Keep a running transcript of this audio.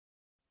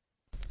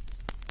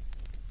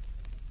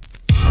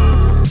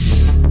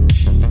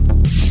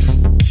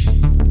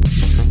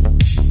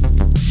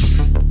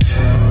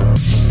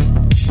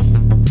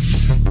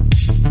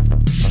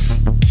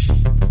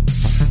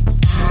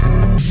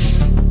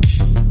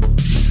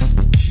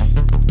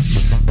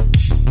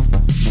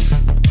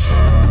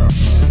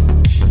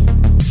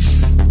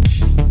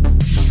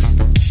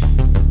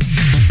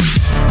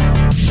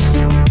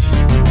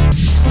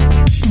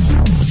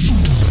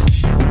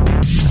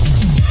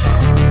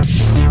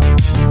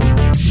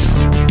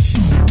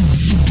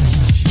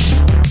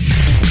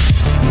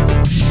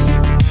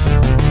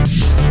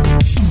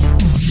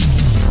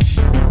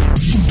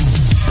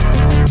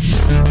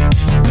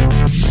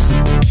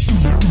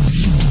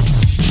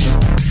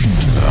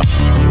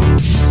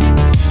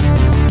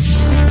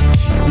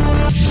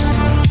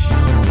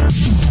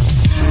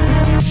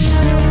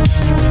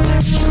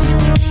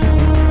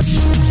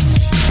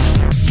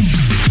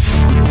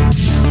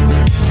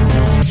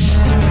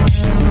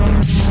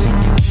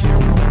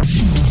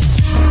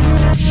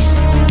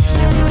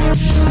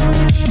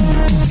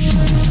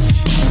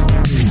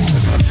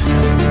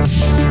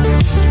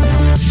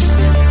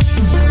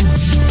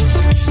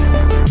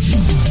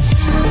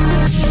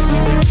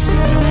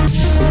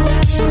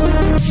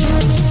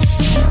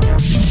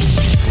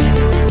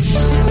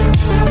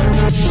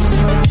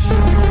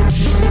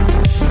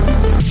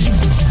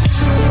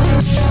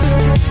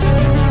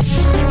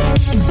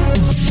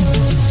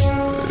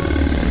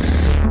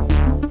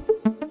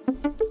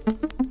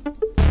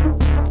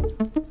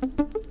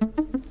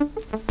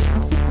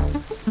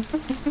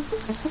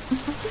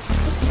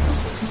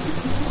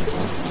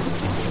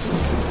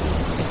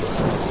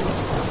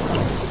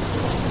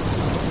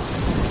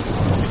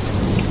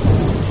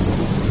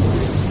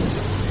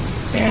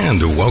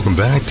and welcome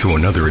back to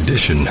another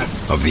edition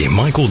of the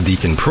Michael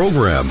Deacon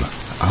program.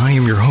 I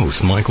am your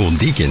host, Michael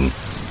Deacon.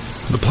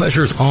 The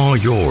pleasure's all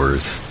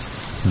yours.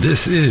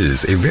 This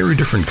is a very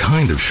different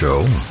kind of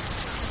show,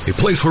 a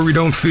place where we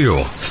don't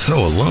feel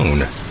so alone.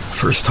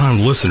 First-time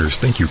listeners,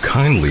 thank you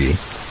kindly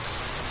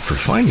for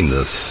finding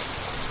this.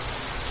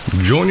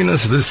 Joining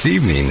us this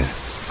evening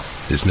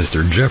is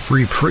Mr.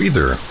 Jeffrey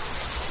Prather.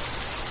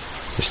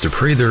 Mr.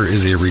 Prather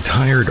is a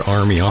retired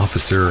Army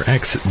officer,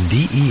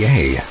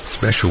 ex-DEA,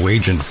 special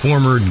agent,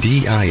 former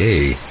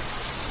DIA,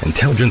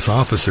 intelligence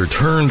officer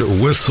turned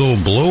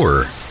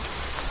whistleblower,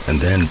 and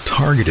then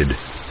targeted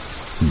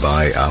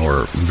by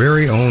our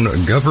very own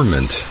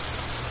government.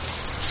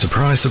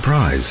 Surprise,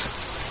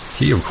 surprise.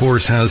 He, of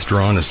course, has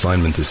drawn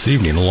assignment this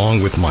evening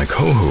along with my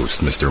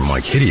co-host, Mr.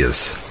 Mike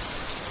Hideous.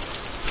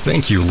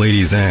 Thank you,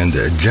 ladies and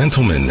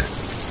gentlemen,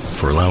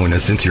 for allowing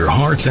us into your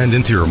hearts and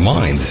into your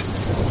minds.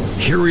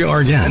 Here we are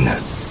again,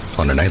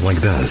 on a night like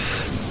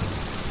this.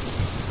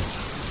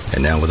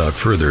 And now, without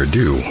further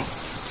ado,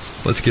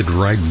 let's get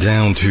right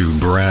down to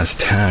brass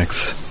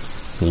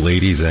tacks,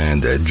 ladies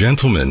and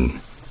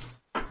gentlemen.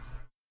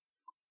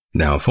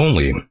 Now, if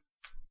only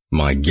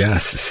my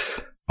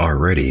guests are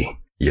ready.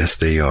 Yes,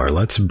 they are.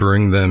 Let's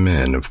bring them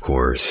in, of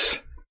course.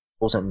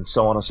 And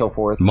so on and so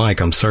forth.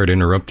 Mike, I'm sorry to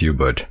interrupt you,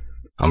 but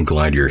I'm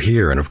glad you're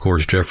here. And, of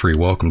course, Jeffrey,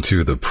 welcome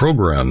to the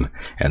program.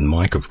 And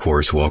Mike, of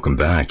course, welcome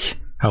back.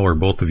 How are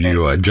both of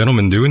you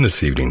gentlemen doing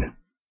this evening?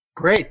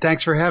 Great.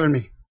 Thanks for having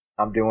me.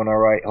 I'm doing all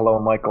right. Hello,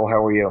 Michael.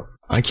 How are you?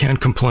 I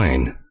can't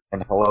complain.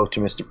 And hello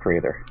to Mr.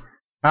 Prather.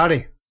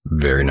 Howdy.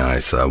 Very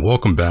nice.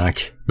 Welcome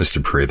back,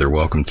 Mr. Prather.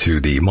 Welcome to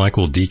the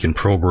Michael Deacon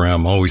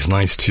program. Always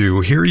nice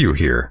to hear you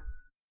here.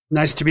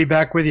 Nice to be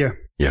back with you.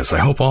 Yes, I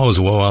hope all is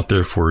well out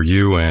there for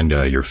you and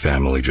your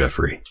family,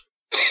 Jeffrey.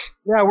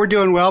 Yeah, we're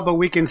doing well, but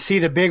we can see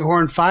the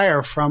Bighorn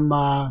fire from,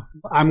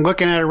 I'm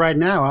looking at it right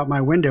now out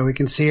my window. We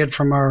can see it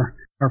from our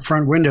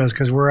front windows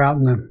because we're out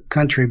in the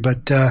country,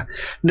 but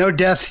no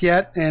deaths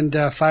yet, and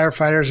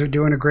firefighters are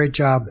doing a great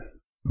job.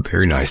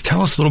 Very nice.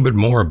 Tell us a little bit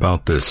more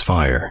about this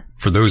fire,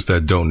 for those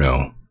that don't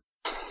know.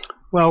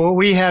 Well, what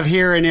we have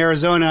here in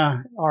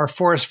Arizona are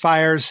forest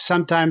fires.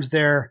 Sometimes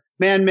they're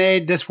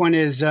man-made. This one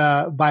is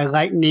by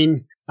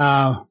lightning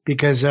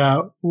because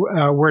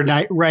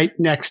we're right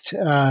next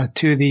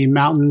to the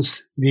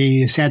mountains,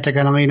 the Santa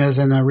Catalinas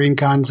and the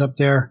Rincons up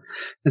there.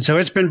 And so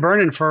it's been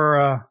burning for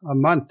a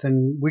month,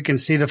 and we can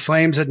see the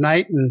flames at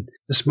night and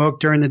the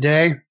smoke during the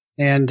day.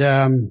 And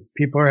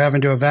people are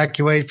having to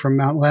evacuate from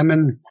Mount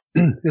Lemmon.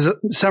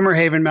 Summer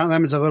Haven, Mount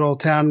Lemmon's a little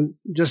town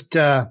just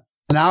an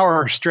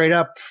hour straight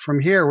up from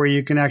here where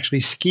you can actually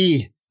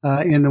ski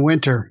in the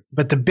winter.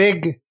 But the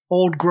big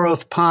old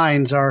growth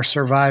pines are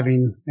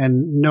surviving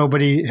and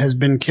nobody has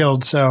been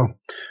killed. So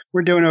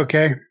we're doing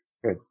okay.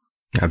 Good.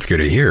 That's good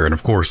to hear. And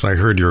of course, I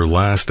heard your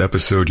last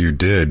episode you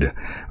did.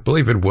 I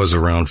believe it was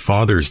around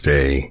Father's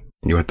Day.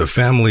 You had the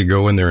family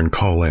go in there and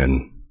call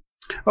in.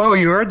 Oh,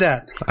 you heard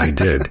that? I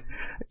did.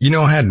 You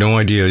know, I had no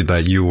idea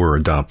that you were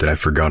adopted. I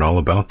forgot all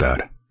about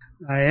that.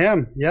 I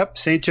am. Yep.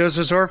 St.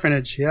 Joseph's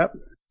Orphanage. Yep.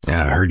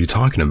 Yeah, I heard you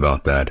talking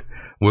about that.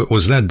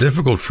 Was that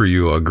difficult for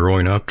you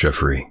growing up,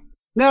 Jeffrey?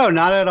 No,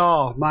 not at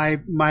all. My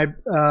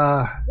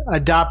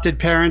adopted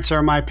parents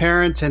are my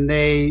parents, and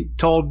they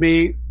told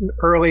me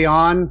early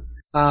on.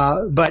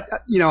 But,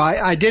 you know,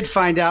 I did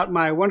find out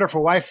my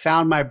wonderful wife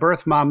found my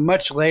birth mom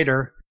much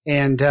later.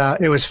 And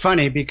it was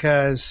funny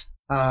because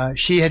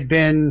she had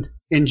been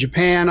in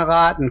Japan a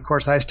lot. And, of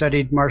course, I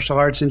studied martial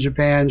arts in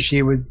Japan. She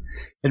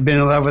had been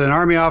in love with an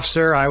Army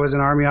officer. I was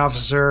an Army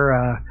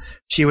officer.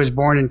 She was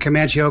born in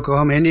Comanche,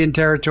 Oklahoma, Indian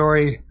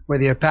Territory, where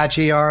the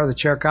Apache are, the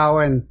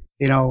Chiricahua, and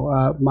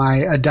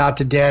my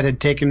adopted dad had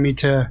taken me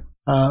to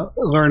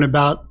learn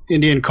about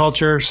Indian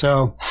culture,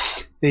 so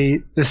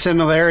the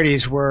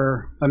similarities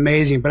were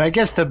amazing. But I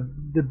guess the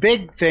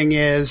big thing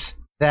is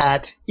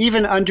that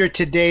even under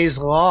today's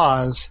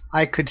laws,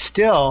 I could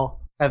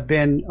still have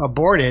been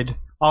aborted,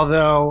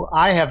 although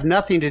I have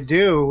nothing to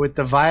do with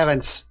the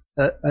violence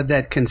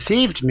that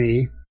conceived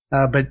me.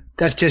 But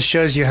that just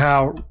shows you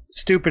how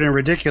stupid and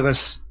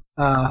ridiculous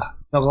the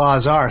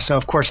laws are. So,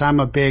 of course,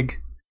 I'm a big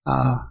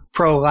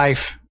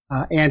pro-life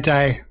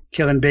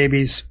anti-killing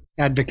babies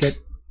advocate.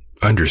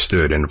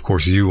 Understood. And of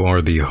course, you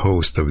are the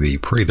host of the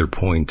Prather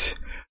Point,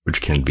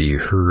 which can be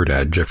heard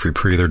at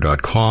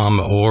jeffreyprather.com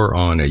or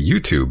on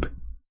YouTube.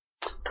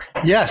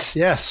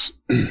 Yes.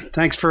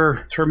 Thanks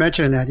for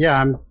mentioning that.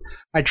 Yeah,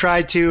 I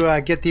try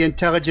to get the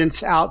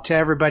intelligence out to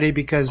everybody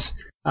because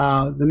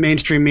the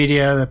mainstream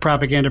media, the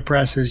propaganda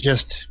press is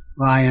just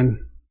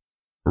lying.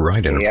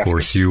 Right. And of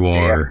course, you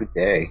are.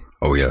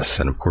 Oh, yes.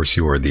 And of course,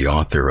 you are the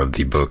author of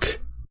the book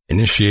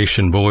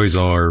Initiation: Boys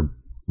Are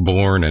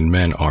Born and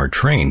Men Are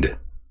Trained.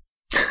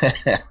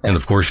 And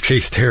of course,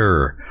 Chase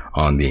Terror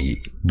on the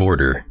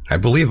Border. I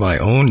believe I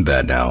own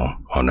that now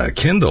on a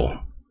Kindle.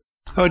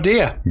 Oh,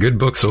 dear. Good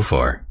book so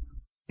far.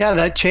 Yeah,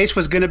 that Chase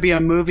was going to be a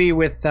movie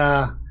with,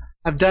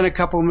 I've done a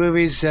couple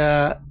movies.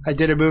 I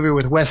did a movie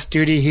with Wes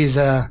Studi. He's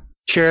a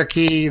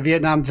Cherokee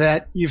Vietnam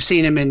vet. You've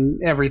seen him in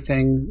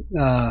everything,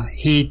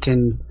 Heat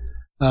and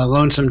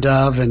Lonesome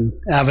Dove and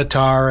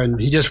Avatar, and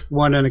he just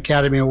won an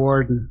Academy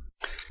Award.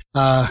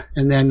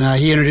 And then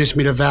he introduced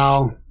me to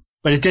Val,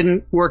 but it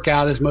didn't work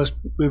out, as most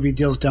movie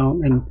deals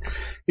don't. And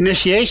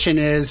initiation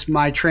is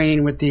my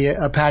training with the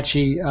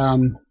Apache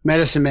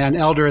medicine man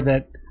elder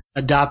that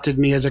adopted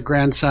me as a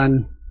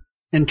grandson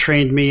and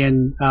trained me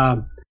in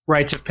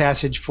rites of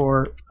passage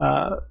for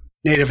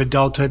native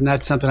adulthood, and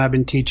that's something I've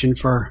been teaching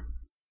for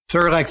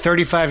like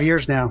 35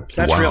 years now.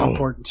 That's real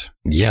important.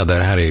 Yeah,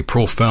 that had a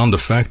profound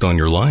effect on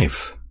your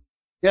life.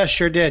 Yeah,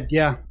 sure did.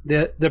 Yeah.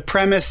 The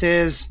premise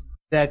is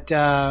that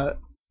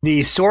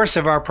the source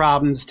of our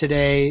problems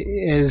today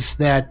is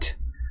that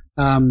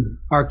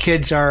our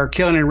kids are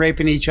killing and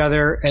raping each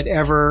other at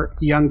ever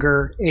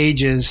younger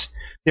ages.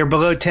 They're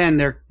below 10.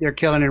 They're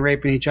killing and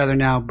raping each other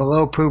now,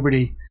 below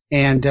puberty.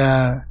 And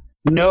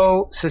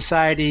no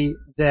society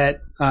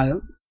that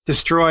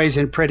destroys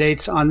and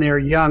predates on their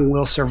young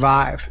will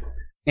survive.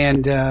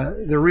 And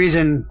the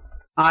reason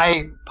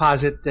I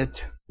posit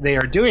that they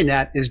are doing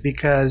that is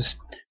because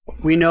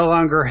we no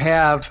longer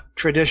have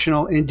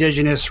traditional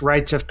indigenous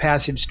rites of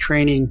passage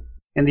training,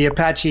 and the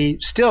Apache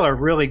still are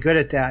really good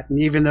at that. And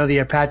even though the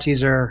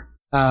Apaches are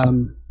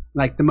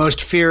like the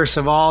most fierce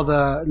of all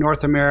the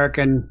North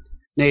American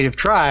native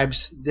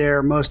tribes,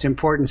 their most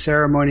important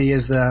ceremony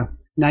is the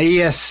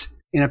Naias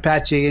in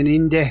Apache and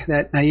Inde.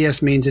 That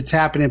Naias means it's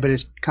happening, but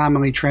it's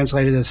commonly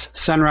translated as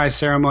sunrise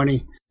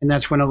ceremony. And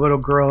that's when a little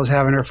girl is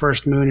having her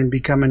first moon and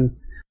becoming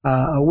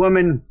a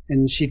woman,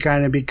 and she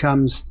kind of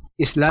becomes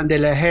Islam de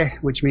Lehe,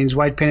 which means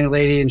white painted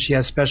lady, and she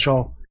has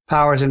special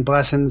powers and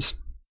blessings.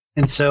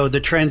 And so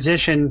the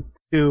transition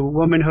to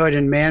womanhood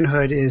and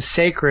manhood is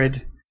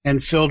sacred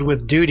and filled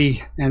with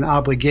duty and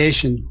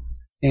obligation.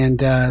 And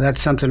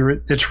that's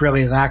something that's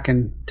really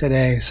lacking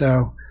today.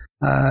 So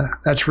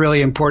that's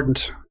really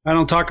important. I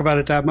don't talk about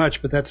it that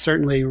much, but that's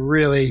certainly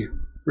really,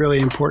 really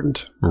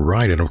important.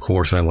 Right. And of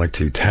course, I like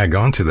to tag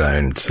onto that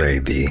and say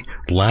the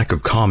lack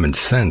of common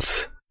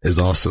sense is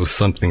also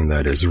something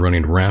that is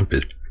running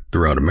rampant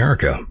throughout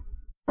America.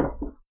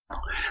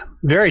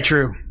 Very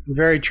true.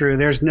 Very true.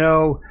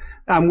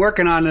 I'm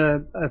working on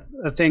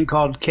a thing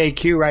called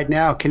KQ right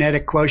now,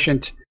 kinetic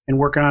quotient, and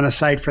working on a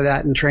site for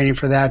that and training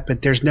for that.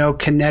 But there's no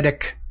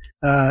kinetic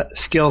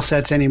skill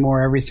sets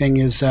anymore. Everything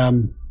is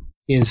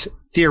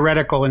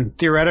theoretical, and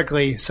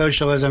theoretically,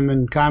 socialism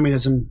and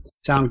communism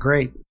sound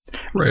great.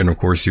 Right. And of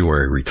course, you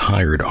are a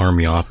retired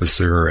Army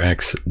officer,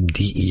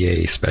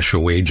 ex-DEA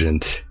special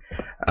agent.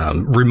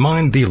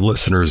 Remind the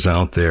listeners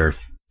out there,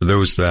 for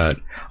those that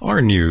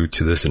are new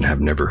to this and have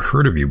never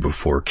heard of you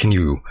before, can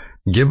you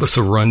give us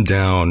a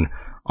rundown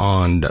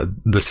on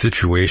the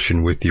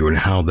situation with you and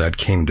how that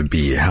came to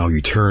be, how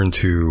you turned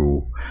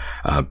to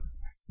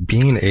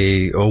being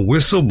a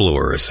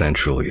whistleblower,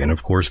 essentially, and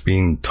of course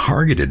being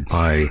targeted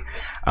by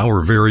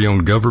our very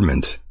own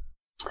government?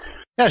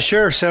 Yeah,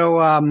 sure. So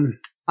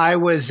I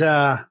was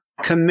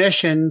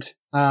commissioned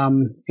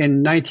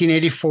in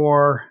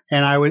 1984,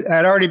 and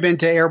I'd already been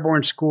to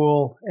airborne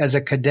school as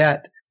a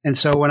cadet. And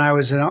so when I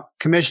was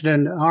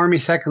commissioned an Army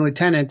second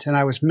lieutenant and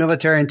I was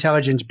military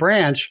intelligence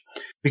branch,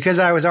 because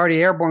I was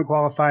already airborne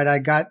qualified, I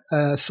got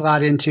a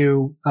slot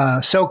into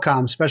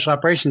SOCOM, Special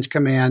Operations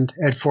Command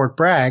at Fort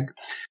Bragg.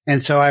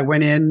 And so I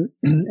went in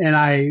and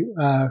I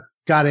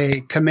got a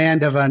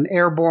command of an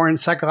airborne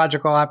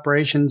psychological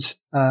operations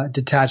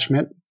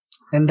detachment.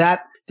 And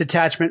that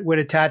detachment would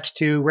attach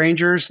to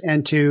Rangers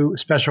and to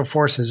Special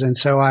Forces. And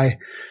so I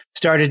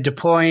started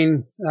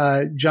deploying,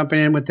 jumping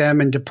in with them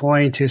and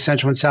deploying to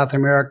Central and South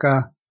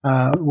America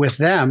with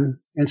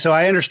them. And so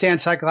I understand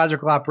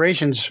psychological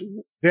operations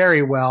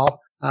very well.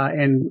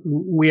 And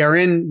we are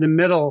in the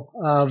middle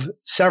of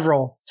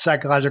several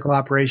psychological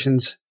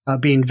operations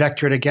being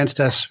vectored against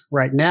us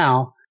right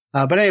now.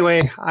 But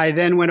anyway, I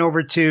then went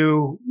over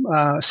to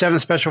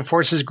 7th Special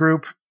Forces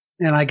Group,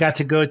 and I got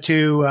to go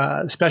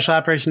to Special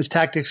Operations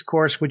Tactics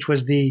course, which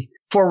was the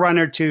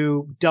forerunner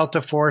to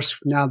Delta Force,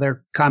 now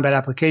their Combat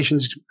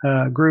Applications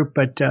group.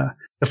 But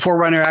the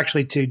forerunner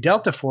actually to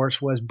Delta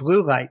Force was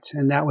Blue Light,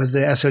 and that was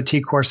the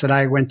SOT course that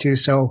I went to.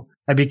 So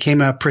I became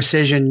a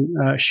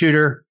precision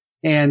shooter,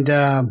 and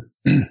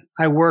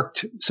I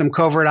worked some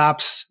covert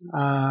ops.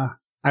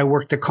 I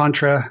worked the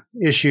Contra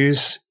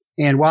issues.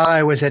 And while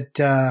I was at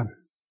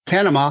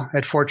Panama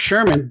at Fort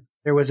Sherman,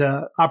 there was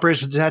a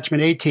Operational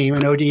Detachment A team,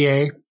 an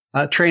ODA,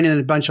 training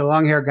a bunch of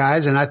long hair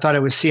guys, and I thought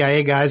it was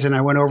CIA guys, and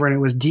I went over and it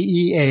was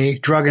DEA,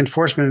 Drug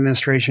Enforcement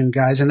Administration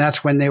guys, and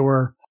that's when they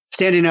were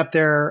standing up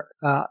their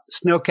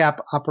snowcap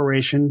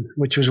operation,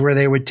 which was where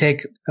they would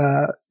take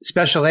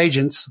special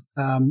agents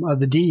of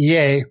the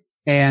DEA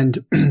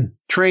and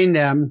train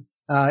them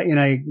in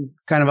a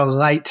kind of a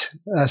light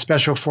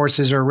special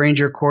forces or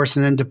ranger course,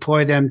 and then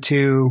deploy them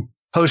to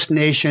host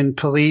nation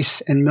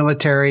police and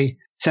military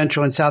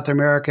Central and South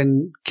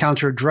American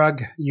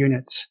counter-drug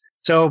units.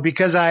 So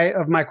because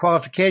of my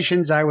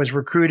qualifications, I was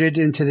recruited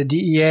into the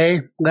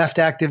DEA, left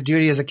active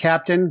duty as a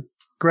captain,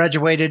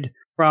 graduated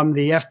from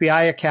the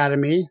FBI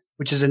Academy,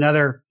 which is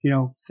another,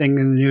 thing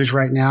in the news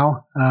right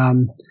now.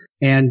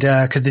 And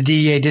because the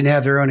DEA didn't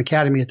have their own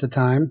academy at the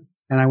time.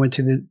 and I went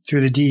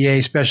through the DEA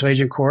special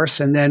agent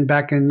course. And then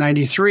back in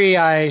 93,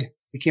 I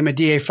became a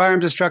DEA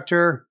firearms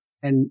instructor.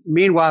 And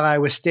meanwhile, I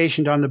was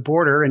stationed on the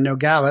border in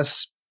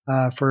Nogales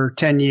for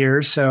 10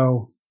 years.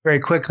 So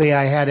very quickly,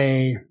 I had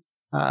a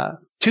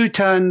 2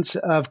 tons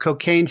of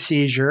cocaine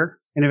seizure.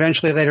 And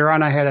eventually later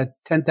on, I had a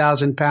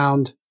 10,000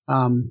 pound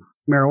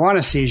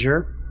marijuana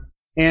seizure.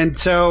 And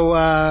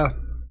so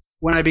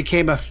when I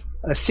became a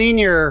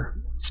senior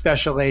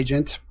special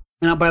agent,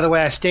 now, by the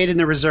way, I stayed in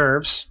the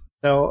reserves.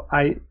 So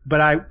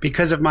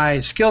because of my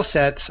skill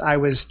sets, I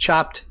was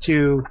chopped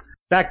to,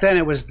 back then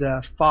it was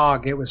the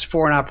FOG. It was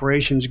Foreign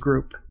Operations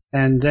Group.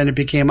 And then it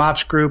became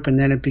Ops Group, and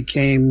then it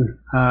became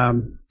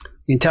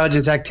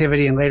Intelligence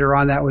Activity. And later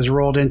on, that was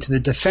rolled into the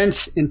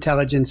Defense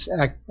Intelligence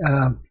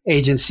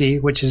Agency,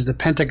 which is the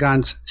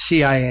Pentagon's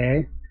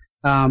CIA.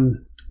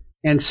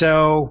 And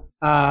so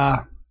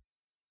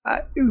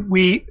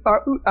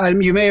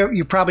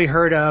you probably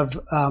heard of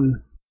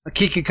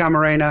Kiki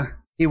Camarena.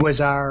 He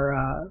was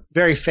our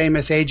very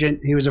famous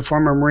agent. He was a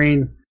former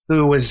Marine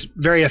who was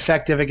very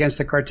effective against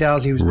the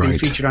cartels. He was being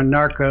featured on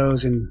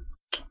Narcos and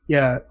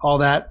all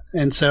that.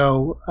 And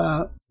so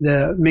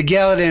the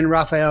Miguel and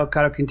Rafael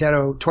Caro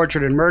Quintero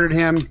tortured and murdered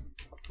him,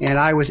 and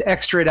I was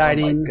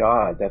extraditing. Oh my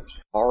God, that's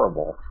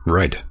horrible.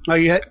 Right. Oh,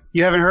 you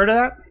haven't heard of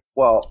that?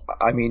 Well,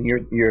 I mean,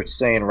 you're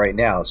saying right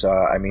now. So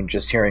I mean,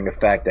 just hearing the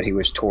fact that he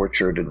was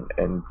tortured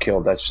and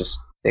killed, that's just,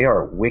 they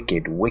are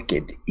wicked,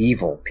 wicked,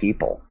 evil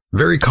people.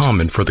 Very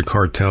common for the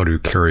cartel to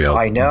carry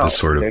out this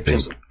sort of thing.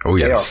 Oh,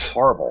 yes. They are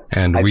horrible.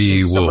 And I've we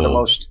seen some will of the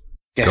most.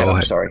 Go ahead.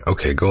 I'm sorry.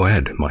 Okay, go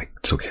ahead, Mike.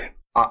 It's okay.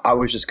 I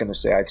was just going to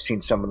say I've seen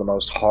some of the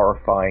most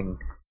horrifying,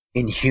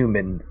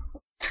 inhuman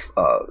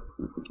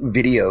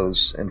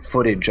videos and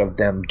footage of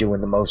them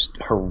doing the most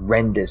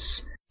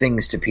horrendous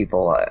things to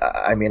people.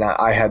 I mean,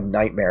 I had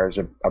nightmares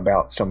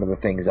about some of the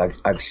things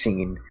I've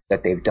seen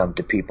that they've done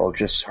to people.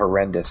 Just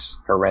horrendous.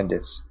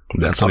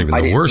 That's not even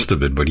the worst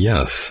of it, but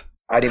yes.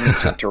 I didn't mean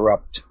to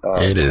interrupt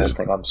it the is whole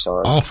thing. I'm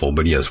sorry. Awful,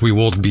 but yes, we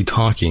will be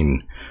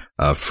talking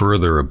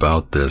further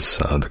about this,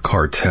 the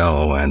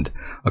cartel, and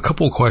a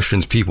couple of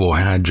questions people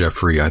had,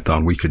 Jeffrey. I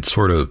thought we could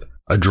sort of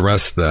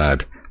address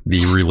that,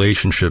 the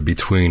relationship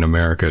between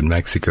America and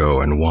Mexico,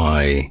 and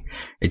why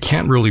it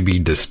can't really be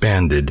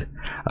disbanded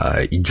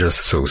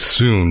just so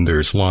soon.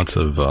 There's lots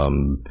of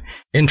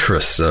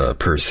interests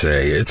per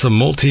se. It's a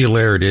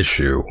multi-layered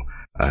issue,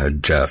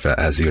 Jeff,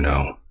 as you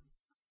know.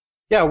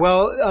 Yeah,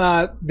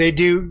 well, they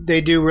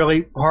do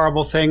really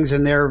horrible things,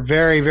 and they're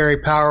very, very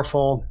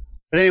powerful.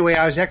 But anyway,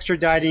 I was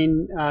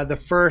extraditing the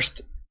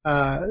first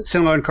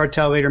Sinaloan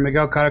cartel leader,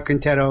 Miguel Caro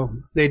Quintero.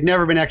 They'd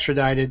never been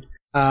extradited.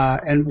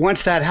 And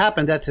once that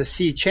happened, that's a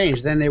sea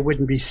change. Then they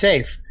wouldn't be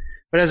safe.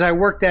 But as I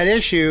worked that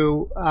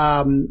issue,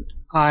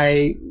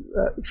 I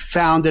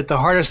found that the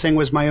hardest thing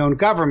was my own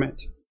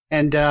government.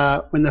 And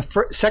when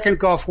the second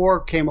Gulf War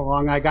came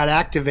along, I got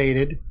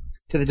activated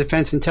to the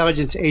Defense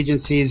Intelligence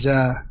Agency's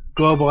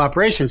Global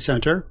Operations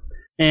Center.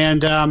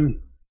 And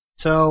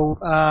so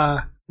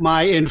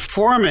my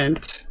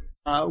informant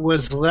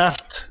was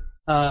left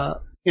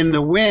in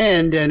the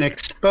wind and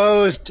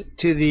exposed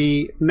to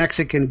the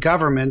Mexican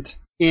government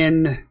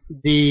in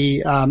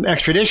the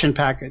extradition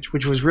package,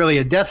 which was really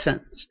a death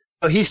sentence.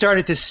 So he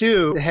started to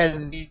sue the head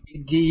of the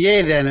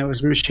DEA then. It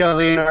was Michelle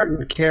Leonard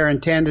and Karen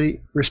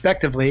Tandy,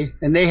 respectively,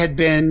 and they had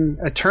been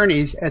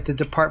attorneys at the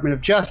Department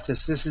of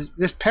Justice.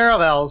 This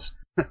parallels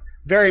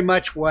very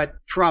much what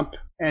Trump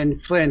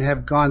and Flynn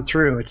have gone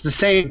through. It's the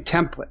same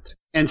template.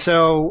 And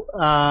so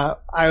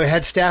I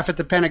had staff at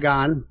the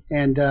Pentagon,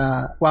 and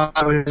while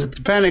I was at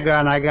the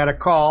Pentagon, I got a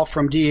call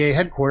from DEA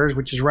headquarters,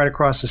 which is right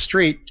across the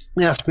street.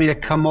 They asked me to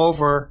come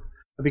over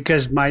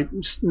because my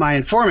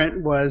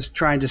informant was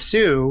trying to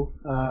sue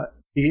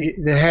the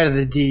head of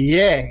the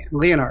DEA,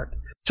 Leonard.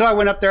 So I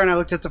went up there and I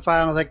looked at the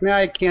file and I was like, no,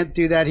 I can't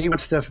do that. He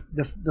wants the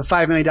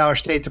 $5 million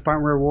State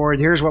Department reward.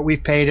 Here's what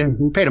we've paid him.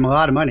 We paid him a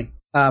lot of money.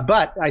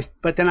 But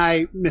then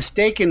I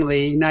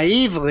mistakenly,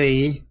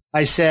 naively,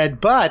 I said,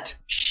 but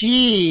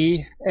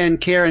she and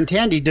Karen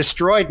Tandy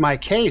destroyed my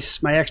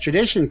case, my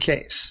extradition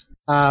case.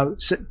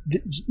 So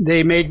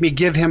they made me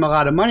give him a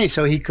lot of money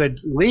so he could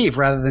leave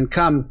rather than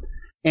come.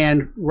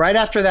 And right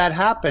after that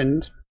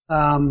happened,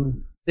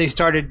 they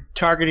started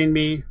targeting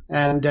me.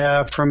 And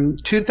from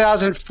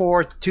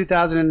 2004 to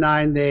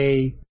 2009,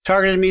 they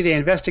targeted me, they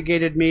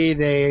investigated me,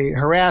 they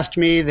harassed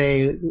me,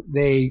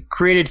 they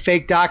created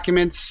fake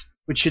documents,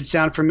 which should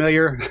sound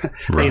familiar.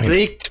 Right. They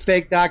leaked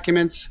fake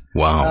documents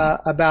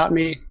about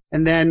me.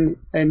 And then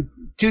in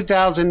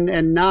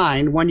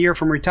 2009, 1 year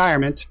from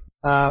retirement,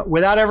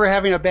 without ever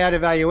having a bad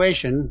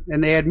evaluation,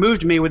 and they had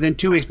moved me within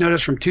 2 weeks'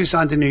 notice from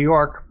Tucson to New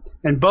York,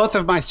 and both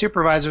of my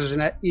supervisors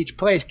in each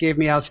place gave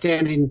me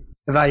outstanding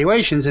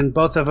evaluations, and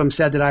both of them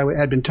said that I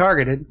had been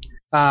targeted.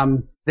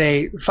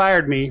 They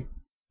fired me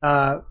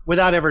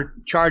without ever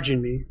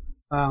charging me.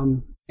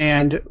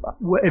 And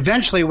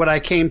eventually what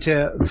I came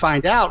to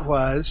find out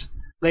was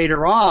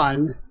later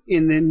on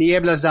in the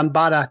Niebla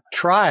Zambada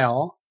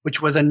trial,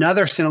 which was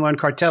another Sinaloan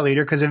cartel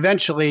leader, because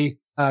eventually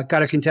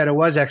Caro Quintero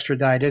was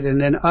extradited, and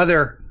then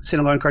other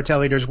Sinaloa cartel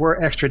leaders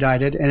were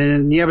extradited. And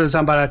in Nieves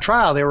Zambada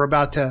trial, they were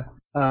about to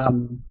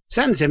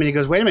sentence him, and he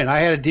goes, wait a minute,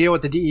 I had a deal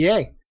with the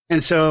DEA.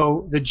 And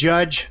so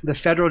the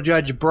federal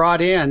judge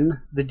brought in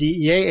the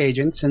DEA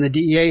agents, and the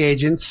DEA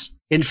agents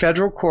in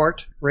federal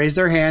court raised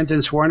their hands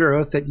and swore under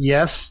oath that,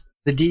 yes,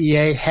 the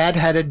DEA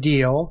had a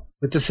deal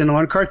with the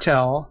Sinaloa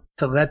cartel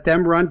to let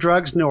them run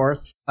drugs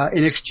north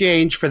in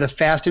exchange for the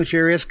fast and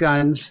furious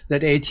guns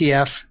that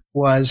ATF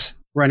was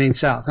running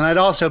south. And I'd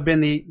also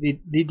been the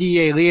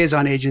DEA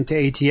liaison agent to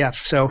ATF.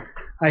 So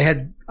I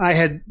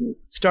had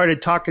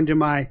started talking to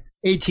my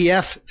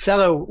ATF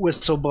fellow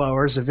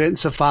whistleblowers,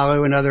 Vince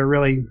Cefalu and other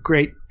really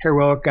great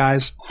heroic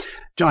guys,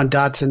 John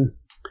Dotson.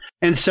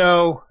 And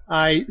so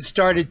I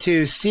started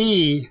to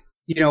see,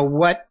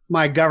 what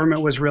my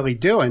government was really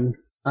doing.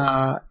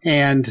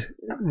 And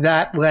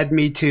that led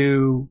me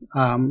to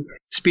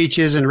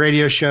speeches and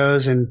radio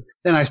shows. And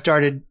then I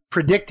started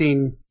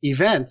predicting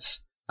events.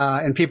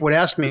 And people would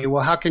ask me,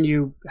 well, how can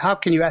you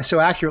so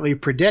accurately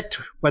predict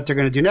what they're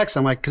going to do next?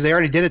 I'm like, because they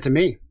already did it to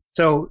me.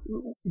 So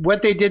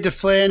what they did to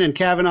Flynn and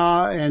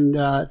Kavanaugh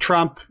and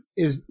Trump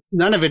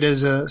none of it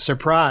is a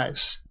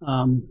surprise,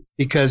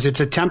 because it's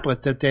a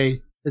template that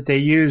they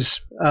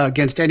use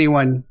against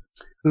anyone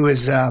who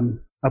is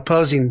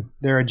opposing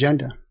their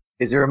agenda.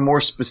 Is there more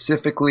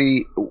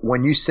specifically,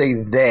 when you say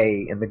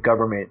they in the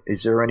government,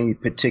 is there any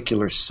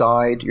particular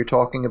side you're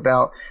talking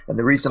about? And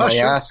the reason I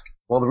ask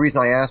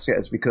it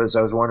is because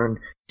I was wondering,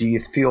 do you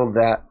feel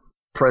that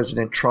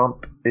President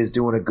Trump is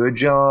doing a good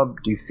job?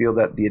 Do you feel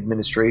that the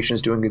administration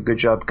is doing a good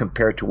job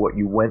compared to what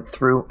you went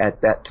through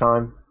at that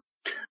time?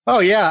 Oh,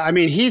 yeah. I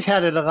mean, he's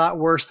had it a lot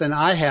worse than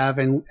I have,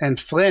 and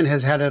Flynn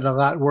has had it a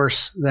lot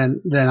worse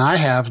than I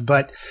have.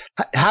 But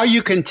how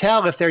you can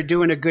tell if they're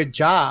doing a good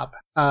job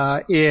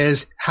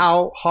is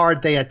how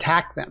hard they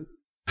attack them.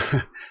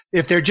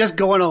 If they're just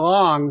going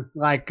along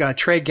like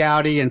Trey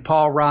Gowdy and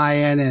Paul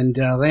Ryan and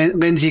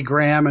Lindsey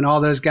Graham and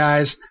all those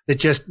guys that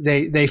just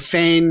they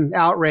feign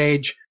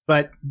outrage.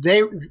 But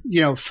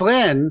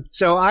Flynn,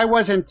 so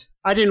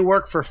I didn't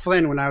work for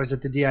Flynn when I was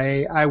at the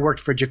DIA. I worked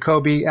for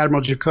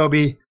Admiral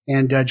Jacoby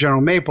and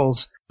General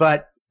Maples.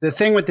 But the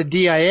thing with the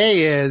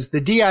DIA is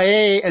the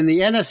DIA and the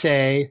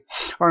NSA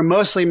are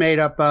mostly made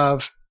up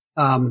of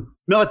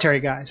military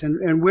guys.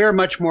 And we're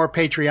much more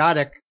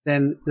patriotic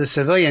than the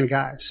civilian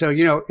guys. So,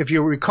 if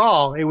you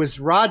recall, it was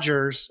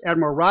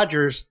Admiral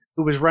Rogers,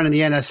 who was running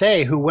the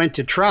NSA, who went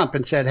to Trump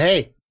and said,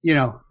 hey,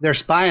 they're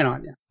spying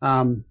on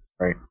you.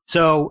 Right.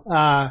 So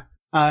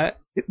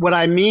what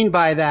I mean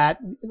by that,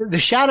 the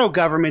shadow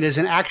government is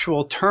an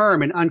actual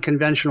term in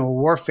unconventional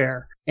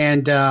warfare.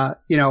 And,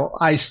 you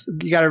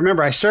got to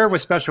remember, I served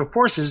with special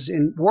forces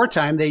in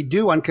wartime. They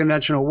do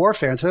unconventional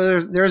warfare. And so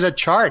there's a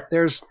chart.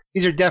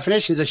 These are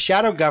definitions. A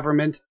shadow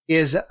government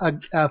is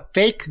a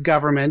fake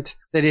government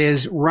that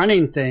is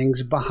running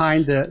things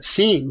behind the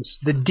scenes.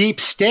 The deep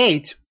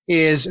state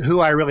is who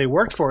I really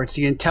worked for. It's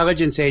the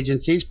intelligence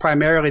agencies,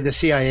 primarily the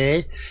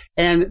CIA,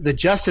 and the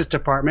Justice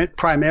Department,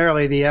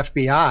 primarily the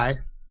FBI,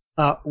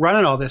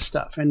 running all this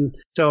stuff. And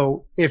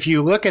so if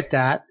you look at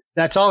that,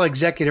 that's all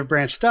executive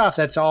branch stuff.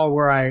 That's all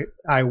where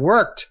I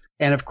worked.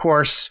 And of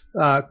course,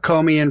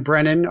 Comey and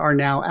Brennan are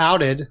now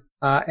outed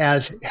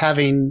as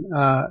having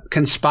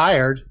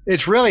conspired.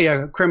 It's really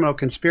a criminal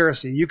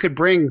conspiracy. You could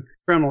bring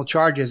criminal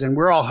charges, and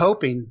we're all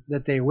hoping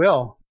that they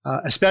will,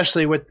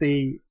 especially with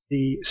the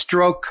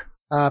stroke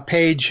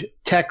page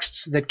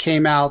texts that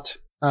came out,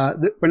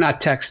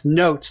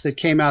 notes that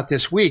came out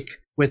this week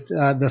with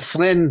the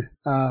Flynn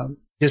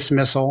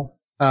dismissal,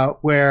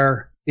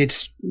 where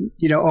it's,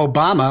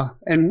 Obama,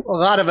 and a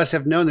lot of us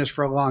have known this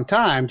for a long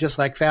time, just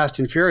like Fast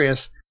and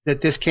Furious, that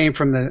this came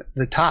from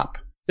the top.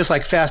 Just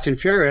like Fast and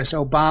Furious,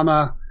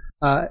 Obama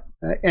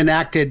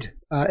enacted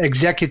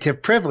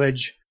executive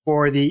privilege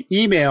for the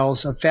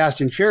emails of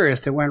Fast and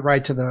Furious that went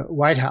right to the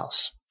White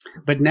House.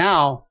 But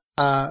now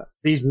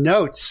these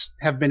notes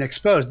have been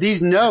exposed.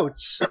 These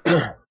notes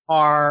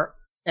are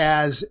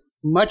as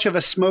much of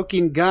a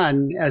smoking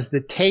gun as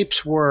the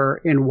tapes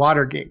were in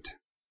Watergate.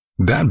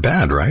 That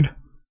bad, right?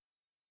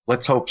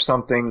 Let's hope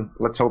something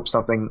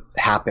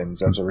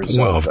happens as a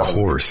result. Well, of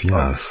course,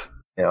 yes.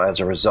 As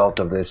a result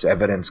of this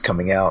evidence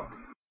coming out.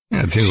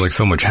 Yeah, it seems like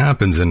so much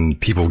happens and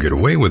people get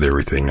away with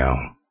everything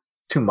now.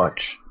 Too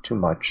much.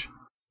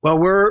 Well,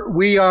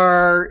 we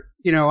are,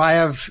 I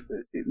have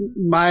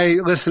my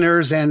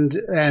listeners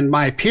and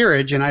my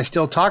peerage, and I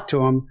still talk to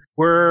them.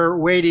 We're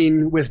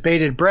waiting with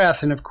bated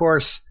breath. And of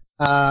course,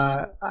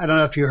 I don't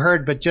know if you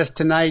heard, but just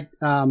tonight,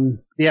 the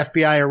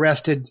FBI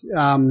arrested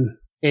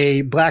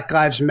a Black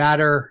Lives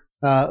Matter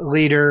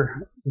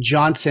leader,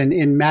 Johnson,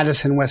 in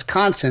Madison,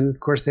 Wisconsin. Of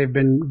course, they've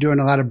been doing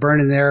a lot of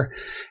burning there,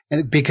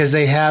 and because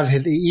they have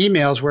the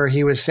emails where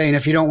he was saying,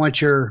 if you don't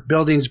want your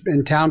buildings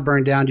in town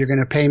burned down, you're going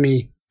to pay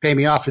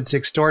me off. It's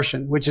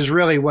extortion, which is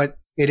really what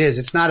it is.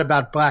 It's not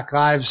about Black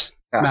Lives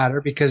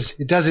Matter, because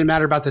it doesn't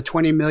matter about the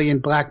 20 million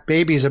black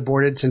babies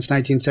aborted since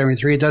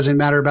 1973. It doesn't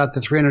matter about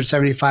the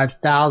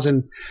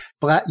 375,000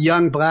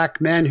 young black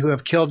men who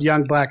have killed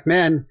young black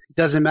men. It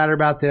doesn't matter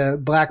about the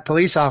black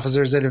police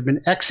officers that have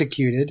been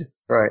executed.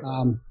 Right.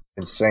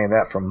 Been saying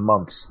that for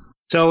months.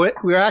 So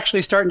we're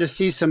actually starting to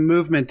see some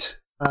movement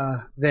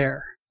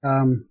there.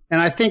 And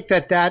I think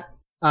that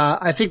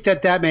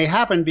may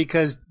happen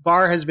because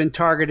Barr has been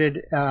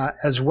targeted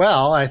as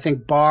well. I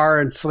think Barr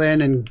and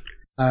Flynn and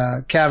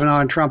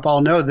Kavanaugh and Trump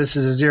all know this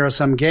is a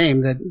zero-sum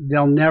game, that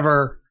they'll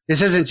never –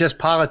 this isn't just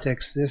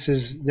politics.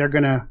 They're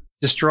going to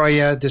destroy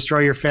you, destroy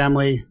your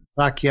family,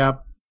 lock you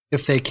up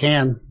if they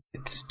can.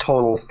 It's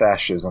total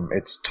fascism.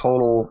 It's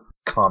total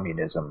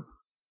communism.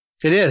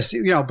 It is.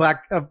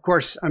 Of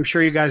course, I'm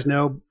sure you guys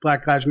know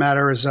Black Lives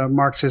Matter is a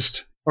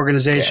Marxist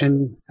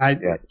organization.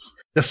 Yes.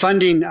 The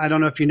funding, I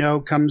don't know if you know,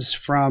 comes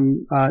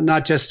from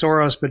not just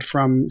Soros, but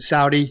from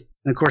Saudi.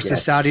 And of course, the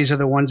Saudis are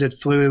the ones that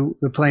flew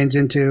the planes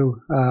into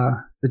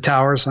the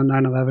towers on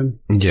 9/11.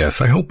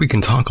 Yes, I hope we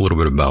can talk a little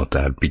bit about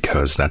that,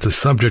 because that's a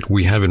subject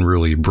we haven't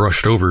really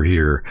brushed over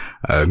here,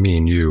 me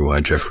and you,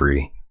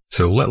 Jeffrey.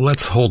 So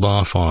let's hold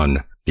off on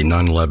the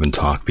 9/11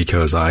 talk,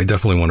 because I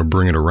definitely want to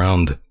bring it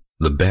around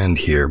the bend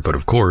here. But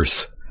of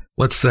course,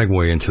 let's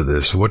segue into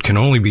this. What can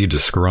only be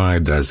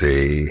described as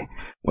a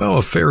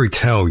fairy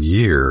tale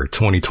year.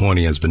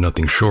 2020 has been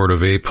nothing short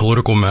of a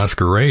political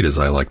masquerade, as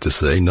I like to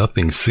say.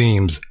 Nothing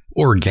seems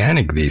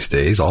organic these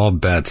days. All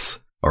bets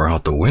are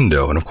out the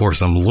window. And of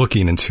course, I'm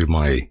looking into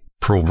my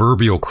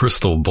proverbial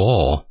crystal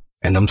ball,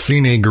 and I'm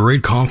seeing a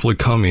great conflict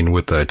coming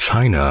with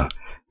China,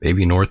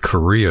 maybe North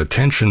Korea.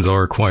 Tensions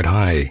are quite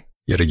high.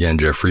 Yet again,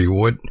 Jeffrey,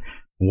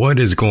 what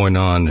is going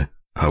on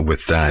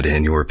with that,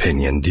 in your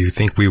opinion? Do you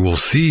think we will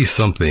see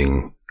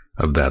something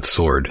of that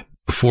sort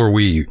before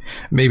we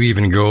maybe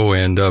even go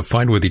and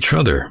fight with each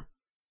other?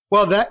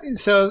 Well,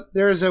 so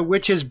there's a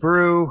witch's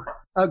brew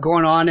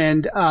going on,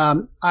 and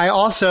I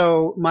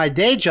also, my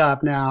day job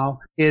now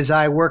is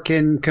I work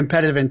in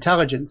competitive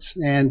intelligence,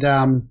 and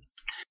a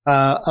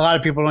lot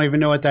of people don't even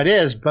know what that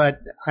is, but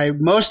I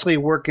mostly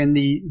work in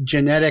the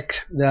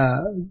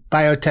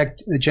biotech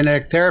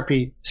genetic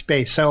therapy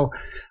space. So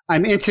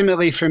I'm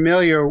intimately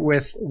familiar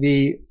with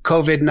the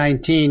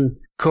COVID-19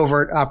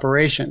 covert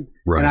operation.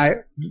 Right. And I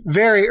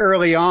very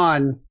early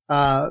on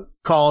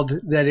called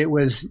that it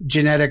was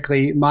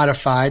genetically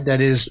modified,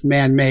 that is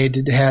man-made.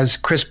 It has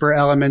CRISPR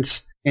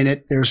elements in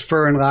it. There's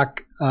furin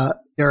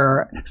there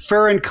are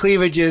furin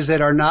cleavages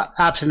that are not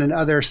absent in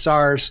other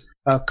SARS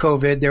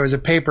COVID. There was a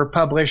paper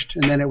published,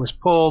 and then it was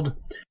pulled. And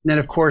then,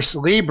 of course,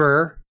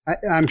 Lieber,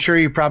 I'm sure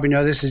you probably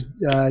know this, is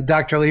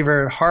Dr.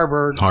 Lieber at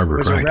Harvard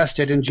was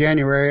arrested in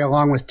January,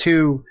 along with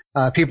two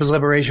People's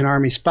Liberation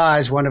Army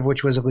spies, one of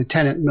which was a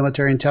lieutenant,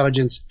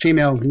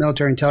 female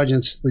military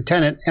intelligence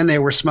lieutenant, and they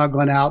were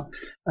smuggling out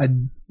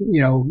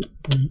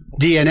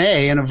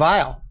DNA in a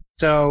vial.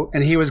 So,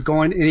 and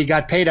he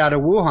got paid out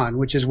of Wuhan,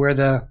 which is where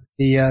the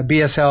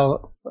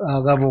BSL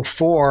level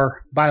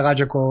 4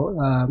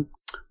 biological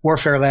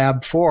warfare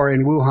lab 4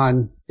 in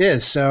Wuhan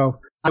is. So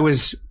I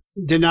was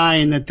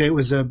denying that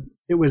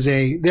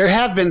there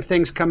have been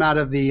things come out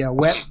of the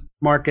wet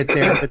market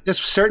there, but this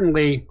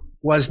certainly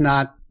was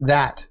not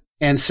that.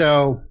 And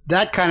so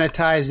that kind of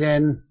ties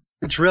in.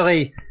 It's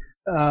really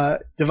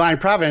divine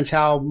providence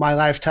how my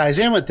life ties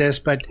in with this.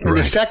 But in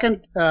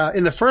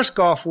the first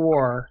Gulf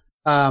War,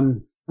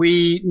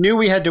 we knew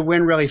we had to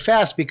win really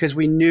fast, because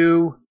we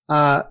knew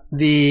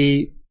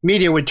the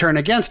media would turn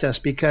against us,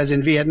 because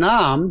in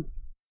Vietnam,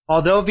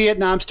 although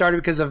Vietnam started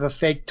because of a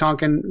fake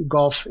Tonkin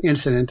Gulf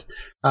incident,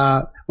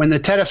 when the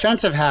Tet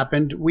Offensive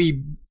happened,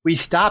 we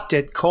stopped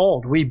it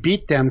cold. We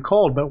beat them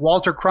cold. But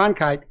Walter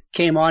Cronkite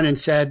came on and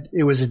said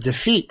it was a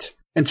defeat.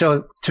 And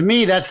so to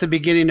me, that's the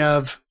beginning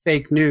of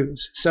fake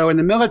news. So in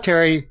the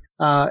military,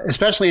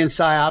 especially in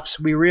PSYOPs,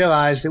 we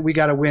realized that we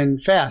got to win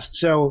fast.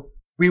 So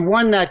we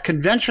won that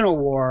conventional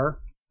war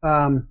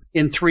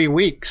in 3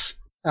 weeks.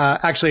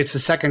 Actually, it's the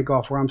second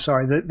Gulf War. I'm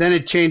sorry. Then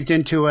it changed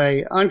into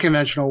a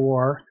unconventional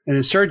war, an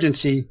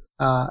insurgency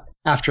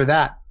after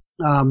that.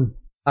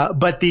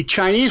 But the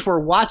Chinese were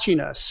watching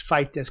us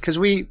fight this, because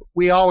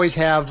we always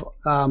have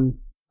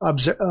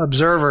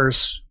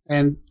observers,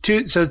 and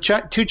two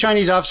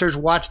Chinese officers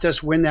watched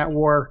us win that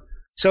war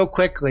so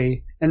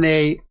quickly, and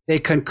they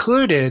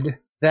concluded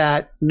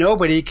that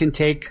nobody can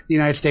take the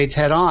United States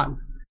head on.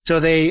 So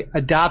they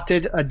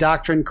adopted a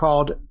doctrine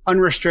called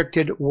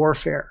unrestricted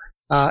warfare.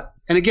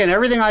 And again,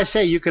 everything I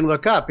say you can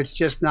look up. It's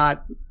just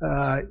not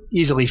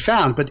easily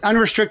found. But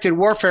unrestricted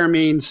warfare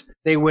means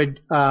they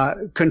would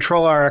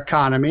control our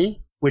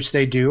economy, which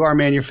they do, our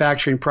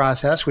manufacturing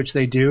process, which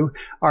they do,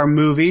 our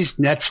movies,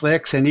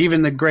 Netflix, and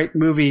even the great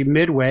movie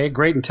Midway,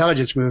 great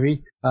intelligence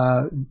movie.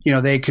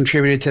 They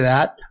contributed to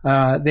that.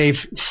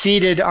 They've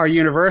seeded our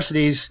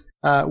universities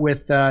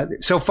with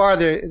so far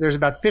there's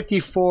about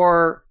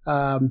 54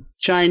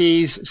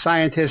 Chinese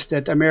scientists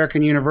at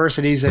American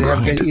universities that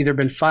have either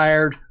been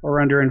fired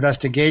or under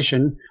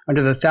investigation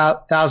under the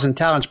Thousand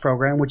Talents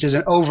program, which is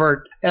an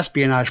overt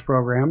espionage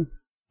program.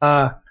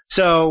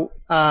 So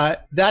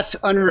that's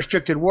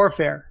unrestricted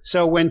warfare.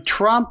 So when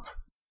Trump,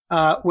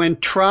 from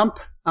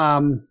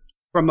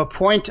a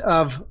point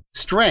of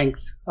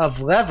strength,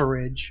 of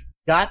leverage,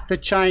 got the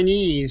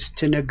Chinese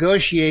to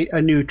negotiate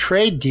a new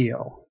trade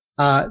deal,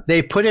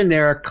 they put in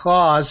there a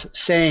clause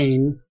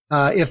saying,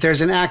 if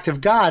there's an act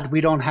of God,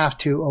 we don't have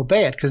to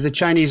obey it, because the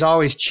Chinese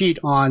always cheat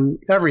on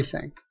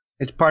everything.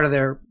 It's part of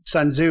their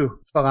Sun Tzu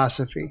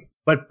philosophy.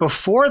 But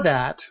before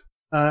that,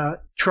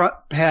 Trump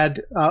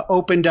had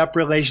opened up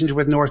relations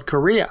with North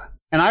Korea.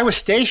 And I was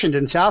stationed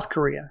in South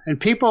Korea. And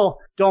people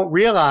don't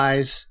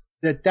realize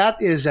that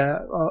is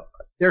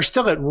they're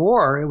still at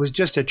war. It was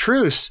just a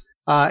truce.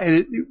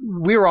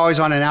 We were always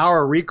on an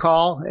hour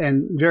recall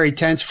and very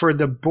tense for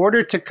the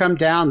border to come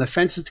down, the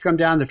fences to come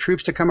down, the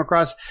troops to come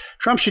across.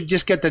 Trump should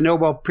just get the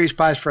Nobel Peace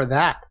Prize for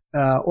that.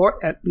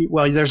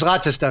 There's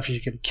lots of stuff.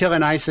 You could kill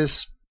an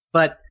ISIS.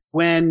 But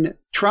when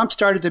Trump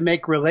started to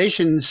make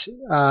relations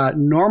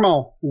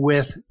normal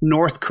with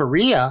North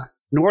Korea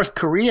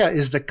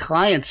is the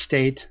client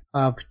state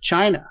of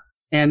China.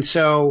 And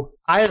so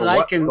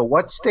the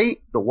what state?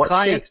 The what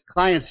state?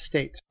 Client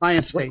state.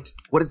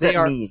 What does that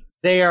mean?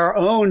 They are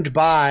owned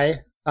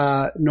by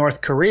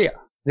North Korea.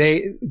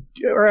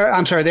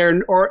 North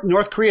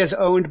Korea is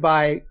owned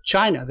by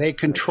China. They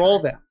control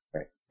them.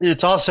 Right. And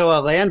it's also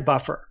a land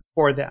buffer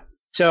for them.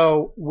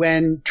 So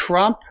when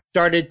Trump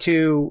started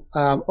to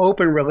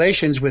open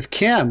relations with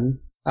Kim,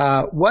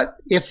 what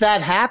if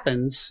that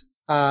happens?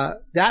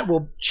 That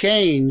will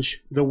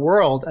change the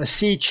world, a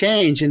sea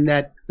change in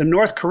that the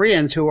North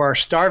Koreans who are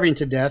starving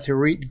to death, who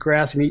are eating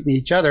grass and eating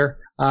each other,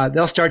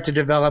 they'll start to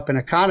develop an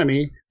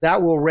economy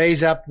that will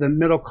raise up the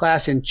middle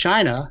class in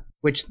China,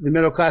 which the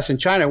middle class in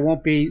China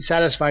won't be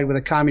satisfied with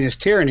a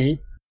communist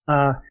tyranny.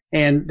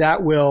 And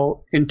that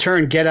will in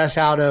turn get us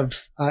out of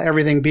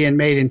everything being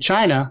made in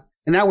China.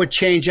 And that would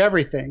change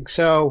everything.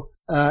 So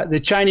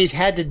the Chinese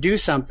had to do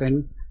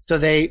something. So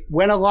they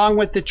went along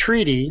with the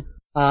treaty.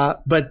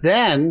 But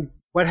then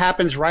what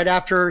happens right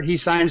after he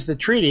signs the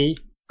treaty?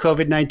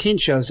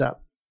 COVID-19 shows up.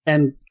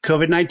 And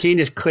COVID-19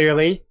 is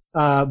clearly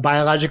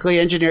biologically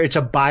engineered. It's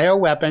a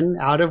bioweapon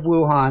out of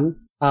Wuhan.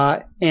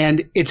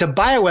 And it's a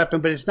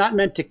bioweapon, but it's not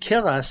meant to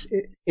kill us.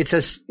 It's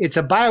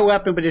a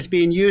bioweapon, but it's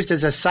being used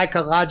as a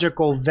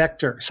psychological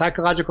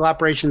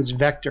operations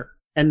vector.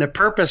 And the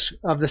purpose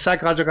of the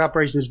psychological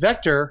operations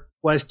vector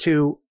was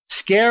to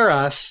scare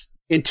us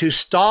into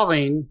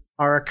stalling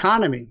our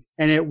economy.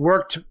 And it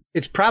worked.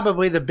 It's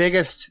probably the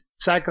biggest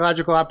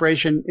psychological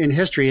operation in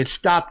history. It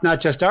stopped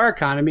not just our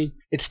economy,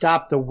 it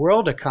stopped the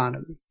world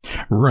economy.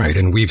 Right.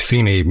 And we've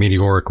seen a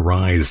meteoric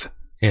rise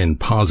in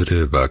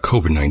positive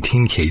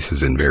COVID-19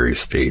 cases in various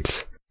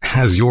states.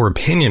 Has your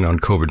opinion on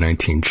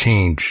COVID-19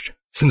 changed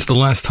since the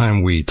last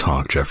time we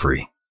talked,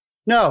 Jeffrey?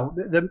 No,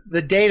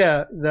 the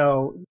data,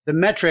 though, the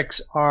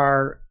metrics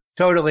are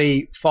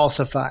totally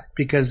falsified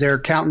because they're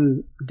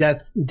counting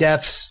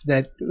deaths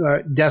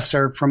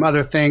are from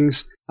other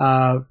things.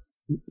 The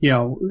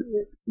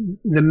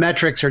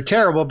metrics are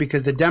terrible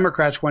because the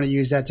Democrats want to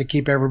use that to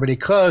keep everybody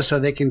close so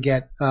they can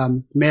get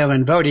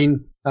mail-in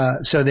voting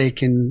so they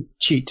can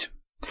cheat.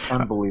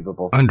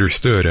 Unbelievable.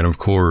 Understood. And of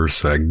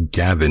course,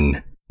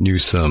 Gavin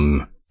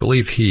Newsom, I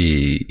believe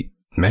he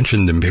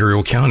mentioned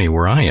Imperial County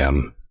where I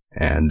am.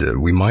 And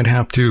we might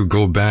have to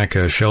go back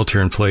shelter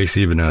in place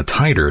even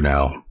tighter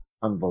now.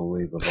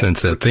 Unbelievable.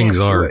 Since things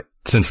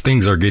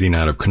are getting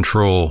out of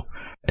control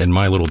in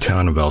my little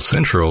town of El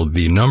Centro,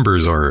 the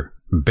numbers are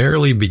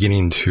barely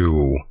beginning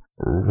to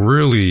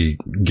really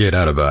get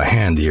out of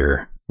hand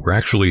here. We're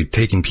actually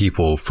taking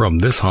people from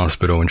this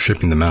hospital and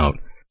shipping them out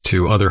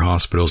to other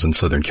hospitals in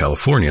Southern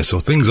California. So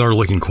things are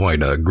looking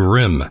quite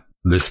grim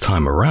this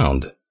time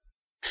around.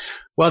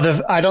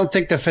 Well, I don't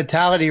think the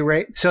fatality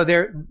rate. So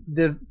the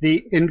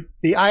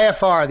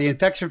IFR, the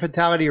infection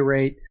fatality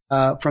rate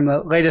from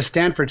the latest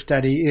Stanford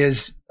study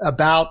is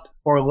about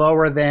or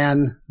lower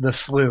than the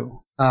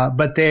flu.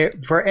 But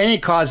for any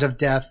cause of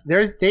death,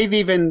 they've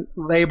even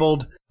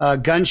labeled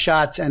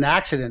gunshots and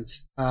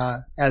accidents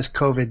as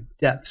COVID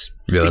deaths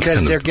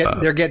because they're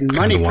getting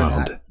money for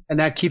that, and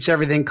that keeps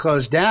everything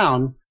closed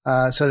down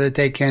so that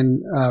they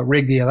can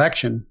rig the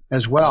election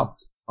as well.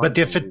 But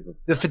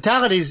the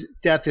fatalities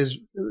death is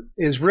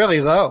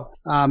really low.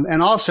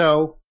 And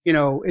also,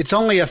 it's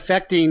only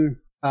affecting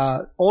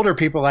older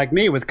people like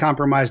me with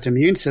compromised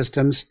immune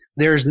systems.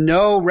 There's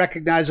no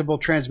recognizable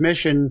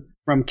transmission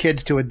from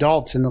kids to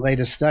adults in the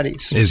latest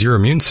studies. Is your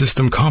immune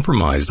system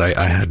compromised?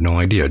 I had no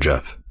idea,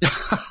 Jeff.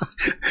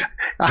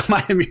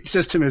 My immune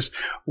system is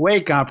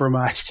way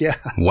compromised, yeah.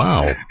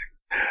 Wow.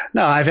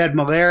 No, I've had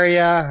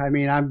malaria. I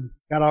mean, I've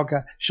got all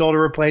shoulder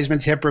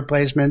replacements, hip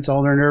replacements,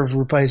 ulnar nerve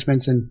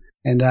replacements, and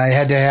I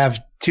had to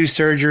have 2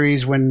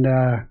 surgeries when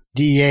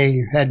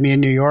DEA had me in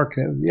New York.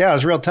 Yeah, it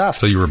was real tough.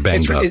 So you were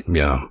banged up,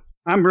 yeah.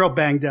 I'm real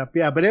banged up,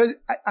 yeah. But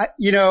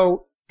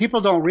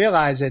people don't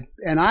realize it,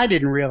 and I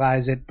didn't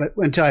realize it, but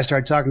until I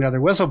started talking to other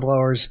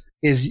whistleblowers,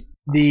 is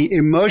the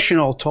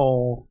emotional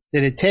toll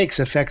that it takes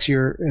affects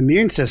your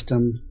immune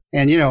system.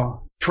 And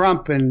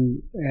Trump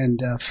and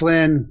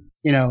Flynn,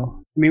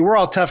 we're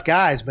all tough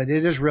guys, but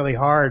it is really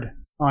hard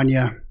on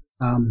you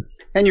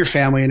and your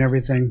family and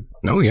everything.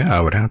 Oh, yeah,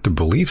 I would have to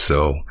believe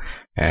so.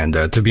 And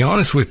to be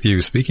honest with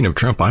you, speaking of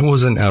Trump, I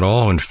wasn't at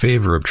all in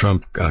favor of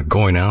Trump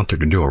going out there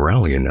to do a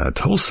rally in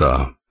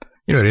Tulsa.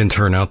 It didn't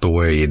turn out the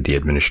way the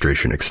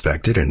administration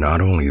expected. And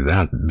not only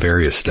that,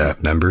 various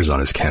staff members on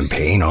his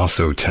campaign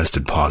also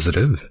tested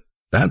positive.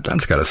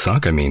 That's gotta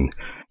suck. I mean,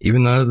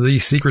 even the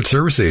Secret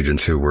Service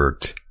agents who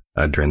worked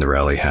during the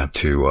rally have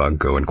to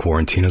go in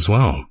quarantine as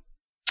well.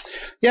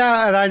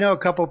 Yeah, and I know a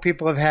couple of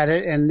people have had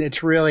it, and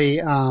it's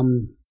really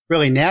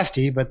really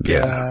nasty. But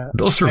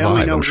they'll survive, I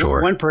only know I'm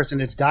sure. One person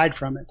that's died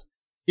from it.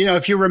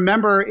 If you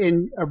remember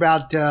in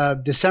about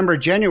December,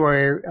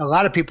 January, a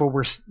lot of people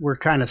were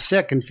kind of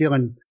sick and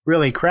feeling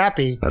really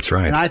crappy. That's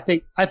right. And I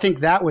think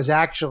that was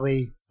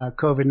actually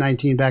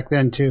COVID-19 back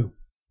then too.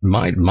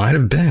 Might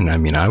have been. I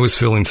mean, I was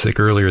feeling sick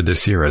earlier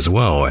this year as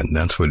well, and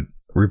that's what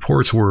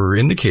reports were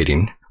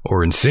indicating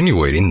or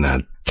insinuating,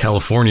 that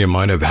California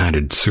might have had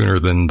it sooner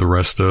than the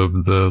rest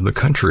of the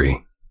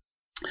country.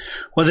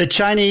 Well, the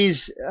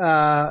Chinese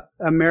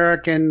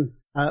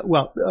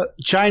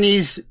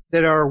Chinese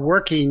that are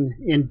working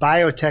in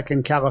biotech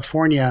in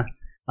California,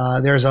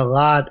 there's a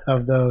lot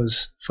of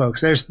those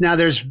folks.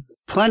 There's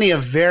plenty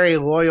of very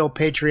loyal,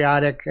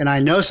 patriotic, and I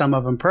know some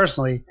of them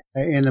personally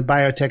in the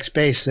biotech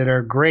space that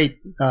are great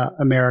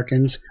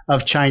Americans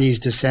of Chinese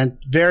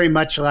descent, very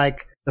much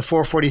like the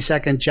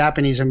 442nd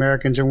Japanese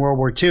Americans in World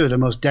War II, the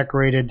most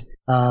decorated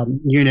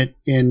unit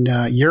in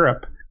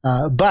Europe.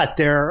 But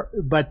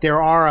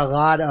there are a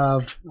lot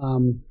of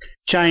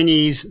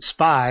Chinese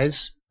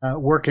spies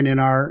working in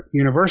our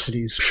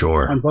universities,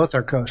 sure, on both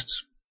our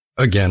coasts.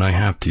 Again, I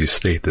have to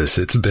state this.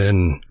 It's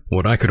been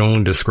what I could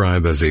only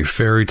describe as a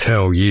fairy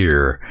tale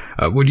year.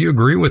 Would you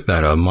agree with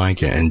that,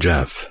 Mike and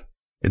Jeff?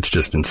 It's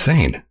just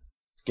insane.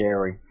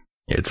 Scary.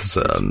 It's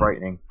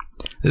frightening.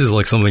 This is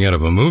like something out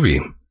of a movie.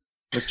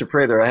 Mr.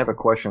 Prather, I have a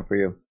question for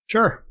you.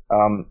 Sure.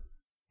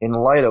 In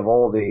light of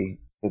all the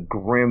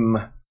grim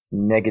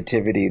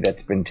negativity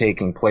that's been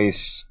taking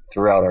place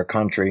throughout our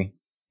country,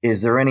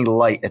 is there any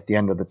light at the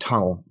end of the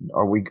tunnel?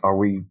 Are we,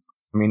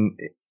 I mean,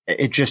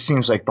 it just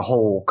seems like the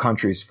whole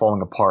country is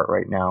falling apart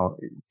right now.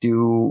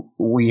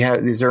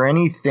 Is there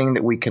anything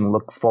that we can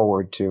look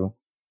forward to?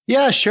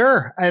 Yeah,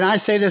 sure. And I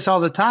say this all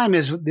the time,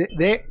 is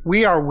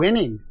we are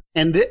winning.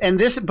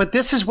 But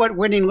this is what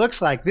winning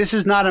looks like. This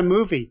is not a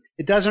movie.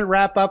 It doesn't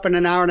wrap up in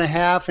an hour and a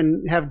half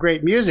and have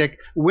great music.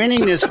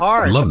 Winning is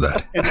hard. I love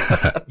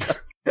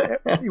that.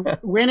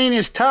 Winning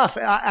is tough.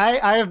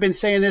 I have been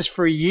saying this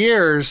for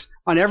years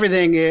on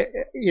everything,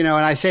 and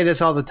I say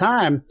this all the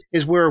time,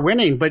 is we're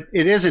winning, but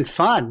it isn't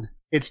fun.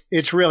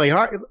 It's really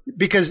hard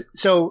because,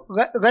 so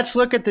let's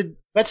look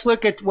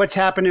at what's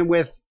happening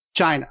with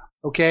China.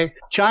 Okay.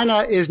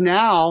 China is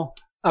now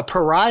a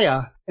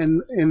pariah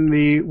in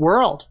the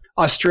world.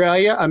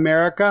 Australia,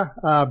 America,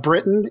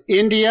 Britain,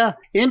 India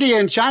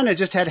and China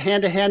just had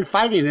hand-to-hand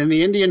fighting, and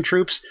the Indian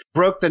troops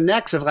broke the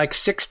necks of like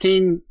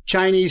 16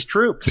 Chinese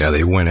troops. Yeah,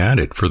 they went at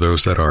it, for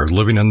those that are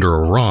living under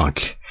a rock.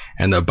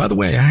 And by the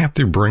way, I have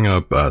to bring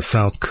up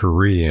South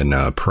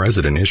Korean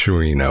president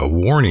issuing a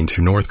warning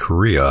to North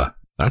Korea.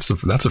 That's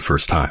the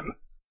first time.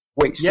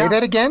 Wait, say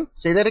that again?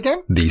 Say that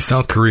again? The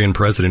South Korean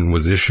president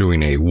was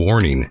issuing a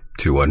warning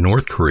to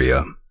North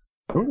Korea.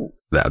 Ooh.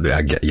 That's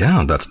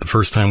the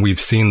first time we've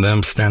seen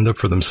them stand up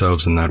for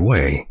themselves in that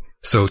way.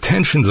 So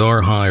tensions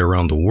are high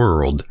around the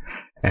world,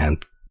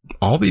 and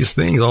all these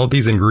things, all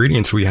these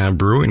ingredients we have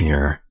brewing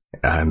here.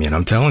 I mean,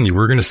 I'm telling you,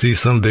 we're going to see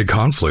some big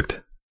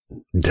conflict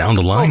down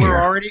the line here.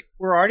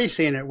 We're already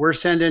seeing it. We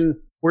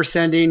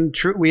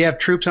have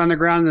troops on the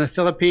ground in the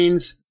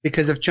Philippines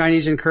because of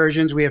Chinese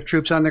incursions. We have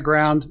troops on the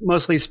ground,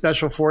 mostly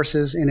special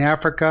forces in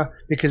Africa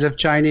because of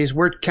Chinese.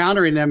 We're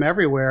countering them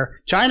everywhere.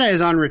 China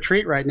is on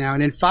retreat right now.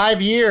 And in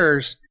 5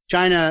 years,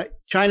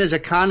 China's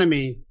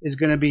economy is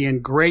going to be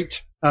in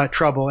great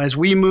trouble as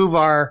we move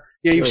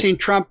you've seen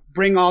Trump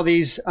bring all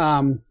these,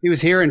 he was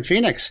here in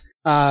Phoenix,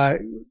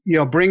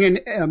 bringing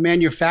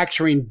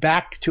manufacturing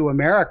back to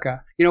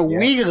America.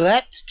 We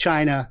let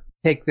China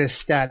take this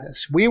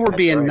status. We were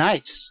being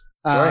nice.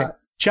 Right.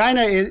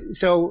 China is,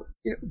 so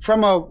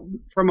from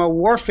a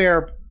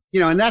warfare,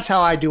 and that's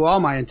how I do all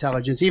my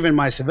intelligence, even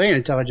my civilian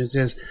intelligence,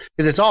 is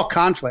because it's all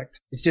conflict.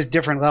 It's just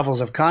different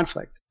levels of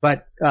conflict.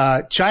 But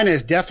China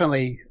is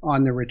definitely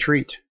on the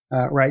retreat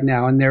right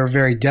now, and they're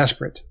very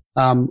desperate.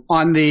 And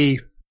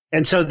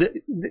so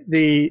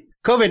the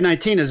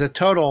COVID-19 is a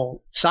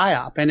total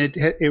psyop, and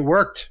it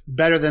worked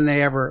better than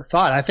they ever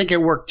thought. I think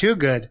it worked too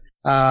good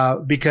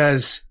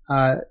because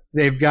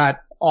they've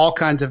got all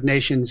kinds of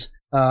nations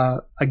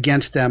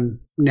against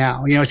them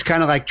now. It's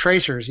kind of like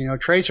tracers.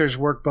 Tracers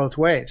work both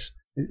ways.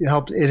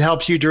 It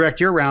helps you direct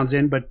your rounds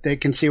in, but they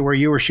can see where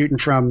you were shooting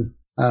from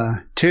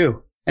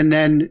too. And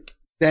then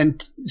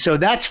so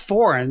that's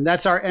foreign.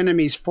 That's our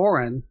enemy's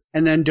foreign.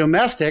 And then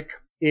domestic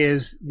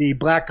is the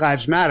Black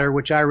Lives Matter,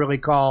 which I really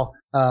call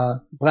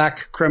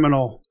black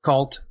criminal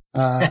cult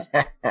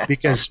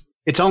because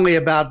it's only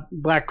about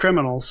black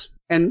criminals.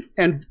 And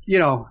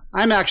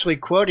I'm actually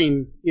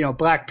quoting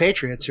black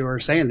patriots who are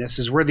saying this,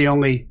 is we're the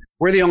only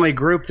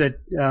group that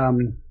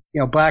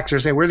blacks are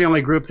saying we're the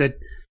only group that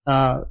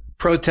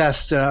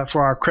protest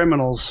for our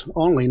criminals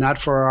only,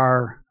 not for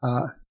our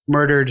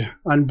murdered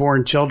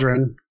unborn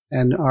children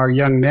and our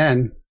young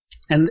men.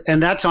 And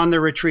that's on the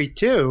retreat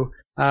too,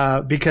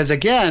 because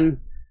again,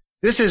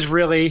 this is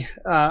really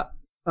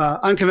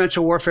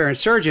unconventional warfare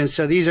insurgents.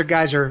 So these are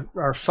guys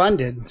are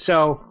funded.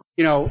 So,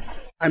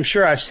 I'm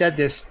sure I've said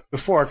this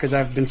before because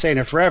I've been saying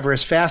it forever.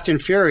 Is Fast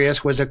and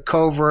Furious was a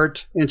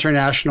covert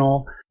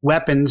international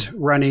weapons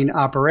running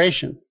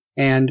operation.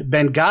 And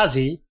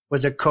Benghazi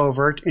was a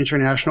covert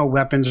international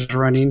weapons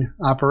running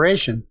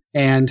operation.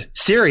 And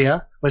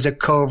Syria was a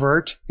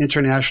covert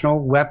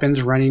international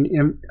weapons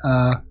running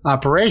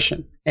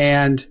operation.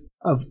 And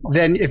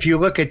then if you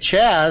look at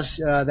Chaz,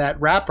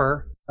 that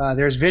rapper,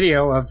 there's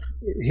video of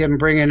him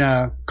bringing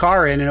a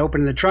car in and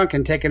opening the trunk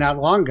and taking out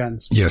long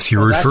guns. Yes,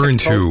 you're referring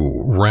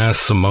to Ras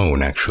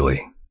Simone,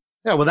 actually.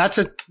 Yeah, well, that's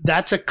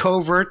a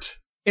covert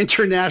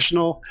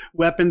international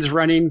weapons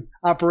running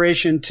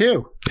operation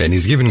too. And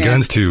he's giving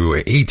guns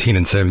to 18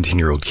 and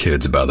 17-year-old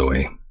kids, by the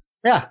way.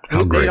 Yeah, they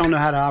don't know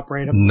how to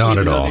operate them. Not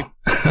at all.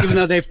 Even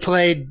though they've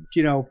played,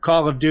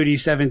 Call of Duty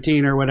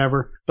 17 or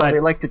whatever. But they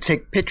like to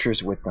take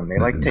pictures with them. They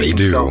like taking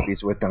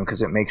selfies with them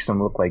because it makes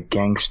them look like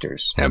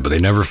gangsters. Yeah, but they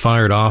never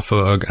fired off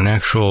an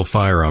actual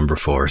firearm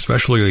before,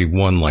 especially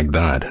one like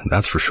that.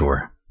 That's for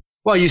sure.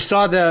 Well, you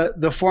saw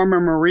the former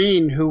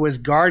Marine who was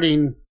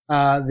guarding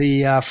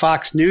the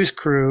Fox News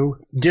crew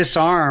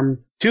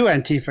disarm 2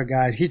 Antifa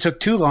guys. He took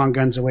 2 long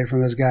guns away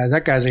from those guys.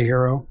 That guy's a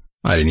hero.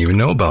 I didn't even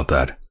know about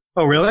that.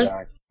 Oh, really?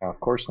 Yeah, of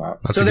course not.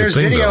 So there's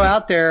video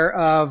out there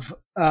of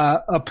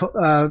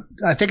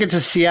I think it's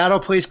a Seattle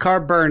police car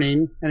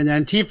burning, and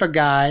an Antifa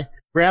guy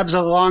grabs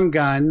a long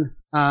gun,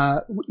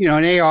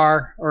 an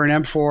AR or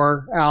an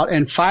M4 out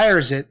and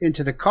fires it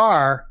into the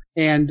car.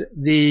 And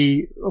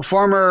the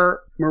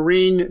former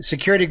Marine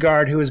security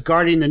guard who is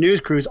guarding the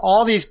news crews,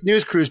 all these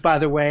news crews, by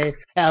the way,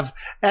 have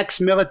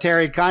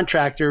ex-military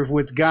contractors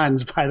with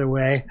guns, by the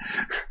way.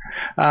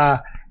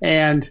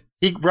 And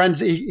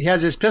he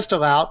has his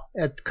pistol out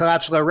at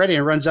collapse low ready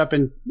and runs up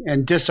and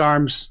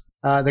disarms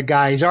the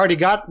guy. He's already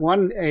got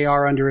one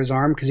AR under his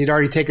arm because he'd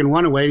already taken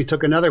one away. He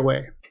took another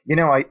away.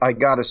 I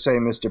got to say,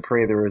 Mr.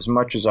 Prather, as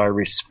much as I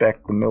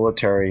respect the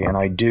military, and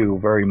I do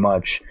very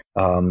much,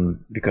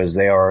 because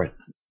they are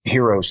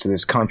heroes to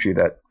this country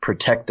that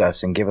protect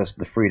us and give us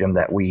the freedom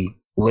that we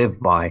live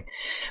by.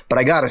 But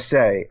I got to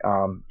say,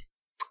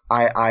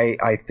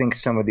 I think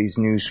some of these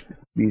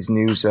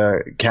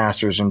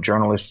newscasters and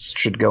journalists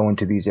should go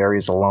into these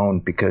areas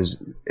alone,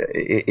 because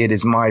it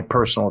is my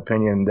personal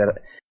opinion that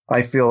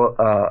I feel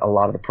a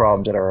lot of the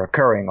problems that are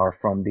occurring are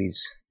from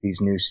these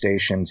news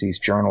stations, these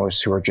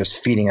journalists who are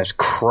just feeding us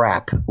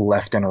crap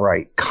left and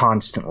right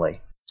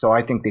constantly. So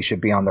I think they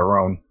should be on their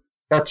own.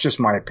 That's just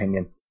my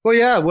opinion. Well,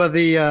 yeah.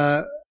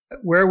 Well,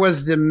 where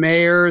was the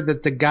mayor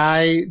that the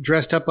guy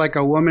dressed up like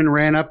a woman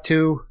ran up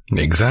to?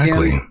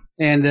 Exactly.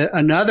 And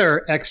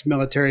another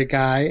ex-military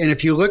guy. And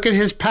if you look at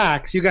his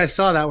packs, you guys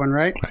saw that one,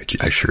 right?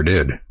 I sure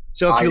did.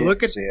 So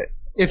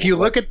if you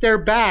look at their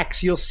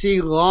backs, you'll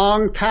see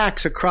long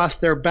packs across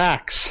their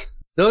backs.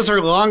 Those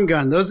are long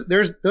guns.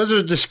 Those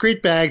are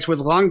discrete bags with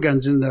long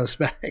guns in those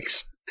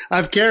bags.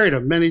 I've carried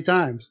them many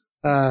times.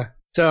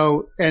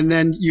 And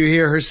then you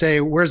hear her say,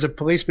 "Where's a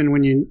policeman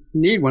when you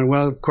need one?"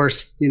 Well, of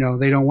course,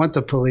 they don't want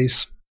the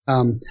police.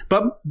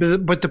 But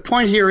the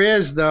point here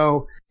is,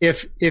 though,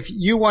 if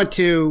you want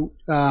to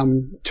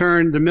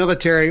turn the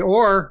military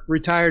or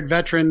retired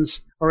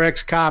veterans or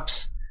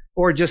ex-cops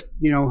or just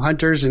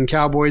hunters and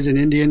cowboys and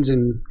Indians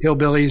and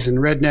hillbillies and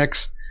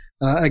rednecks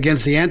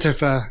against the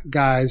Antifa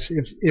guys,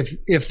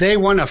 if they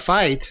want to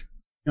fight,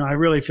 I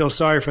really feel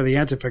sorry for the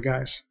Antifa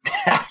guys.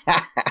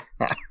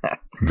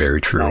 Very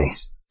true.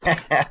 Nice.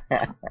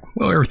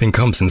 Well, everything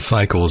comes in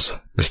cycles,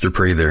 Mr.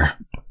 Prather.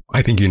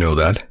 I think you know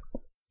that.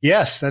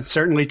 Yes, that's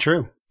certainly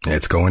true.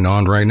 It's going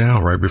on right now,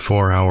 right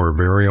before our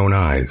very own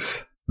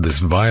eyes. This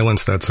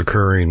violence that's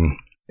occurring,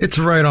 it's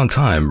right on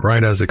time,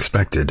 right as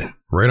expected,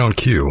 right on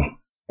cue.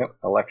 Yep,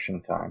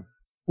 election time.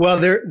 Well,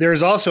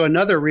 there's also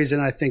another reason,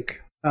 I think,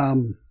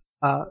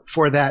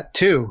 for that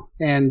too.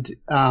 And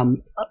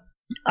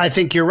I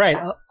think you're right.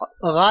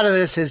 A lot of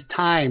this is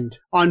timed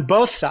on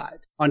both sides,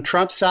 on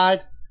Trump's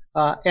side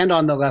and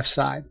on the left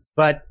side.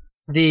 But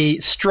the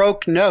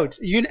stroke notes,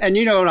 you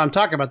know what I'm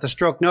talking about, the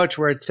stroke notes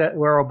where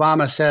where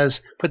Obama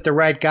says, put the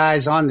right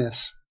guys on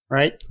this,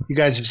 right? You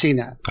guys have seen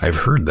that. I've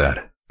heard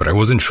that, but I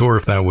wasn't sure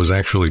if that was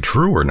actually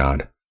true or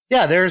not.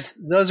 Yeah,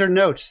 those are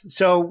notes.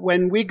 So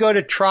when we go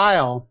to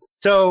trial,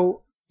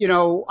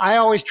 I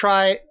always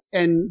try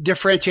and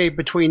differentiate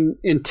between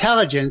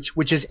intelligence,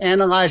 which is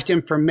analyzed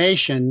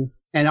information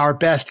and our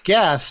best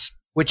guess,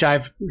 which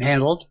I've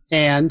handled,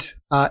 and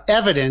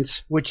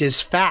evidence, which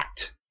is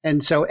fact.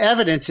 And so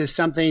evidence is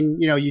something,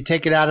 you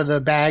take it out of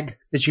the bag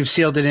that you've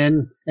sealed it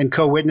in and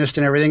co-witnessed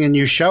and everything, and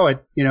you show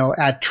it,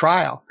 at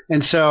trial.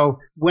 And so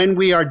when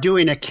we are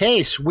doing a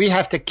case, we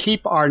have to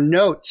keep our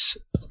notes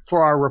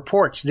for our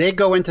reports. They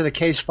go into the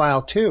case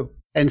file too.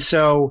 And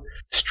so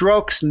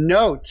Stroke's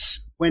notes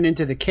went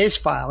into the case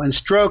file, and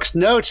Stroke's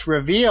notes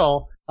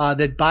reveal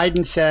that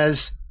Biden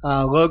says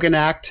Logan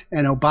Act,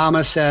 and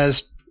Obama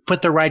says,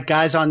 put the right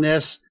guys on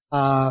this.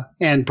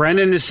 And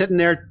Brennan is sitting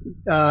there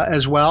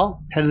as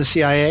well, head of the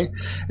CIA.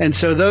 And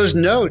so those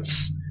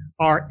notes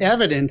are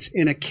evidence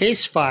in a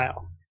case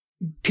file.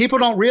 People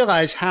don't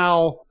realize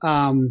how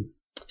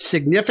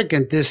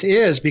significant this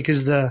is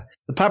because the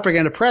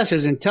propaganda press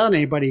isn't telling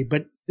anybody,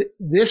 but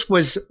this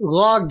was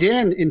logged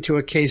into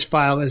a case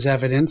file as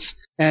evidence,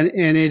 and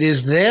it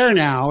is there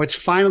now. It's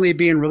finally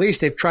being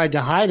released. They've tried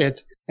to hide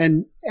it.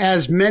 And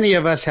as many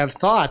of us have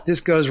thought,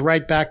 this goes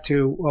right back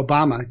to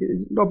Obama.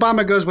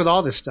 Obama goes with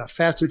all this stuff.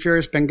 Fast and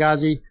Furious,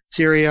 Benghazi,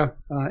 Syria,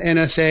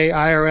 NSA,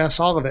 IRS,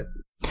 all of it.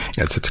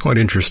 Yes, it's quite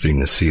interesting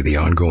to see the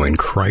ongoing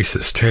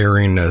crisis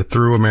tearing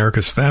through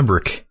America's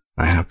fabric.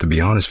 I have to be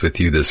honest with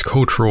you, this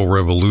cultural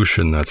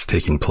revolution that's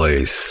taking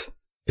place,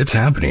 it's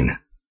happening.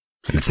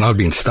 And it's not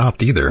being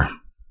stopped either.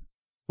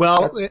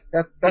 Well,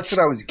 that's what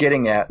I was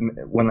getting at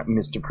when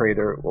Mr.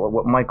 Prather,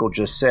 what Michael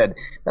just said.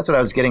 That's what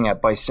I was getting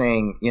at by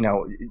saying,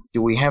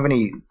 do we have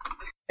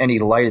any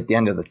light at the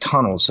end of the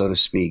tunnel, so to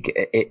speak?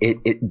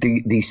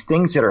 These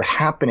things that are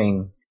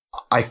happening,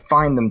 I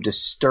find them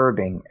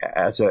disturbing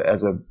as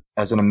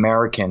an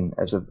American,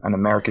 an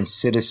American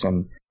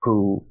citizen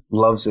who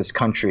loves this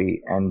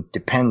country and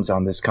depends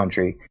on this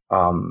country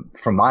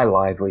for my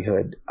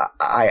livelihood.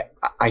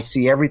 I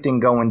see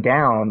everything going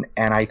down,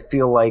 and I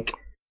feel like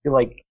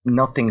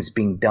nothing's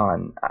being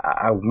done.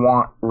 I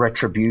want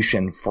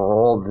retribution for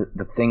all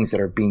the things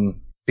that are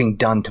being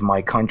done to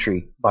my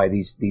country by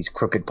these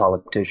crooked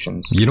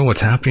politicians. You know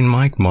what's happening,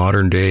 Mike?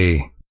 Modern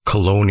day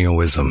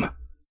colonialism.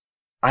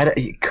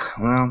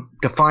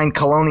 Define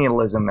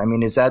colonialism. I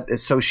mean, is that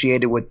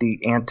associated with the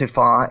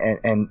Antifa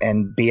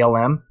and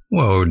BLM?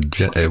 Well,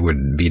 it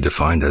would be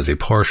defined as a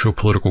partial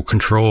political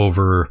control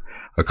over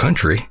a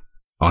country,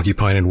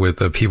 occupying it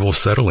with people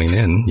settling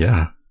in.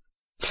 Yeah.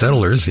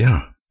 Settlers.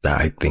 Yeah.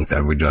 I think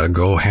that would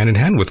go hand in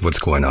hand with what's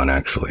going on,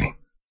 actually.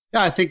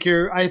 Yeah, I think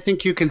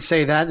you can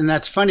say that, and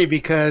that's funny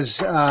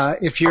because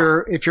if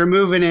you're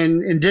moving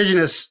in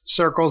indigenous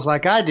circles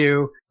like I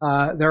do,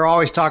 they're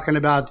always talking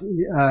about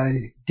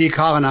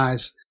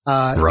decolonize.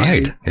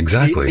 Right,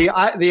 exactly.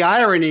 The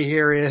irony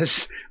here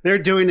is they're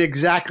doing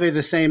exactly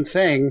the same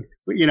thing,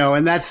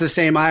 and that's the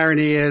same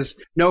irony as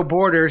no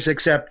borders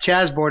except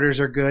Chaz borders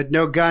are good,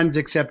 no guns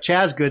except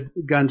Chaz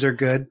guns are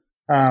good.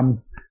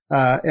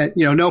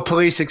 No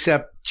police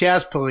except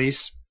Chaz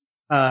police.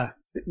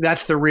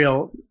 That's the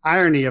real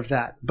irony of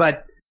that.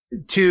 But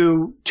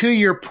to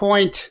your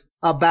point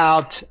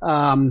about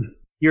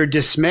your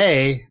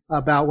dismay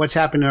about what's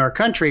happened in our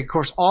country, of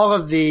course, all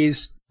of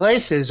these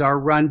places are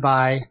run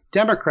by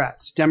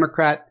Democrat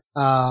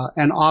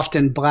and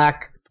often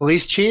black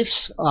police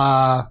chiefs,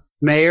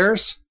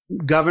 mayors,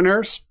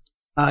 governors.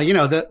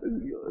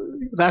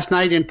 Last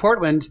night in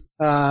Portland,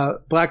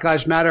 Black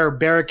Lives Matter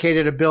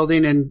barricaded a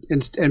building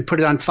and put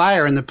it on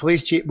fire, and the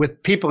police chief,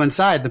 with people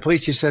inside, the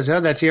police chief says,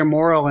 "Oh, that's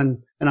immoral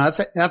and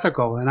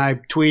unethical." And I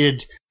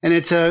tweeted, and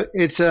it's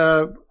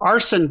a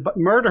arson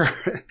murder,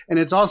 and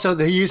it's also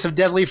the use of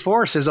deadly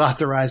force is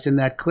authorized in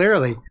that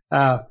clearly.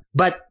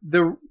 But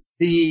the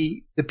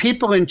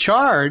people in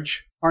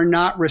charge are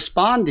not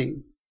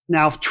responding.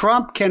 Now, if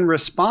Trump can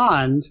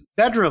respond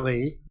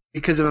federally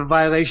because of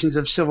violations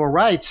of civil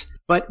rights,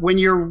 but when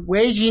you're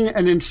waging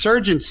an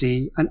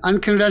insurgency, an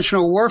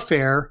unconventional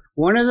warfare,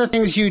 one of the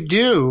things you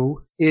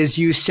do is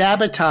you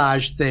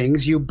sabotage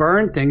things, you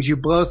burn things, you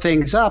blow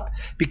things up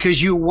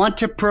because you want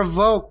to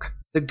provoke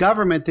the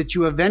government that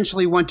you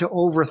eventually want to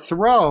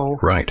overthrow,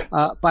 right,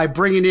 by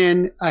bringing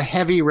in a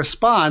heavy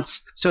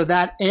response. So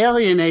that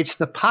alienates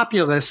the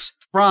populace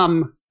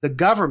from the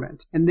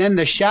government. And then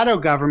the shadow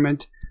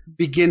government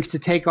begins to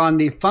take on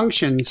the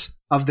functions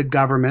of the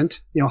government,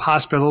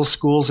 hospitals,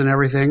 schools, and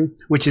everything,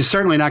 which is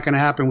certainly not going to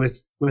happen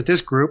with this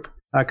group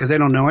because they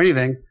don't know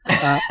anything.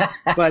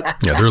 But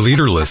yeah, they're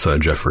leaderless,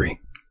 Jeffrey.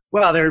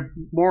 Well, they're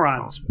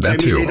morons. That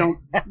too. They don't.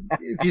 Have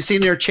you seen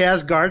their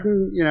Chaz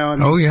garden?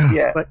 Oh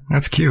yeah. But,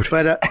 that's cute.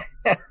 But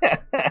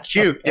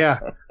cute, yeah.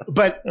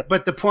 But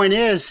the point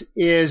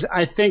is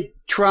I think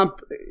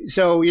Trump.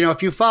 So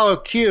if you follow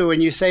Q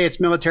and you say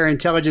it's military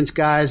intelligence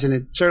guys, and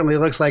it certainly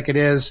looks like it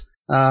is.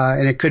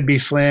 And it could be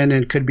Flynn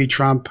and it could be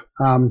Trump,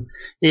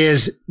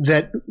 is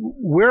that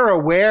we're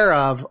aware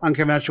of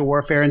unconventional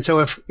warfare. And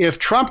so if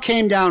Trump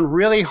came down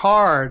really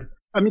hard,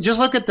 just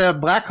look at the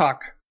Black Hawk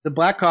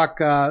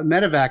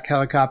medevac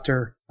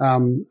helicopter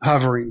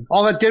hovering.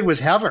 All it did was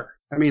hover.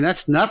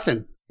 That's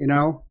nothing.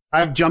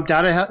 I've jumped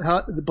out of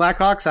the Black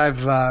Hawks. I've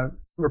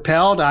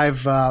rappelled.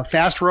 I've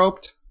fast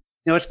roped.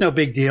 It's no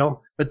big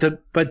deal.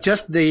 But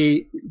just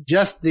the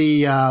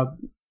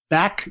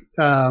back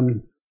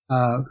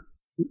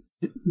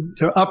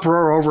the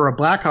uproar over a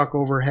Black Hawk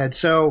overhead.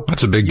 So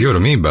that's a big deal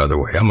to me, by the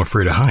way. I'm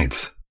afraid of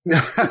heights.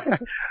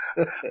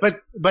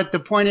 But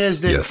the point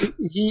is that yes.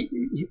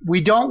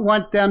 We don't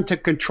want them to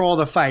control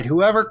the fight.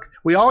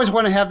 We always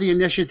want to have the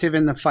initiative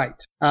in the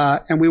fight,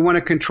 and we want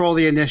to control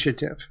the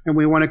initiative, and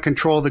we want to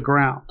control the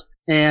ground.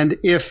 And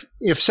if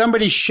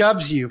somebody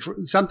shoves you,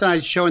 something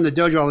I show in the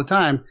dojo all the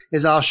time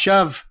is I'll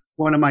shove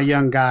one of my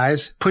young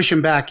guys, push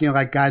him back,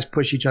 like guys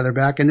push each other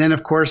back. And then,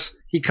 of course,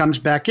 he comes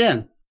back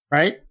in,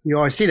 right? You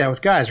always see that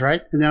with guys,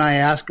 right? And then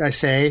I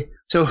say,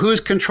 so who's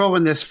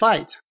controlling this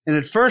fight? And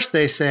at first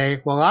they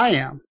say, well, I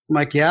am. I'm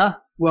like, yeah,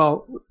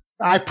 well,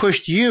 I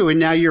pushed you and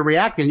now you're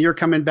reacting. You're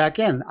coming back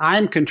in.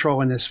 I'm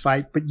controlling this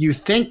fight, but you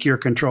think you're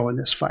controlling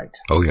this fight.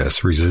 Oh,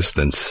 yes,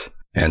 resistance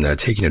and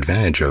taking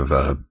advantage of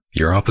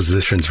your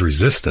opposition's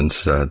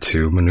resistance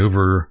to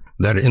maneuver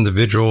that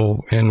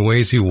individual in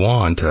ways you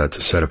want to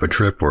set up a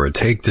trip or a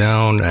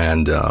takedown.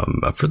 And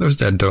for those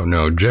that don't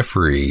know,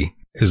 Jeffrey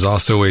is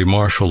also a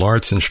martial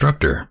arts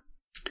instructor.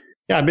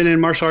 Yeah, I've been in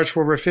martial arts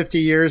for over 50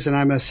 years, and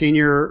I'm a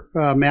senior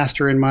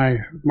master in my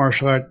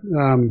martial art.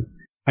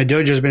 My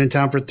dojo's been in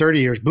town for 30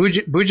 years.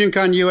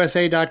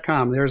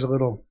 BujinkanUSA.com. There's a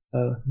little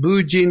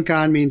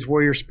Bujinkan means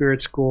Warrior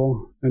Spirit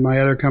School, and my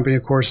other company,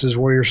 of course, is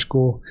Warrior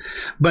School.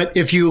 But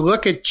if you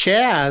look at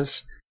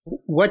Chaz,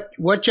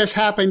 what just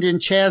happened in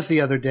Chaz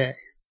the other day?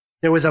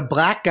 There was a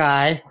black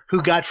guy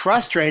who got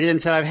frustrated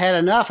and said, I've had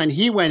enough, and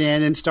he went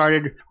in and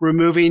started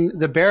removing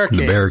the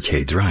barricades. The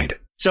barricades, right.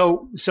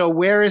 So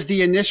where is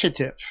the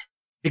initiative?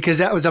 Because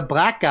that was a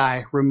black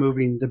guy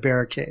removing the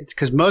barricades.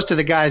 Because most of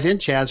the guys in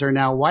Chaz are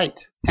now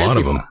white. A lot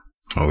of them.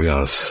 Oh,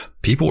 yes.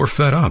 People were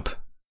fed up.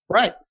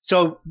 Right.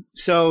 So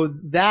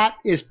that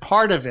is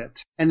part of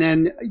it. And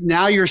then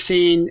now you're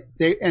seeing,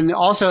 they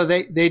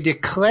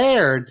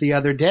declared the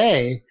other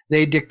day,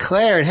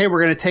 hey,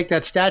 we're going to take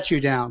that statue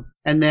down.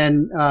 And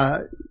then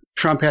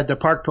Trump had the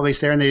park police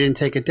there and they didn't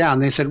take it down.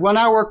 They said, well,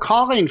 now we're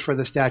calling for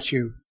the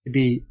statue to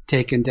be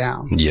taken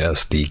down.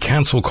 Yes, the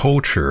cancel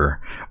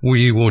culture.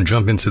 We will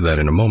jump into that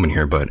in a moment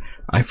here, but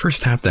I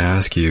first have to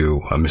ask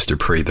you, Mr.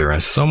 Prather,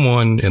 as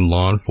someone in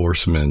law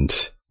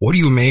enforcement, what do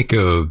you make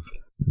of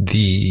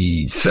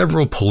the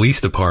several police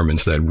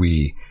departments that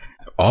we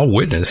all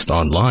witnessed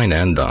online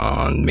and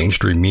on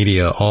mainstream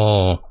media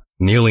all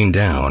kneeling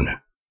down?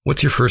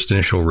 What's your first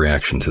initial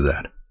reaction to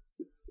that?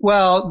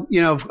 Well,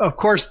 of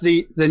course,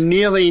 the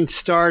kneeling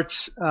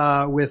starts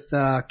with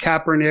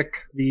Kaepernick,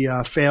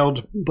 the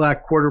failed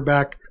black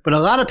quarterback. But a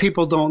lot of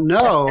people don't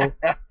know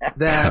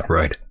that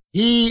right.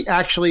 He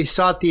actually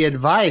sought the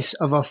advice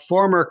of a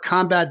former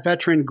combat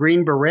veteran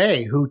Green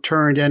Beret who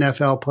turned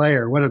NFL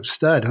player. What a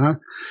stud, huh?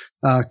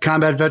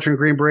 Combat veteran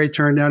Green Beret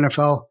turned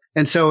NFL.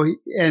 And so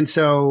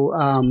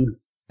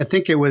I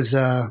think it was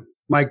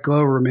Mike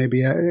Glover,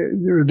 maybe.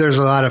 There's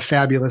a lot of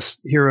fabulous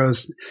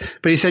heroes.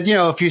 But he said,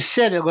 if you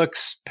sit, it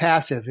looks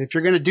passive. If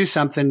you're going to do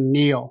something,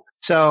 kneel.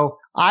 So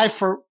I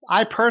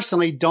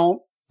personally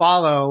don't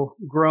follow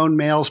grown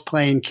males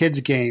playing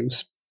kids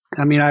games.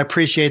 I mean, I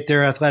appreciate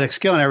their athletic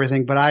skill and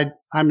everything, but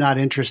I'm not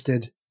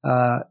interested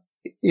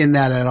in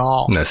that at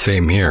all. No,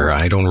 same here.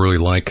 I don't really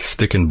like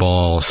stick and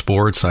ball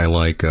sports. I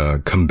like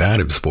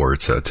combative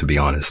sports, to be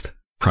honest,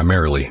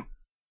 primarily.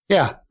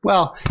 Yeah,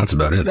 well, that's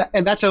about it.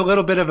 And that's a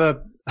little bit of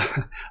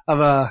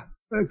a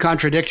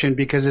contradiction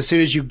because as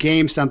soon as you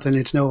game something,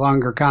 it's no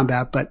longer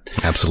combat. But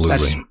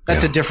absolutely,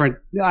 that's a different.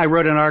 I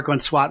wrote an article on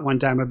SWAT one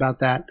time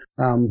about that.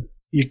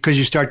 Because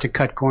you start to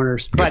cut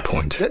corners. Good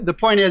point. The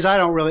point is, I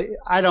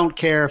don't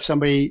care if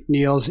somebody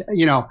kneels.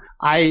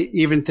 I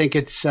even think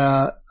it's,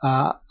 I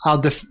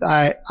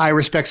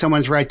respect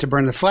someone's right to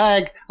burn the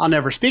flag. I'll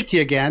never speak to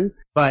you again,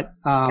 but,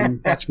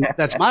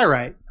 that's my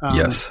right.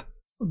 Yes.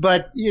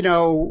 But,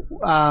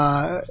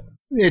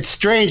 it's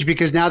strange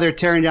because now they're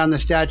tearing down the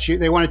statue.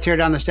 They want to tear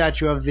down the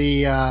statue of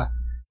the, I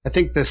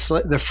think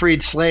the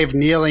freed slave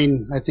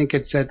kneeling. I think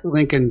it's at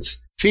Lincoln's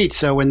feet.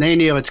 So when they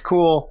kneel, it's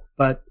cool.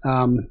 But,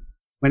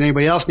 when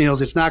anybody else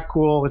kneels, it's not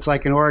cool. It's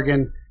like in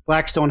Oregon,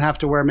 blacks don't have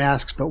to wear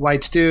masks, but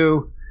whites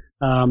do.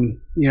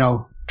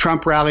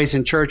 Trump rallies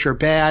in church are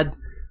bad.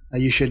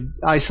 You should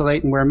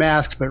isolate and wear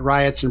masks, but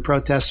riots and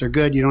protests are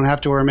good. You don't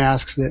have to wear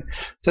masks.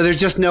 So there's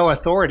just no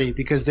authority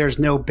because there's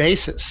no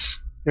basis.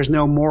 There's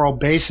no moral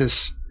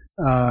basis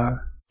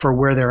for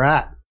where they're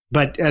at.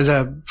 But as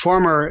a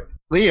former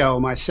Leo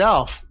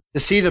myself, to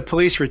see the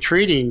police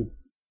retreating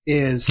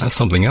that's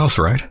something else,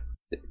 right?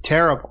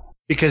 Terrible.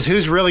 Because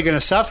who's really going to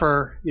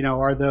suffer,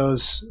 are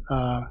those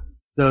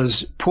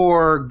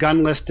poor,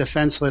 gunless,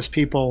 defenseless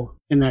people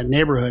in that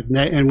neighborhood.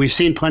 And we've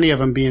seen plenty of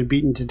them being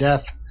beaten to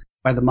death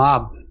by the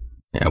mob.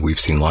 Yeah, we've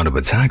seen a lot of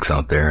attacks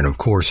out there. And of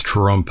course,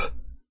 Trump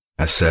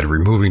has said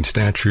removing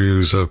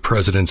statues of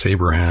Presidents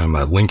Abraham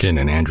Lincoln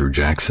and Andrew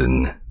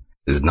Jackson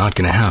is not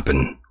going to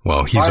happen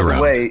while he's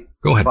around.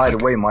 Go ahead. By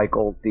the way,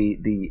 Michael,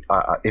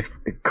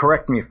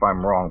 correct me if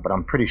I'm wrong, but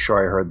I'm pretty sure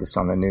I heard this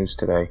on the news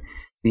today.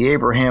 The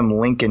Abraham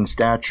Lincoln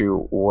statue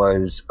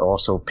was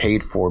also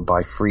paid for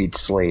by freed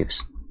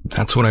slaves.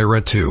 That's what I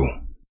read too.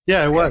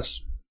 Yeah, it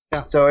was.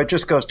 Yeah. So it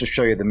just goes to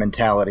show you the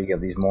mentality of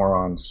these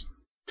morons.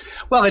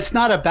 Well, it's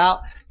not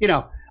about,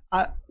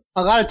 a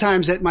lot of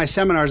times at my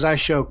seminars I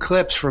show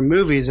clips from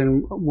movies,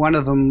 and one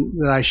of them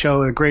that I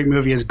show, a great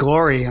movie, is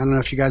Glory. I don't know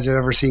if you guys have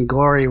ever seen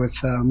Glory with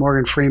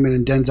Morgan Freeman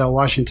and Denzel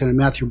Washington and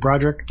Matthew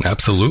Broderick.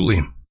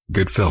 Absolutely.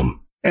 Good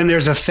film. And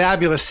there's a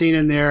fabulous scene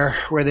in there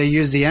where they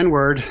use the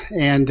N-word,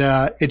 and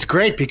it's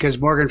great because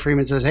Morgan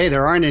Freeman says, hey,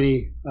 there aren't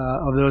any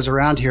of those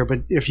around here,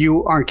 but if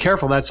you aren't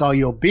careful, that's all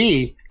you'll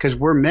be, because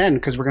we're men,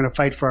 because we're going to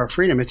fight for our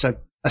freedom. It's an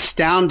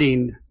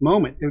astounding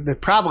moment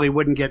that probably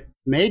wouldn't get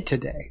made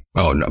today.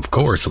 Oh, no, of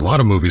course. A lot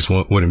of movies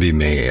wouldn't be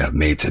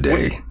made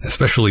today,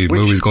 especially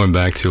movies going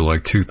back to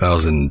like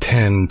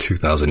 2010,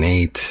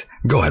 2008.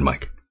 Go ahead,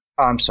 Mike.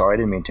 I'm sorry. I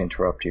didn't mean to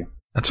interrupt you.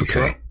 That's okay.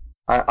 Sure?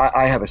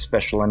 I have a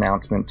special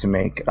announcement to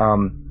make.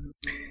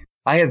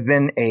 I have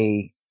been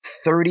a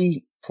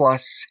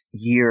 30-plus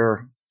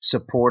year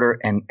supporter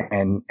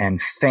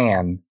and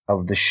fan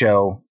of the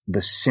show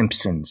The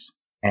Simpsons.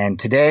 And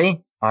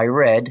today I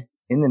read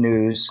in the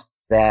news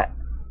that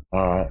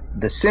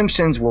The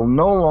Simpsons will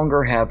no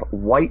longer have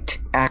white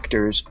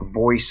actors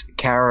voice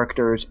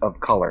characters of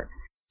color.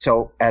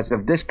 So as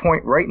of this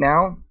point right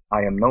now,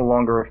 I am no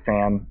longer a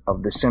fan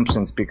of The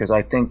Simpsons because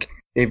I think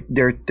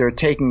they're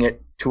taking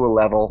it to a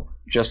level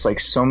just like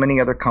so many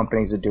other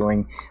companies are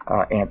doing,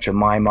 Aunt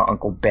Jemima,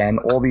 Uncle Ben,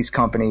 all these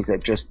companies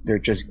that they're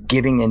just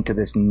giving into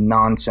this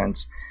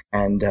nonsense.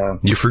 And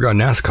you forgot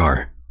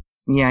NASCAR.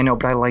 Yeah, I know,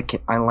 but I like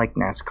it. I like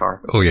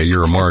NASCAR. Oh yeah,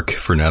 you're a mark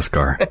for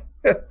NASCAR.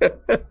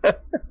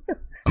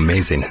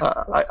 Amazing.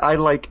 I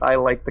like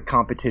the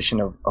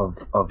competition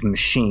of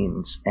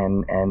machines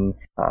and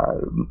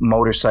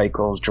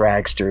motorcycles,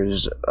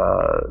 dragsters,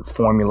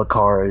 formula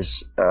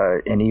cars,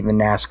 and even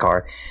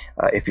NASCAR.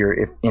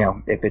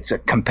 If it's a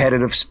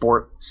competitive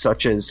sport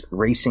such as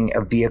racing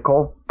a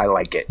vehicle, I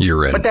like it.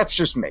 You're in. But that's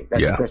just me.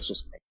 That's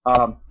just me.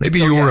 Maybe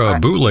you were a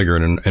bootlegger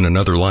in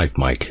another life,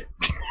 Mike.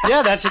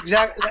 Yeah, that's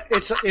exactly.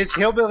 It's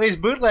hillbillies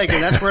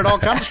bootlegging. That's where it all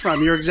comes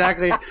from. You're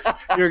exactly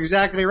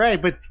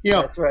right. But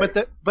that's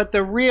right. but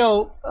the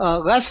real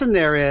lesson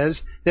there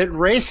is that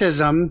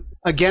racism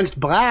against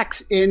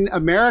blacks in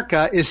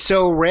America is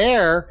so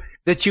rare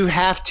that you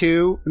have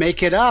to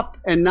make it up,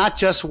 and not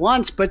just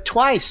once, but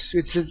twice.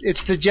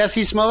 It's the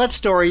Jesse Smollett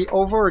story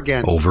over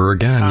again.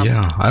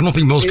 Yeah. I don't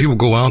think most people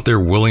go out there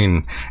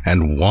willing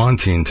and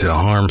wanting to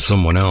harm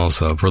someone else.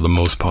 For the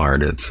most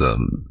part, it's a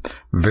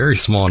very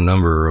small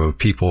number of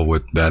people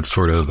with that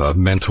sort of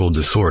mental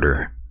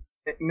disorder.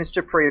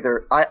 Mr.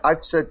 Prather,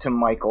 I've said to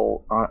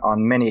Michael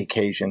on many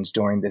occasions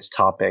during this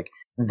topic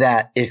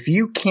that if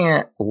you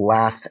can't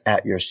laugh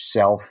at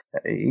yourself,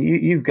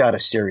 you've got a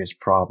serious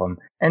problem.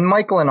 And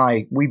Michael and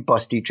I, we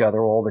bust each other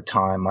all the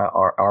time,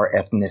 our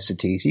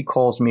ethnicities. He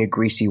calls me a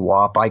greasy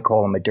wop. I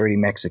call him a dirty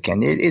Mexican.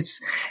 We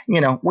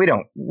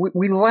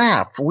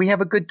laugh. We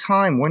have a good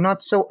time. We're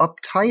not so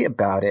uptight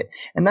about it.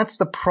 And that's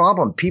the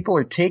problem. People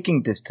are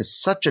taking this to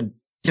such a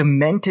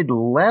demented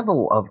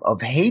level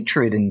of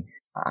hatred. And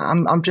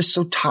I'm just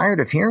so tired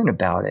of hearing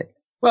about it.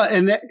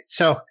 Well,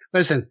 so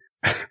listen,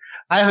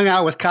 I hung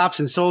out with cops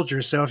and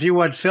soldiers, so if you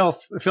want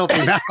filthy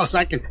mouths,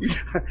 I can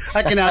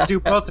outdo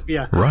both of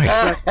you.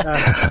 Right.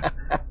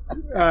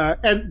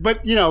 But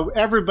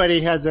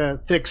everybody has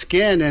a thick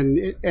skin,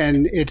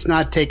 and it's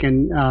not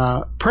taken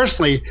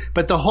personally.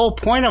 But the whole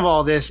point of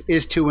all this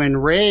is to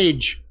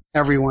enrage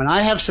everyone.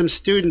 I have some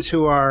students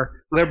who are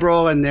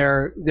liberal, and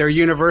they're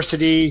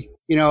university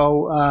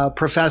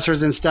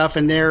professors and stuff,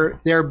 and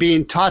they're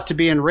being taught to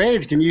be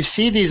enraged. And you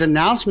see these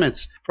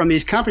announcements from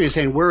these companies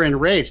saying we're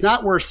enraged,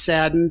 not we're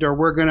saddened or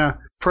we're going to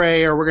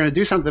pray or we're going to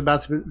do something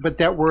about it, but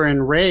that we're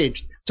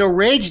enraged. So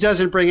rage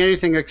doesn't bring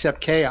anything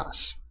except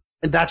chaos,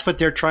 and that's what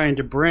they're trying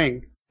to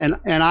bring. And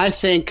I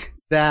think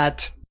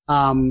that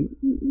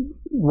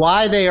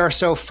why they are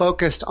so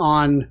focused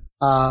on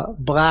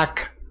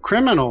black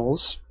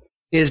criminals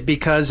is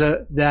because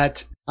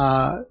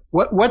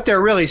what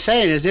they're really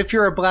saying is if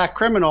you're a black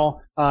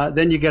criminal,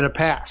 then you get a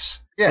pass.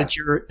 Yeah.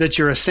 That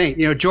you're a saint.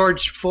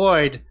 George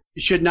Floyd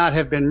should not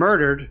have been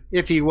murdered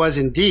if he was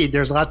indeed.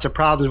 There's lots of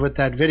problems with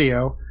that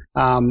video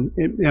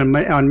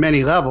on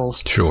many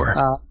levels.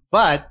 Sure.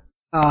 But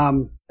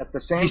at the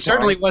same time, he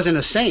certainly wasn't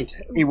a saint.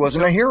 He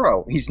wasn't a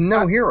hero. He's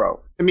no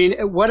hero. I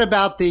mean, what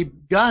about the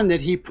gun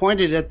that he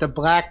pointed at the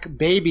black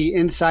baby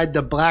inside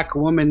the black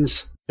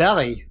woman's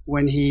belly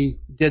when he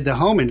did the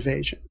home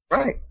invasion?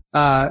 Right.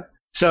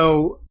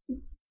 So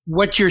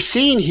what you're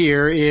seeing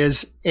here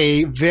is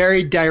a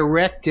very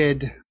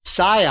directed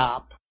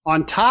psyop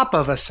on top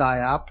of a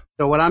psyop.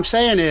 So what I'm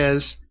saying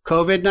is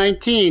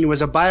COVID-19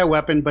 was a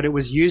bioweapon, but it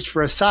was used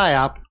for a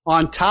psyop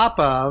on top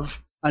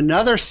of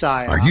another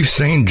psyop. Are you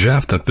saying,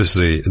 Jeff, that this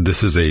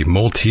is a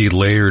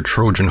multi-layered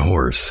Trojan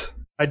horse?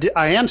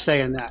 I am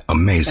saying that.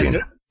 Amazing.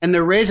 And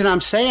the reason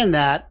I'm saying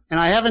that, and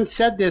I haven't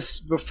said this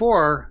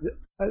before,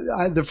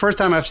 the first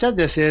time I've said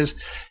this is,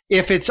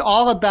 if it's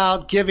all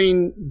about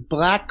giving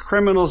black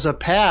criminals a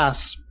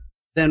pass,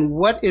 then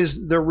what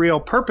is the real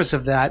purpose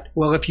of that?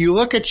 Well, if you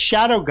look at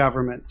shadow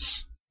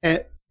governments,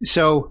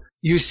 so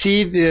you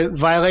see the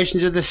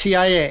violations of the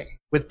CIA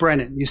with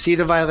Brennan. You see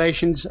the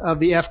violations of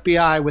the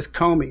FBI with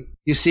Comey.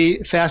 You see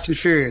Fast and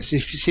Furious. You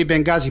see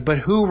Benghazi. But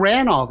who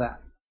ran all that?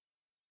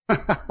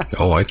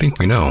 Oh, I think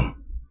we know.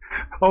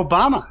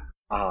 Obama.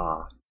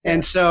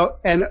 And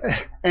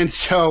Yes.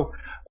 so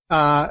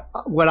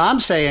what I'm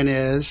saying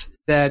is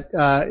that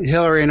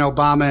Hillary and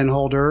Obama and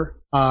Holder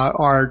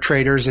are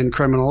traitors and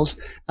criminals,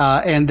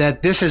 and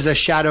that this is a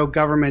shadow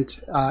government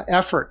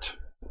effort.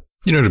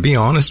 You know, to be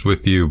honest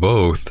with you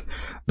both,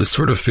 this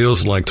sort of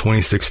feels like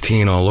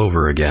 2016 all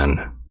over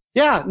again.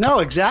 Yeah, no,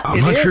 exactly.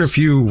 I'm not sure if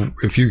you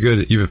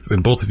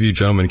both of you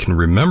gentlemen can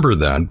remember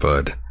that,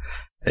 but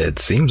it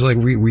seems like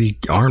we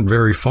aren't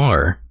very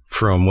far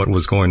from what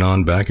was going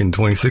on back in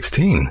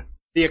 2016.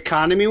 The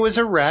economy was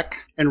a wreck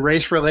and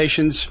race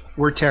relations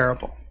were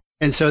terrible.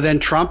 And so then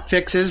Trump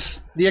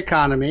fixes the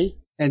economy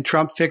and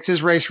Trump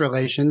fixes race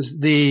relations.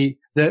 The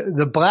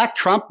Black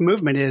Trump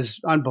movement is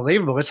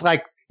unbelievable. It's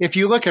like, if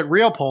you look at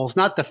real polls,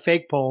 not the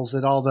fake polls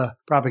that all the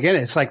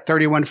propaganda, it's like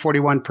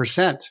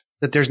 41%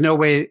 that there's no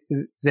way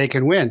they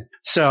can win.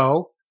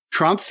 So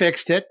Trump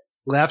fixed it,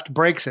 left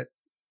breaks it.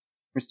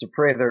 Mr.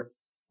 Prather,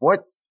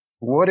 what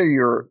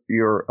are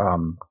your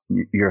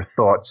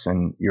thoughts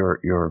and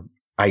your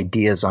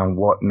ideas on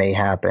what may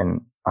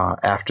happen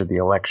after the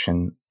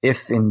election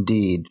if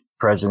indeed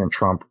President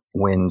Trump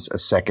wins a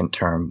second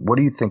term? What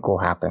do you think will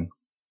happen?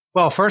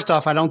 Well, first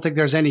off, I don't think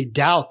there's any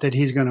doubt that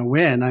he's going to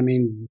win. I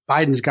mean,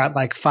 Biden's got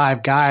like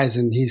 5 guys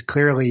and he's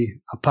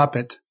clearly a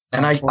puppet.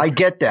 And I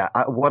get that.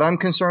 What I'm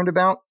concerned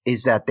about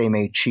is that they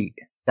may cheat.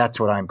 That's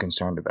what I'm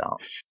concerned about.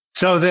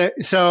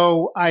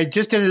 So I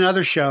just did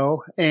another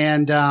show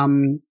and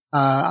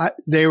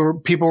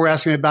people were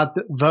asking me about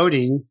the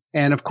voting.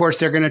 And of course,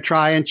 they're going to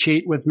try and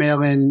cheat with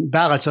mail-in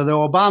ballots.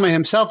 Although Obama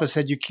himself has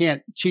said you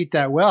can't cheat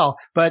that well.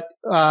 But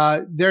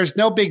there's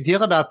no big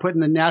deal about putting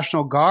the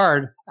National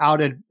Guard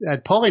out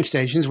at polling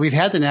stations. We've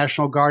had the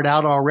National Guard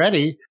out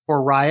already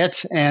for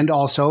riots and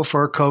also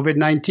for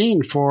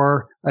COVID-19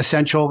 for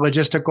essential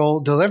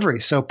logistical delivery.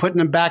 So putting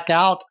them back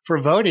out for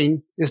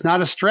voting is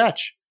not a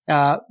stretch.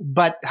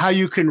 But how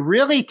you can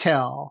really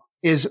tell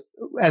is,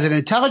 as an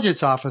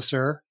intelligence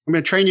officer, I'm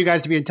going to train you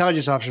guys to be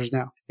intelligence officers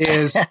now,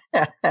 is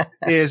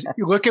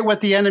you look at what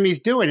the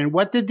enemy's doing. And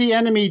what did the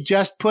enemy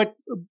just put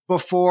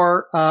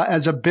before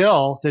as a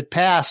bill that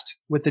passed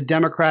with the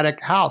Democratic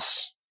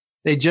House?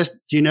 They just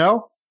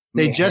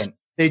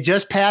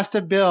passed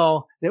a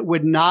bill that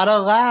would not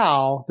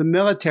allow the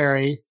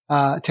military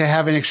to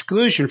have an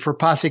exclusion for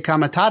posse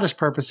comitatus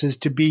purposes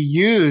to be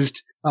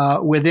used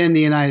within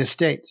the United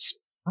States.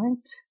 What?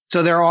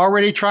 So they're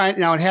already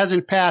trying. Now, it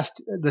hasn't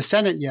passed the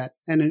Senate yet,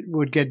 and it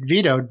would get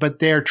vetoed, but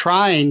they're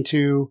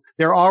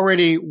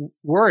already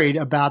worried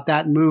about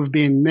that move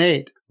being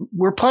made.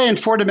 We're playing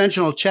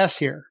 4-dimensional chess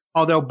here,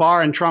 although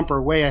Barr and Trump are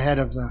way ahead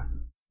of the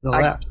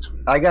left.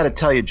 I got to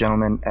tell you,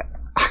 gentlemen,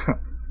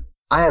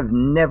 I have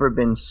never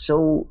been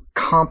so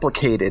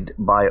complicated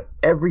by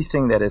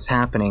everything that is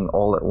happening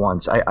all at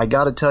once. I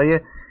got to tell you,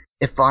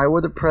 if I were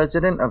the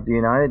president of the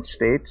United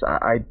States,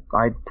 I'd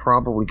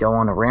probably go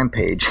on a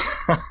rampage.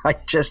 I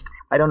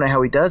don't know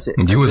how he does it.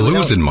 You would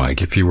lose it,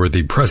 Mike, if you were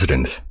the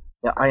president.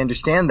 Yeah, I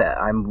understand that.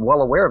 I'm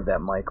well aware of that,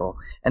 Michael.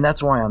 And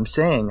that's why I'm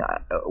saying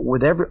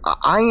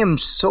I am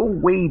so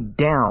weighed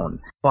down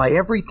by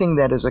everything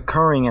that is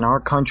occurring in our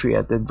country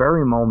at the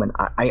very moment.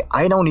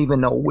 I don't even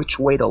know which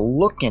way to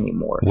look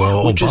anymore.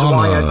 Well, which Obama, is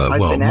why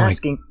I've been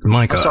asking.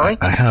 Mike, sorry?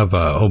 I have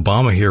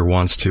Obama here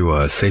wants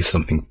to say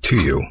something to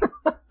you.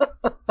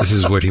 This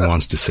is what he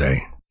wants to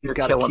say. You've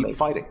got to keep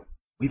fighting.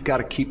 We've got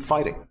to keep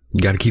fighting. You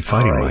got to keep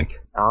fighting, right.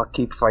 Mike. I'll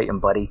keep fighting,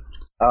 buddy.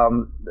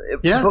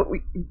 Yeah. But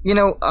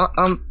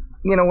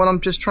what I'm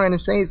just trying to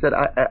say is that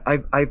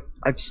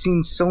I've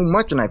seen so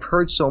much and I've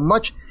heard so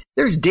much.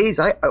 There's days,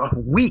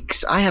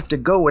 weeks I have to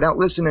go without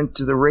listening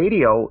to the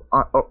radio,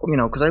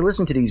 because I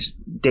listen to these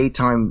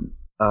daytime,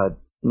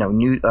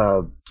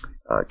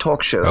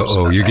 talk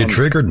shows. You get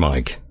triggered,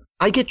 Mike.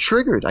 I get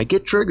triggered.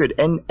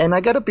 And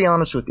I got to be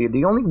honest with you.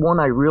 The only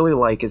one I really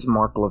like is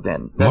Mark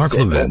Levin. Mark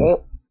Levin.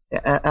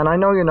 And I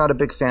know you're not a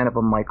big fan of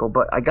him, Michael,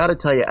 but I got to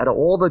tell you, out of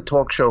all the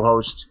talk show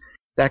hosts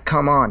that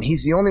come on,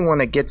 he's the only one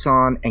that gets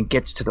on and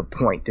gets to the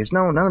point. There's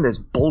none of this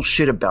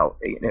bullshit about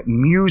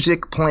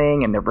music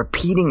playing and the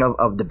repeating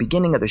of the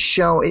beginning of the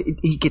show.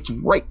 He gets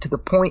right to the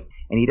point,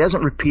 and he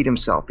doesn't repeat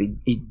himself.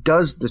 He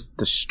does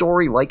the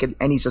story like it,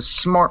 and he's a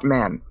smart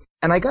man.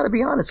 And I got to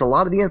be honest, a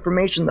lot of the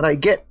information that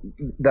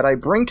I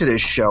bring to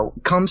this show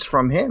comes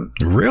from him.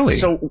 Really?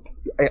 So,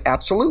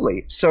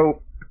 absolutely.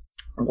 So,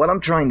 what I'm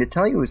trying to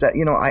tell you is that,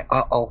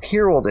 I'll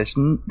hear all this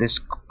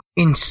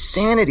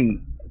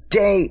insanity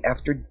day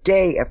after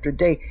day after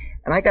day,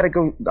 and I got to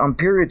go on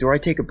periods where I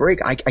take a break.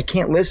 I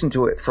can't listen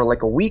to it for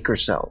like a week or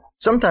so,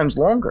 sometimes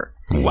longer.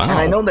 Wow. And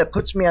I know that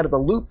puts me out of the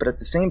loop, but at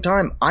the same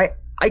time, I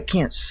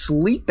can't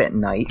sleep at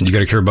night. You got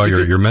to care about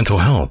your mental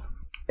health.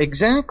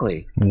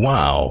 Exactly.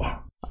 Wow.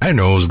 I didn't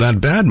know it was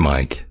that bad,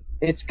 Mike.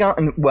 It's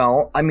gotten,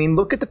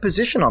 look at the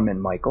position I'm in,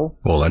 Michael.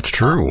 Well, that's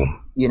true.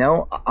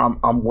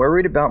 I'm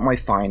worried about my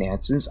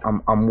finances.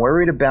 I'm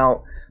worried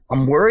about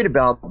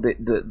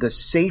the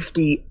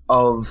safety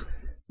of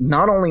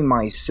not only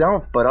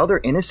myself but other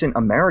innocent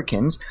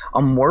Americans.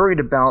 I'm worried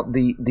about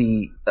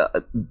the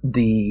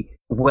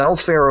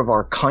welfare of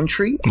our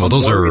country. Well,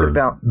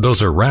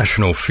 those are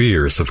rational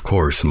fears, of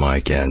course,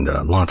 Mike, and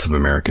lots of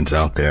Americans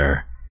out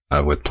there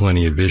with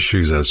plenty of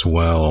issues as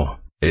well.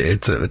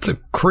 It's a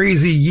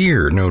crazy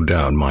year, no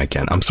doubt, Mike.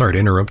 And I'm sorry to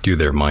interrupt you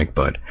there, Mike,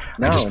 but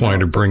I just wanted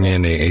to bring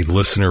in a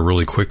listener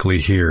really quickly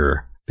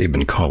here. They've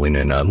been calling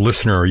in.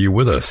 Listener, are you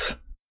with us?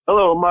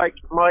 Hello, Mike,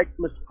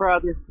 Mr.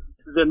 Prather. This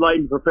is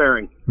Enlightened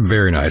Preparing.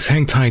 Very nice.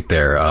 Hang tight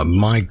there.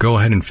 Mike, go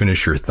ahead and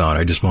finish your thought.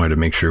 I just wanted to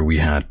make sure we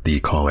had the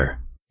caller.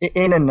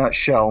 In a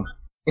nutshell,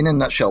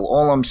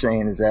 all I'm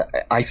saying is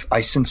that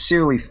I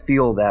sincerely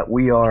feel that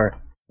we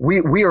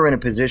are in a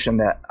position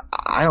that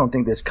I don't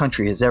think this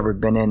country has ever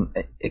been in,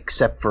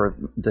 except for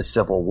the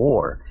Civil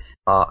War.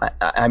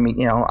 I mean,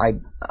 you know,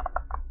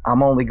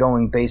 I'm only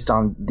going based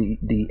on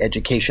the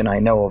education I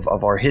know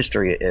of our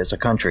history as a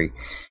country.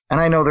 And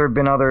I know there have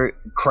been other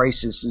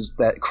crises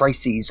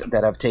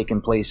that have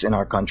taken place in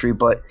our country,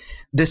 but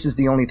this is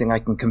the only thing I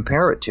can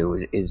compare it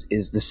to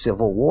is the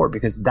Civil War,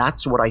 because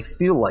that's what I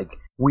feel like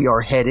we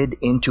are headed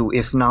into,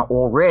 if not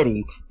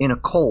already in a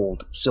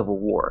cold Civil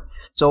War.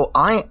 So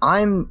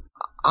I'm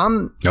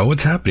No,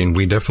 it's happening.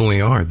 We definitely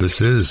are.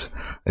 This is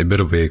a bit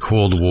of a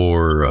Cold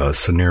War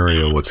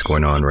scenario, what's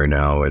going on right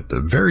now.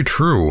 Very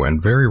true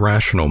and very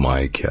rational,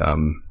 Mike.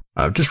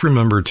 Just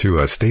remember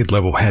to stay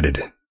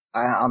level-headed.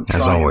 I'm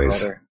trying, as always.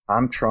 Brother.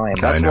 I'm trying.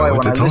 That's why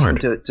when I listen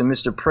to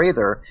Mr.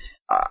 Prather,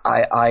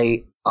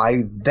 I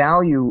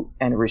value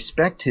and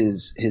respect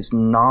his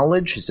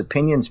knowledge, his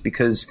opinions,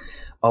 because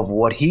of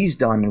what he's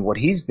done and what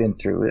he's been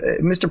through.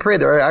 Mr.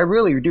 Prather, I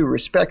really do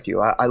respect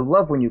you. I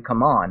love when you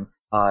come on.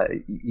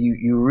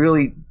 You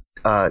really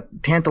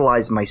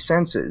tantalize my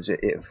senses,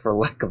 for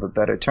lack of a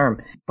better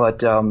term.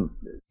 But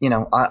you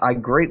know, I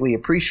greatly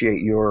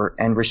appreciate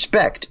and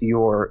respect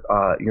your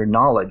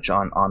knowledge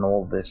on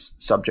all this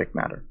subject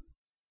matter.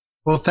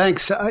 Well,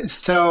 thanks.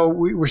 So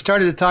we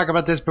started to talk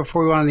about this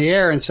before we went on the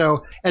air. And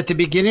so at the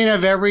beginning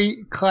of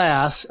every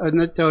class in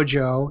the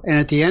dojo, and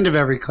at the end of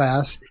every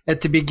class,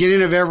 at the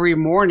beginning of every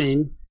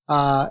morning,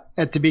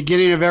 at the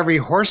beginning of every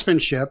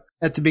horsemanship,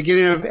 at the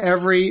beginning of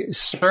every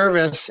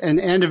service and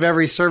end of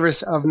every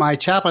service of my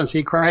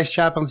chaplaincy,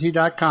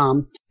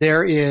 ChristChaplaincy.com,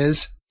 there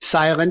is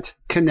silent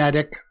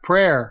kinetic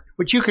prayer,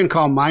 which you can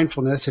call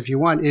mindfulness if you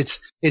want. It's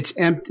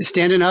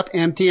standing up,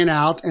 emptying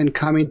out, and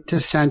coming to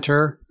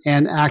center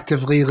and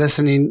actively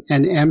listening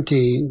and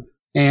emptying.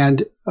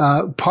 And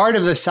part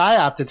of the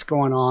psyop that's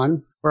going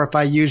on, or if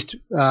I used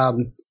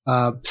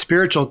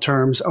spiritual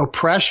terms,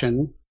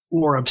 oppression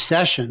or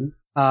obsession,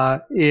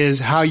 is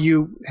how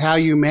you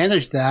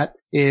manage that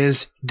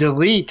is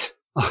delete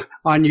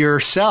on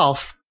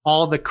yourself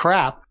all the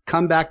crap,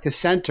 come back to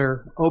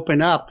center,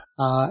 open up,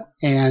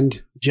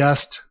 and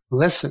just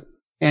listen.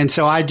 And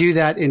so I do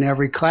that in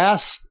every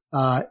class,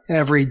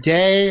 every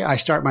day. I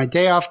start my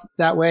day off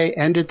that way,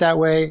 end it that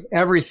way.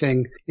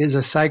 Everything is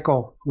a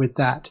cycle with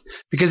that,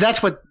 because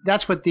that's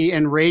what the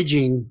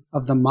enraging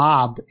of the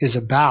mob is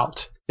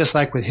about, just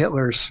like with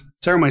Hitler's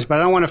ceremonies. But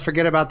I don't want to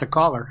forget about the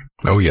caller.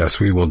 Oh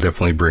yes, we will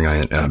definitely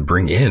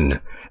bring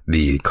in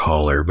the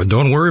caller. But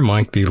don't worry,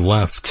 Mike. The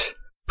left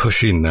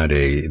pushing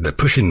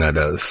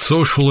that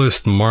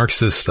socialist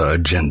Marxist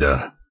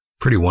agenda.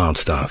 Pretty wild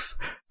stuff.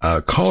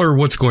 Caller,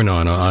 what's going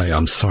on?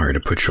 I'm sorry to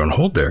put you on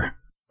hold there.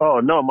 Oh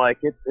no, Mike,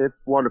 it's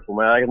wonderful,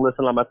 man. I can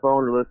listen on my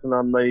phone or listen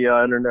on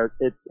the internet.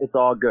 It's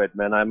all good,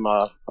 man. I'm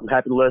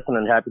happy to listen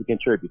and happy to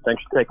contribute.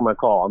 Thanks for taking my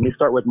call. Let me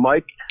start with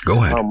Mike.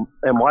 Go ahead.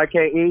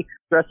 MYKE.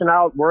 Stressing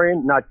out,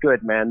 worrying, not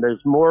good, man.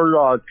 There's more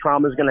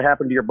trauma is going to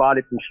happen to your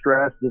body from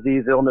stress,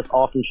 disease, illness,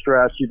 all from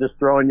stress. You're just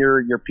throwing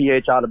your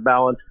pH out of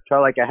balance. Try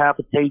like a half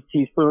a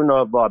teaspoon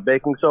of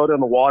baking soda in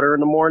the water in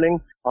the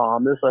morning.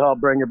 This will help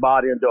bring your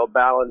body into a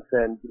balance,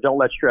 and don't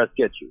let stress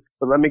get you.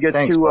 But let me get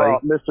to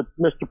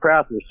Mr.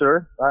 Prather,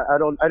 sir. I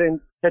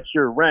didn't catch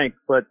your rank,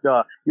 but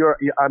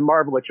I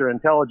marvel at your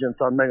intelligence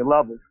on many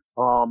levels.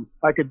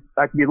 I could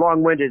be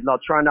long-winded, and I'll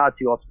try not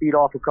to. I'll speed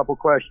off a couple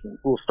questions.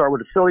 We'll start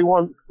with a silly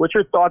one. What's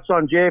your thoughts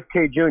on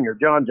JFK Jr.,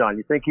 John?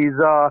 You think he's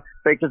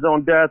faked his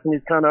own death and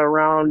he's kind of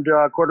around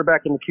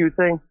quarterbacking the Q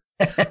thing?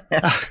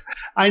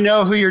 I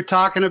know who you're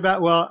talking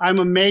about. Well, I'm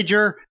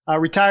a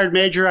retired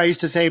major. I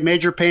used to say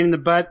major pain in the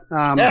butt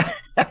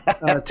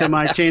to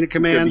my chain of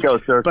command. Good to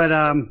go, sir. But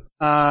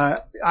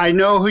I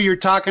know who you're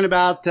talking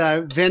about,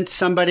 Vince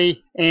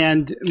somebody,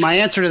 and my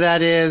answer to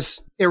that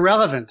is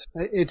irrelevant.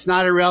 It's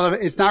not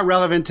irrelevant. It's not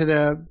relevant to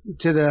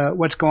the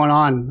what's going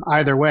on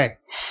either way.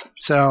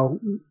 So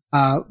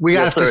we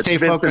have to stay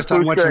focused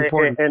on what's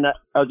important. And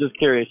I was just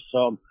curious.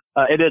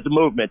 It is a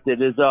movement.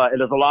 It is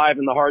alive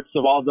in the hearts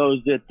of all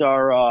those that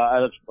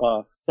are, as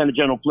Lieutenant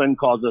General Flynn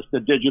calls us, the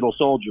digital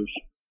soldiers.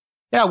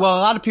 Yeah, well,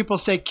 a lot of people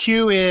say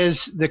Q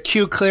is the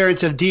Q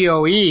clearance of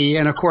DOE,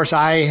 and of course,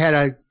 I had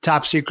a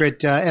top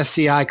secret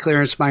SCI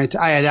clearance.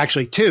 I had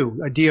actually two,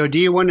 a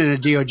DOD one and a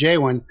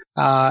DOJ one,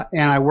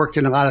 and I worked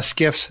in a lot of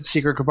SCIFs,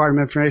 Secret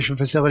Compartment Information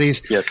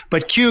Facilities. Yes.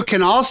 But Q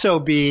can also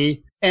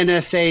be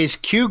NSA's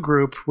Q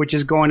group, which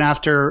is going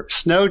after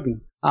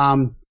Snowden.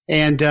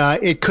 And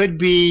it could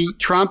be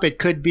Trump, it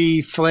could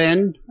be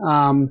Flynn,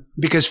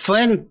 because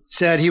Flynn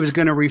said he was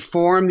going to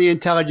reform the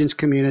intelligence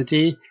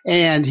community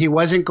and he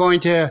wasn't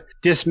going to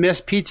dismiss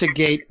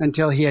Pizzagate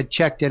until he had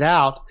checked it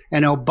out.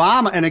 And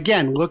Obama, and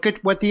again, look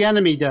at what the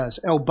enemy does.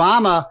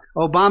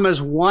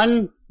 Obama's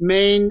one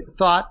main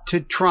thought to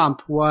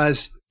Trump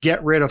was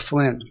get rid of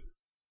Flynn.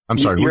 I'm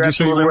sorry, You're what did you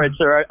say? absolutely right,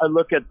 sir. I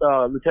look at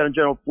Lieutenant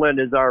General Flynn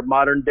as our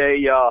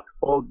modern-day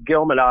old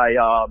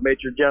Gilmanite,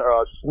 Major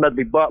General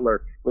Smedley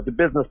Butler with the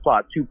business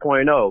plot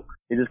 2.0.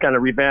 He just kind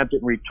of revamped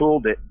it and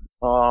retooled it.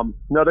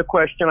 Another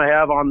question I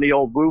have on the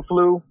old Wu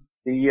flu.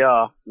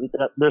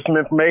 There's some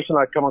information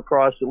I come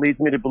across that leads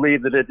me to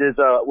believe that it is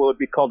what would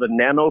be called a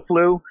nano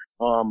flu.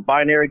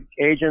 Binary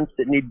agents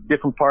that need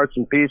different parts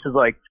and pieces.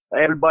 Like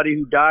everybody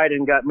who died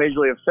and got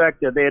majorly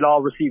affected, they had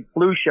all received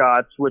flu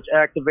shots, which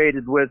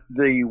activated with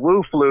the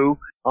Wu flu.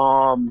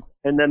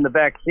 And then the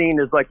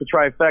vaccine is like the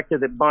trifecta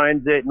that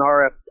binds it and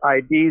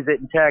RFIDs it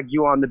and tags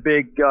you on the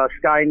big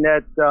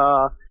Skynet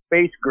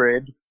space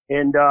grid.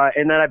 And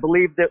then I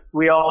believe that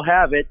we all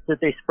have it, that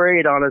they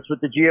sprayed on us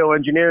with the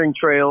geoengineering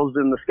trails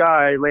in the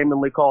sky,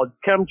 laymanly called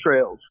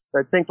chemtrails.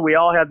 I think that we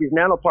all have these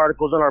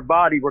nanoparticles in our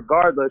body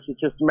regardless. It's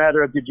just a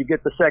matter of did you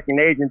get the second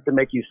agent to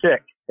make you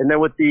sick? And then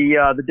with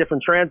the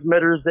different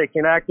transmitters, they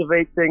can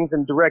activate things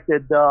and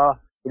directed,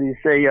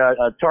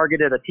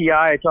 targeted, a TI,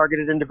 a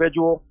targeted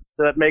individual.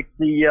 So that makes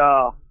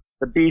the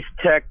beast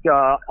tech,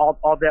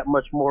 all that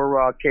much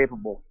more,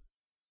 capable.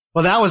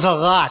 Well, that was a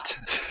lot,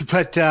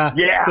 but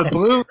the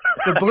blue,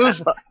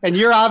 and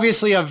you're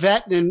obviously a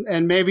vet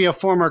and maybe a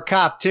former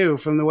cop too,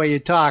 from the way you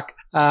talk.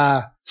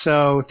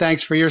 So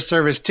thanks for your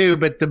service too.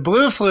 But the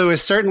blue flu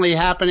is certainly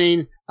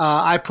happening.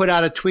 I put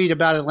out a tweet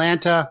about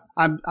Atlanta.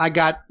 I'm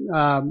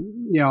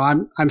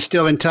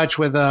still in touch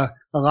with a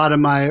lot of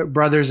my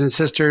brothers and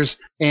sisters,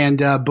 and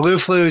blue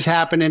flu is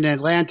happening in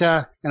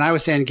Atlanta. And I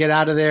was saying, get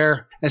out of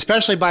there,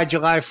 especially by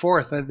July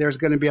 4th. There's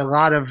going to be a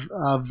lot of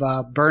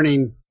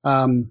burning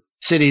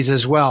cities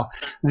as well.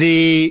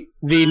 The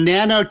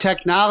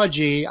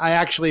nanotechnology, I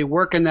actually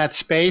work in that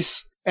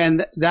space,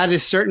 and that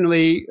is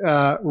certainly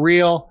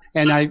real.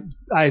 And I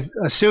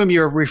assume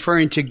you're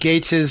referring to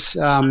Gates's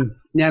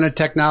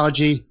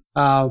nanotechnology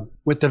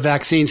with the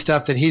vaccine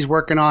stuff that he's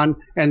working on,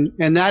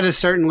 and that is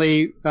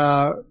certainly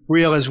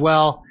real as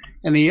well.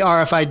 And the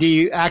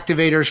RFID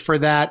activators for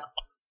that,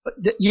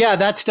 yeah,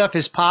 that stuff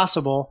is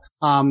possible.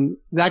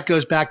 That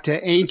goes back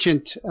to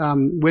ancient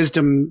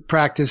wisdom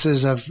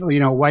practices of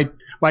white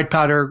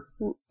powder,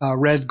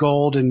 red,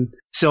 gold, and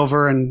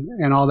silver,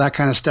 and all that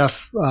kind of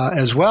stuff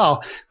as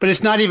well. But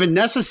it's not even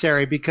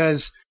necessary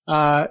because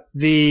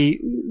the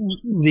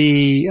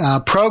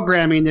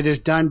programming that is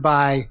done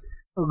by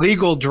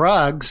legal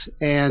drugs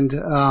and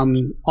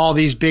all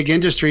these big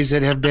industries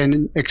that have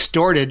been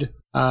extorted,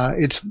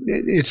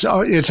 it's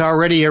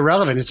already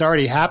irrelevant. It's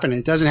already happened.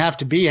 It doesn't have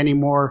to be any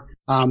more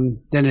than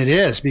it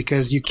is,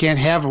 because you can't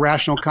have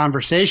rational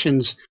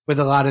conversations with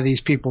a lot of these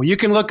people. You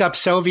can look up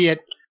Soviet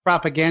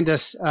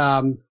propagandists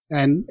and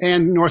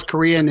North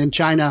Korean and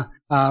China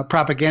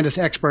propagandist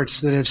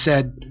experts that have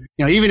said,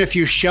 even if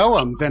you show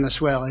them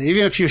Venezuela,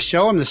 even if you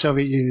show them the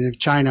Soviet Union of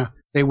China,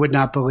 they would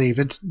not believe.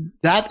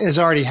 That has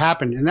already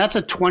happened, and that's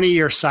a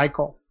 20-year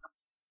cycle.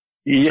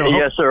 Yeah,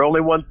 yes, sir.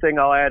 Only one thing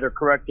I'll add or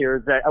correct here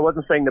is that I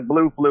wasn't saying the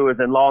blue flu is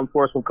in law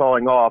enforcement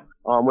calling off,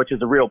 which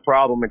is a real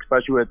problem,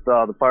 especially with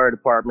the fire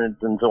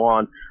departments and so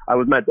on.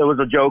 There was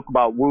a joke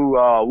about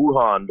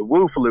Wuhan, the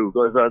Wu flu.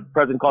 The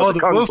president called it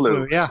the Kung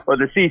flu, yeah, or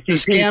the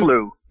CCP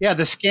flu. Yeah,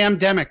 the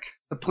scamdemic,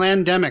 the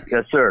plandemic.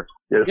 Yes, sir.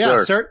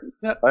 Yes, sir.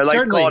 I like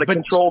to call it a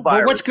control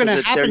virus. But what's going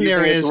to happen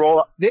there is,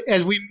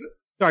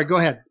 sorry, go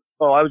ahead.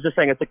 Oh, I was just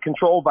saying it's a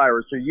control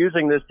virus. They're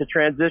using this to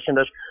transition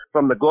us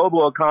from the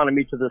global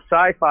economy to the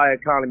sci-fi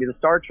economy, the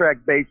Star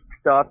Trek-based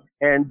stuff,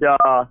 and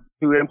to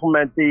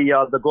implement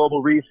the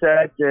global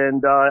reset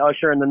and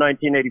usher in the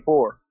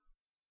 1984.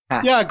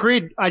 Yeah,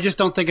 agreed. I just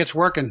don't think it's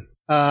working.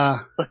 I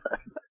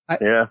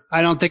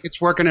don't think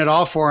it's working at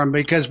all for them,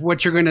 because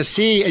what you're going to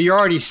see, you're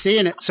already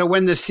seeing it. So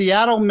when the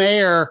Seattle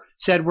mayor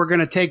said we're going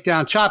to take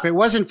down CHOP, it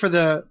wasn't for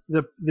the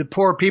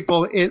poor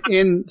people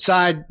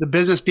inside, the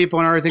business people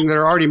and everything that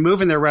are already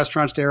moving their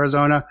restaurants to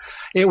Arizona.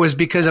 It was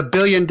because a $1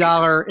 billion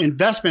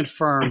investment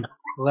firm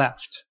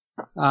left.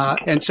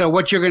 And so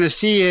what you're going to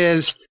see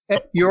is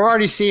you're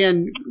already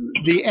seeing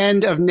the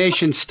end of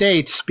nation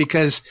states,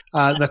 because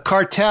the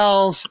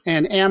cartels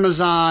and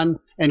Amazon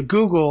and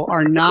Google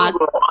are not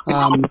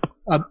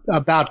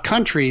about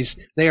countries.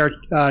 They are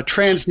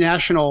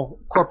transnational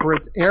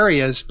corporate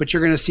areas, but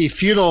you're going to see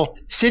feudal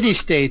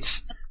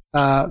city-states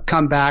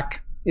come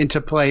back into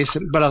place.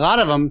 But a lot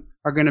of them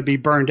are going to be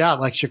burned out,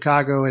 like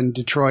Chicago and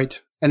Detroit.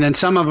 And then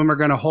some of them are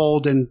going to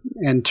hold and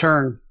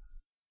turn.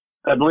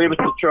 I believe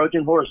it's the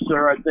Trojan horse,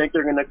 sir. I think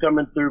they're going to come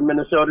in through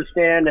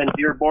Minnesota-stan and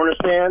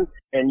Dearbornistan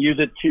and use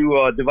it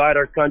to divide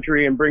our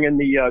country and bring in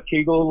the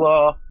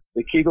Kegel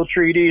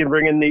Treaty and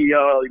bring in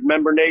the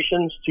member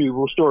nations to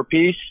restore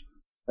peace.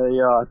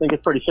 I think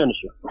it's pretty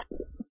sinister.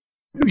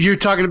 You're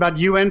talking about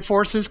UN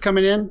forces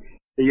coming in?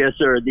 Yes,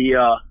 sir.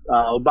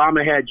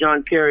 Obama had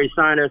John Kerry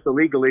sign us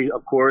illegally,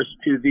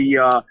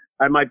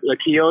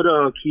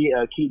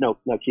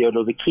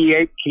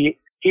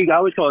 I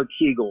always call it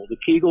Kegel. The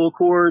Kegel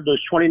Accord,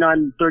 there's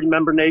 29, 30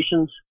 member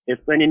nations. If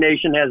any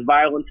nation has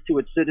violence to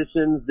its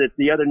citizens, that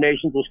the other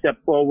nations will step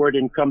forward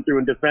and come through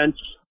in defense.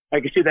 I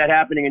can see that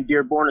happening in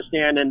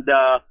Dearbornistan and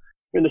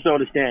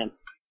Minnesotistan.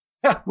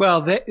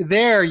 Well,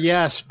 there,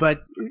 yes,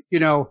 but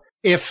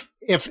if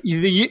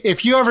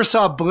you ever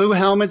saw blue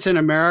helmets in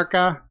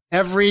America,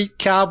 every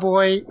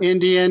cowboy,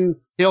 Indian,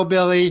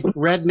 hillbilly,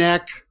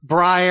 redneck,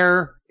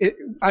 briar,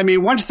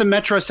 once the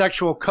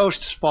metrosexual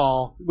coasts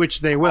fall,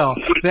 which they will,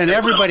 then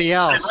everybody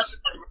else,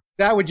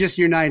 that would just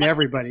unite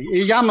everybody.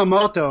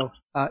 Yamamoto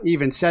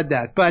even said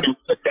that. But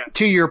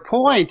to your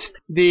point,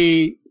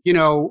 the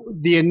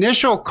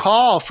initial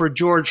call for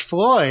George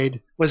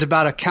Floyd was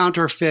about a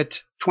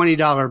counterfeit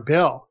 $20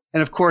 bill.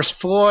 And of course,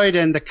 Floyd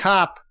and the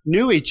cop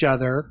knew each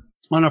other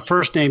on a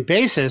first name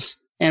basis.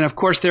 And of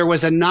course, there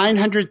was a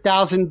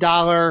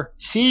 $900,000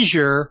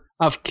 seizure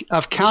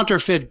of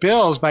counterfeit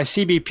bills by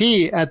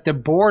CBP at the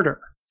border.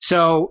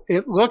 So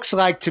it looks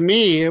like to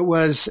me it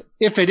was,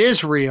 if it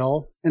is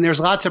real, and there's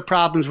lots of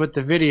problems with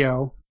the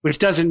video, which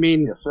doesn't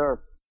mean, yes, sir.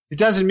 It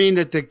doesn't mean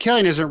that the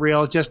killing isn't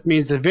real. It just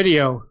means the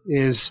video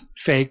is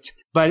faked.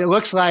 But it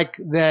looks like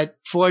that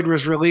Floyd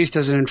was released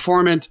as an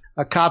informant.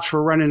 Cops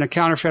were running a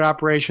counterfeit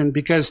operation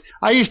because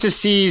I used to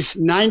seize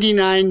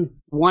 99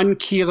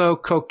 1-kilo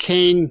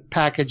cocaine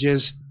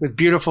packages with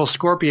beautiful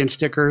scorpion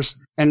stickers.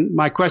 And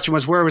my question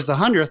was, where was the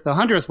 100th? The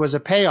 100th was a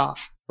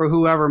payoff for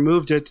whoever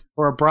moved it,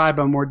 or a bribe,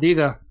 a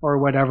mordida, or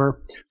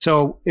whatever.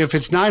 So if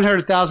it's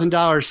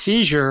 $900,000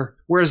 seizure,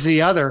 where's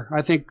the other?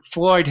 I think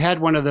Floyd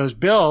had one of those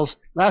bills.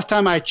 Last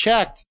time I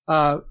checked,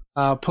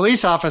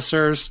 police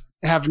officers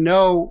have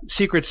no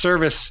Secret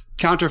Service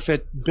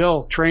counterfeit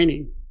bill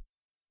training.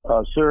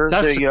 Sir,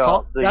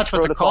 that's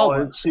what the call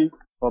was.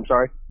 I'm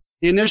sorry.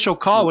 The initial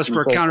call was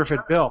for a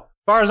counterfeit bill.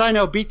 As far as I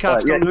know, beat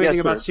cops don't know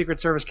anything about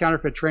Secret Service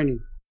counterfeit training.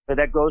 But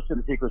that goes to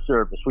the Secret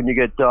Service. When you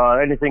get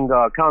anything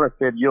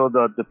counterfeit,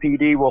 the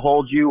PD will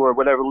hold you, or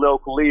whatever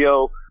local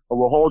Leo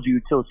will hold you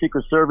till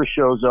Secret Service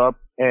shows up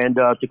and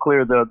to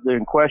clear the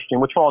in question,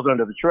 which falls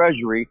under the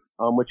Treasury,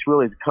 which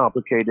really is a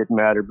complicated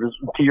matter. But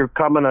to your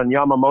comment on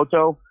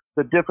Yamamoto,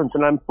 the difference,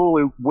 and I'm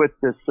fully with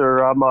this, sir.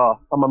 I'm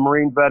a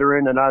Marine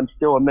veteran, and I'm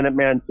still a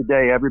Minuteman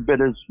today. Every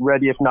bit as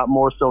ready, if not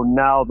more so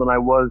now than I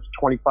was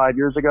 25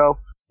 years ago.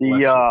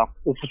 It's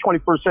the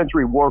 21st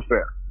century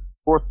warfare.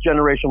 Fourth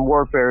generation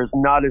warfare is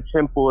not as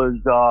simple as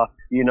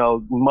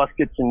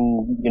muskets,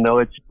 and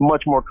it's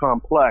much more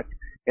complex.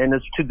 And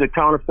it's to the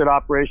counterfeit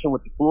operation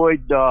with the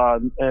Floyd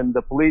and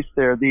the police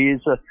there.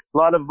 These a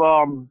lot of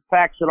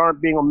facts that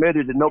aren't being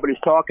omitted, and nobody's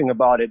talking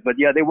about it. But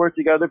yeah, they worked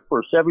together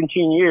for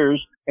 17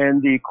 years,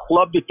 and the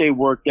club that they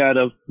worked out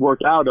of,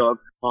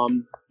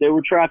 they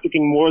were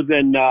trafficking more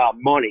than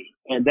money.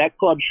 And that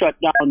club shut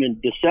down in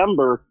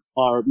December,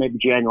 or maybe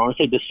January. I want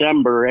to say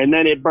December, and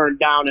then it burned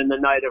down in the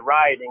night of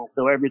rioting.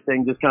 So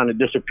everything just kind of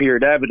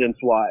disappeared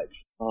evidence-wise.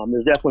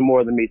 There's definitely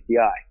more than meets the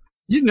eye.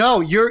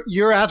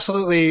 You're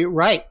absolutely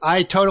right.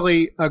 I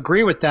totally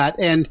agree with that.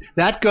 And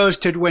that goes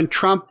to when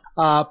Trump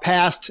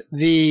passed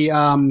the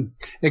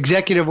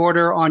executive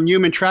order on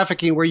human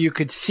trafficking, where you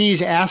could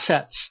seize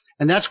assets.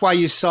 And that's why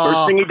you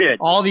saw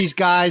all these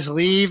guys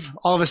leave,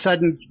 all of a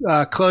sudden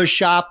close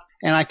shop.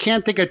 And I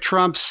can't think of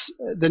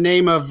the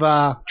name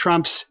of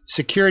Trump's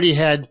security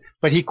head,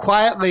 but he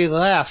quietly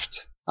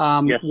left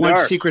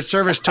once Secret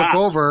Service took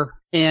over.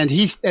 And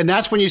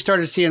that's when you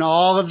started seeing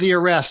all of the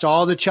arrests,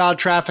 all the child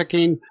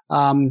trafficking,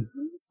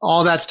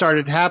 all that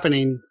started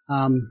happening.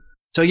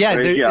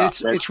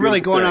 It's really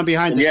going on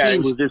behind the scenes. Yeah, it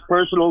was his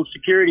personal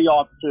security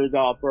officer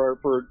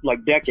for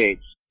like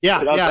decades. Yeah,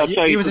 I'll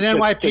tell he was an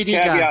NYPD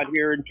guy. Caveat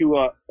here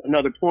into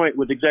another point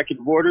with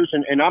executive orders,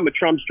 and I'm a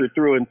Trumpster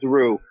through and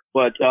through.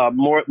 But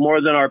more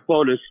than our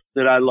POTUS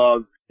that I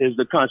love is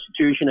the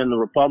Constitution and the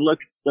Republic.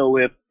 So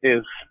if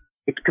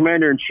the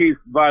commander-in-chief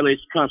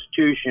violates the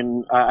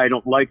Constitution, I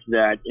don't like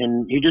that.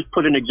 And he just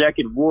put an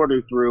executive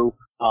order through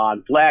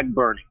on flag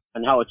burning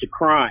and how it's a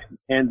crime.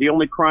 And the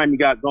only crime you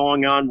got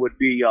going on would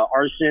be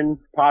arson,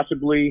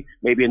 possibly,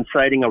 maybe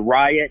inciting a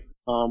riot,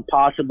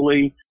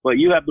 possibly. But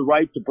you have the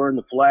right to burn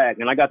the flag.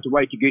 And I got the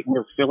right to get in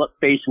your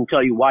face and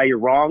tell you why you're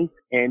wrong,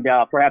 and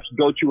perhaps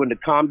goad you into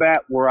combat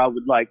where I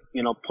would,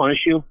 punish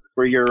you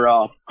for your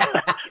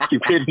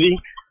stupidity.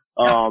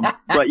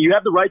 But you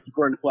have the right to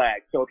burn the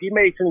flag. So if he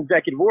makes an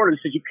executive order that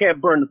says you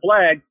can't burn the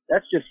flag,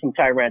 that's just some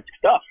tyrannic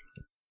stuff.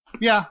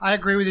 Yeah, I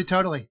agree with you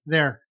totally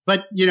there.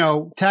 But,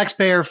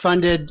 taxpayer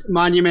funded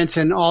monuments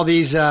and all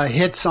these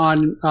hits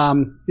on,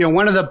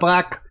 one of the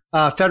black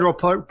federal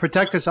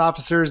protective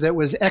officers that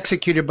was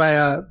executed by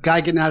a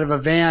guy getting out of a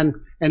van,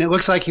 and it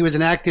looks like he was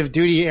an active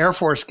duty Air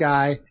Force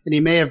guy, and he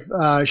may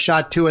have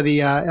shot two of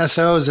the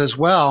SOs as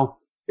well.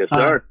 Yes,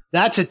 sir.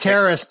 That's a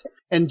terrorist.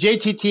 And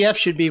JTTF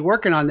should be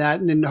working on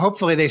that, and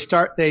hopefully they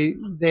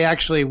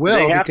actually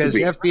will, because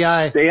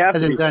FBI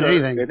hasn't done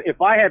anything.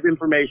 If I have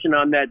information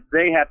on that,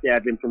 they have to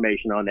have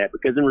information on that,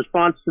 because in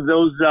response to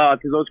those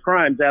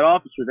crimes, that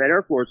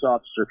Air Force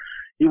officer,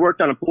 he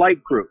worked on a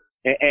flight crew.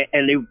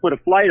 and they put a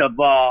flight of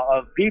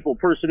people,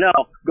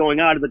 personnel, going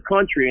out of the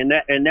country, and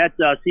that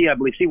I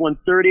believe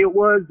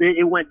C-130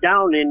 it went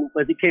down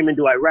as it came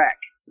into Iraq,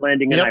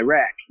 landing in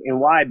Iraq. And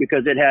why?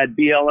 Because it had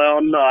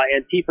BLM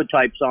Antifa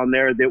types on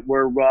there that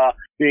were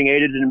being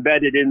aided and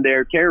embedded in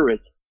their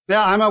terrorists.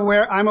 Yeah,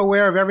 I'm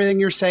aware of everything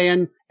you're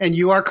saying, and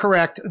you are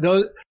correct.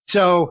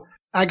 So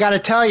I got to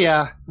tell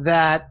you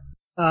that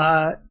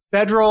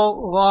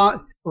federal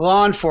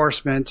law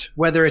enforcement,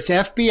 whether it's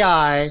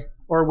FBI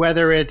or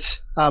whether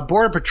it's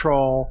Border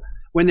Patrol,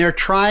 when they're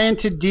trying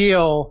to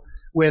deal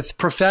with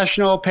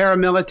professional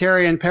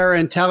paramilitary and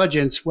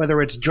paraintelligence,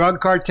 whether it's drug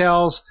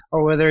cartels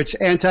or whether it's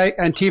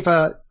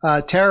Antifa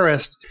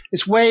terrorists,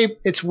 it's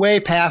way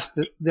past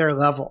their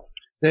level.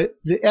 The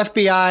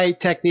FBI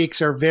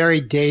techniques are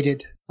very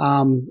dated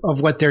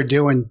of what they're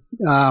doing.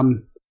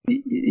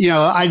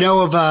 I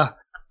know of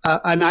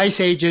an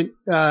ICE agent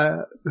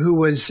who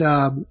was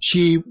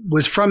she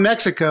was from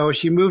Mexico.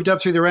 She moved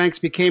up through the ranks,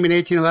 became in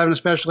 1811 a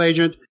special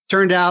agent.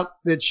 Turned out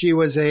that she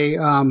was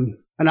an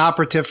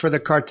operative for the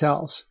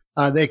cartels.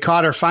 They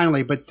caught her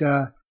finally, but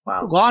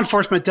law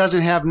enforcement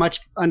doesn't have much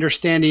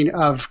understanding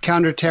of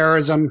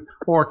counterterrorism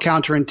or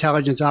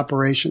counterintelligence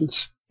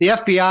operations. The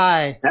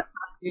FBI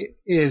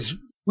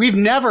we've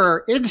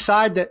never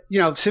inside the,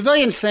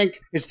 civilians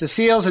think it's the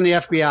SEALs and the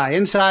FBI.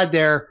 Inside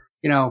there,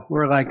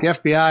 we're like the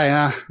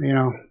FBI,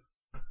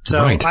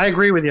 So right. I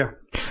agree with you.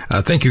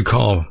 Thank you,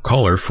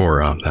 caller,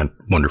 for that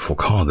wonderful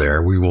call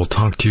there. We will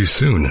talk to you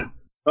soon.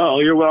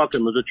 Oh, you're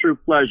welcome. It was a true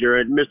pleasure.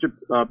 And Mr.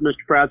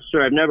 Prather,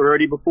 sir, I've never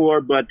heard you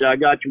before, but I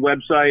got your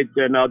website,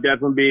 and I'll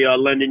definitely be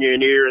lending you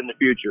an ear in the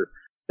future.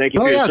 Thank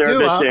you for your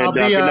service, and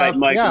good night,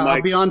 Mike. Yeah,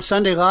 I'll be on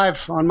Sunday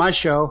Live on my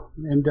show.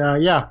 And,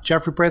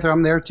 Jeffrey Prather,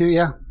 I'm there too.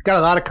 Yeah, got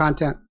a lot of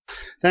content.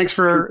 Thanks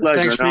for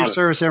your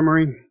service there,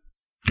 Marine.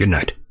 Good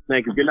night.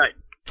 Thank you. Good night.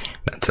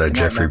 That's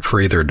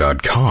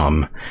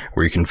JeffreyPrather.com,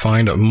 where you can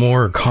find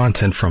more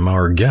content from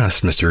our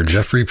guest, Mr.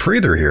 Jeffrey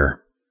Prather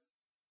here.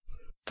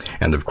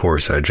 And of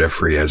course,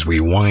 Jeffrey, as we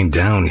wind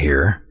down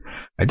here,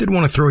 I did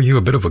want to throw you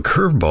a bit of a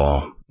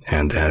curveball.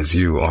 And as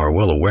you are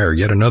well aware,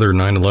 yet another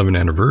 9/11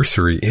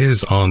 anniversary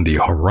is on the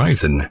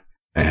horizon.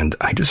 And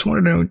I just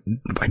wanted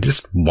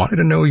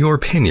to know your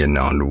opinion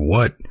on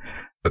what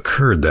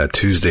occurred that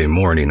Tuesday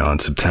morning on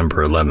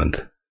September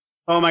 11th.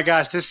 Oh my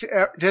gosh, this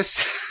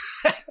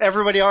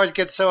everybody always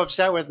gets so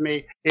upset with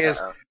me.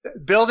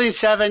 Building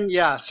 7,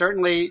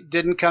 certainly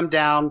didn't come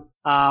down.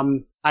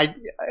 The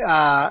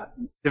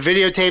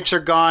videotapes are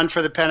gone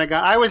for the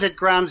Pentagon. I was at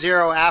ground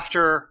zero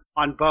after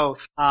on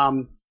both.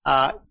 As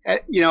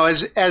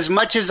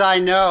much as I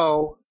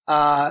know,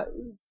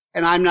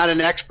 and I'm not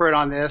an expert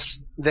on this,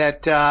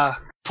 that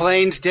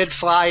planes did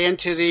fly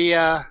into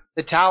the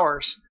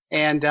towers.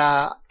 And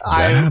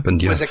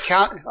happened, yes. Was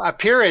a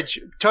peerage.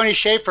 Tony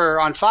Schaefer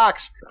on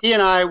Fox, he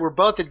and I were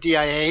both at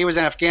DIA. He was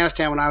in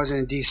Afghanistan when I was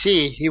in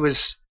DC. He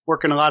was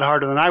working a lot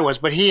harder than I was,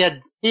 but he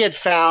had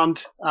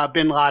found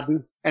bin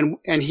Laden,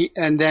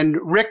 and then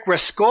Rick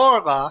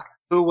Rescorla,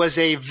 who was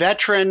a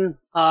veteran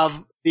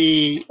of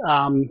the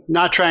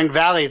Nha Trang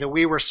Valley, the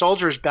We Were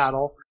Soldiers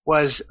battle,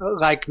 was,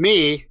 like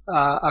me,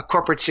 a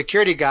corporate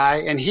security guy,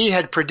 and he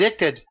had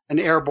predicted an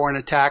airborne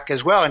attack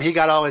as well, and he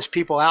got all his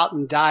people out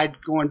and died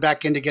going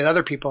back in to get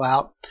other people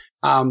out.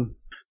 And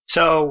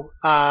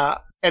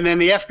then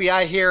the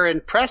FBI here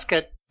in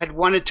Prescott had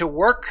wanted to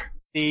work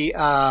the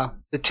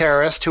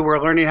terrorists who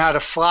were learning how to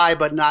fly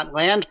but not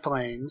land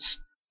planes,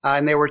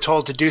 and they were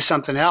told to do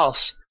something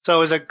else. So it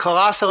was a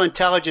colossal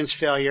intelligence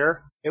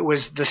failure. It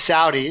was the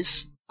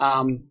Saudis,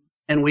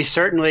 and we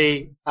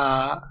certainly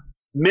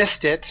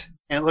missed it.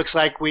 And it looks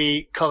like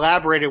we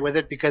collaborated with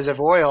it because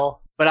of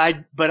oil. But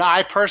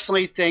I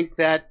personally think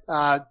that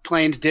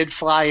planes did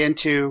fly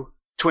into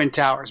Twin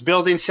Towers.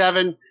 Building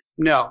 7,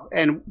 no.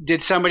 And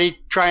did somebody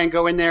try and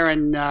go in there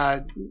and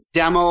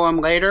demo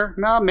them later?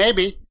 No,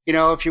 maybe.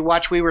 If you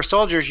watch We Were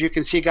Soldiers, you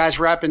can see guys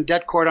wrapping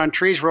det cord on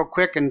trees real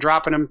quick and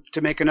dropping them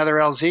to make another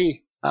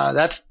LZ.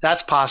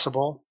 That's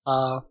possible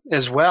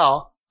as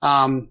well.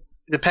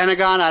 The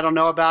Pentagon, I don't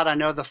know about. I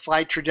know the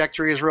flight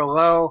trajectory is real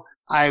low.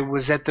 I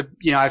was at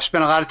I've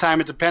spent a lot of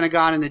time at the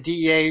Pentagon and the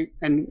DEA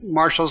and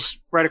Marshals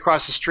right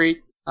across the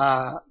street.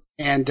 I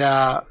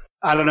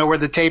don't know where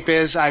the tape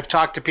is. I've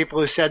talked to people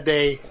who said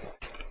they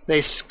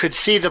could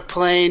see the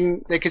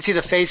plane. They could see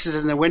the faces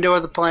in the window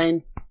of the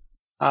plane.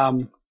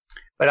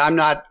 But I'm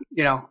not,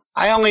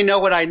 I only know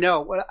what I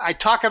know. I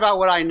talk about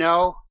what I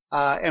know,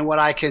 and what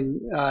I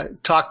can,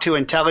 talk to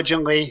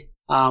intelligently.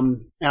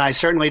 And I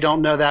certainly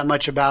don't know that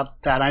much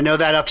about that. I know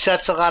that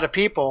upsets a lot of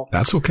people.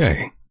 That's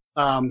okay.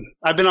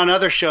 I've been on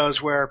other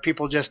shows where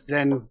people just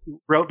then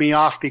wrote me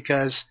off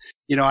because,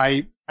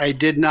 I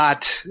did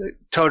not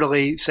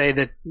totally say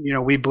that,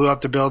 we blew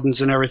up the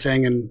buildings and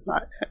everything. And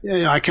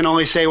I can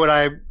only say what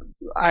I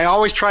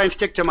always try and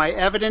stick to my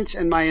evidence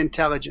and my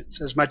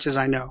intelligence as much as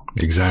I know.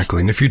 Exactly.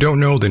 And if you don't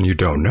know, then you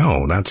don't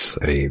know. That's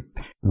a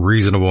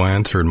reasonable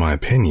answer in my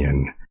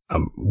opinion.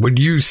 Would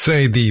you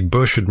say the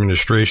Bush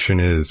administration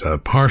is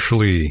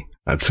partially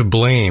to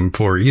blame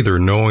for either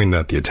knowing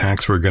that the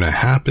attacks were going to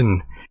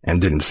happen and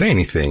didn't say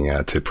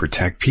anything to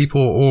protect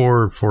people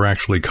or for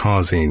actually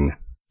causing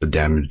the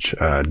damage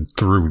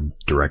through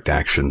direct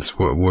actions.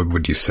 What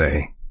would you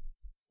say?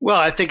 Well,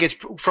 I think it's,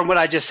 from what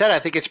I just said, I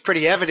think it's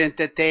pretty evident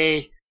that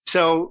the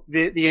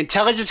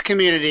intelligence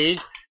community,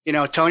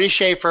 Tony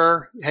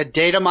Schaefer had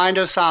data mined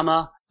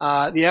Osama.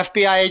 The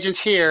FBI agents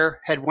here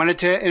had wanted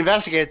to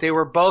investigate. They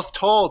were both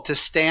told to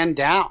stand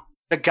down.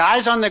 The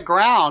guys on the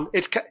ground,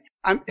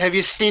 have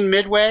you seen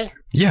Midway?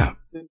 Yeah.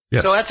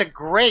 Yes. So that's a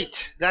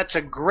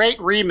great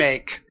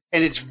remake,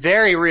 and it's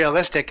very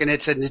realistic, and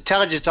it's an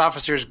intelligence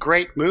officer's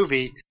great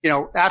movie.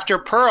 After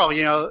Pearl,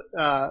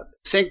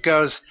 Sink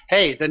goes,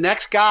 hey, the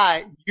next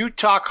guy, you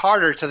talk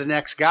harder to the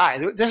next guy.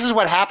 This is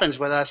what happens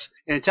with us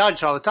in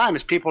intelligence all the time,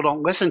 is people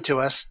don't listen to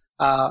us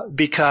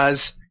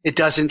because it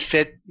doesn't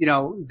fit,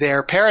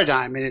 their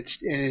paradigm, and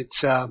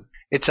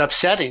it's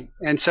upsetting.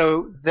 And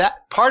so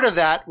that part of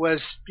that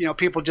was,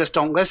 people just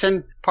don't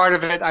listen. Part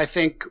of it, I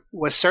think,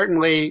 was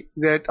certainly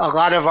that a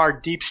lot of our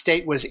deep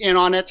state was in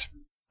on it.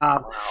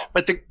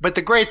 But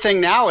the great thing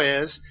now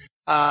is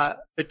that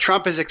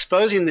Trump is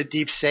exposing the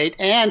deep state,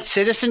 and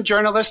citizen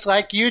journalists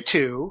like you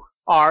two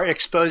are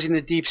exposing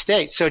the deep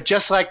state. So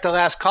just like the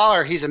last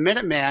caller, he's a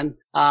Minuteman.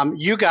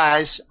 You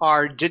guys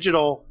are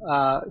digital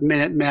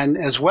Minutemen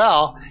as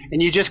well,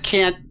 and you just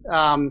can't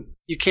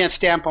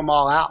stamp them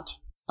all out.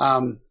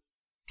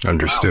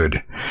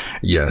 Understood.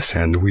 Yes,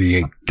 and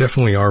we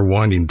definitely are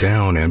winding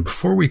down. And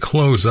before we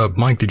close up,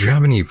 Mike, did you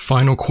have any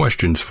final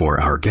questions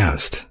for our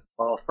guest?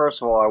 Well,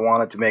 first of all, I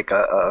wanted to make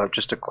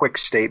just a quick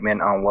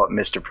statement on what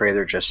Mr.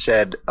 Prather just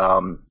said.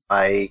 I'm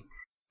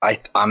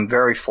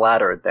very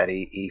flattered that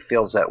he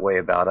feels that way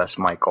about us,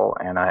 Michael,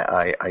 and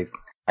I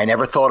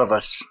never thought of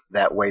us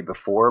that way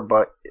before,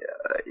 but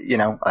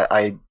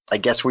I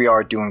guess we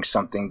are doing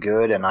something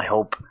good, and I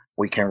hope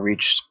we can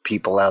reach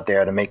people out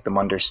there to make them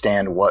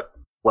understand what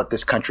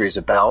this country is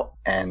about.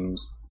 And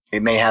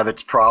it may have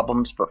its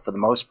problems, but for the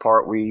most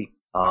part, we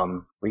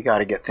got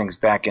to get things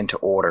back into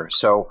order.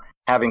 So,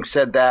 having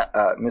said that,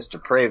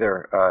 Mr.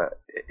 Prather,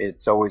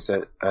 it's always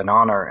an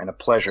honor and a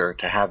pleasure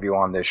to have you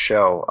on this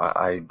show.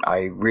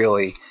 I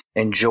really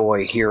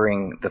enjoy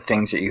hearing the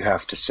things that you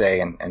have to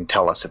say and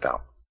tell us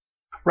about.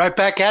 Right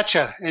back at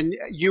you. And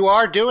you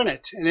are doing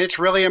it, and it's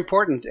really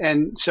important.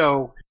 And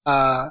so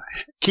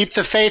keep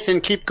the faith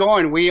and keep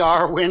going. We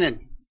are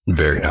winning.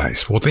 Very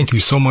nice. Well, thank you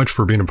so much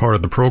for being a part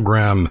of the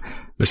program,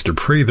 Mr.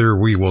 Prather.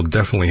 We will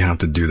definitely have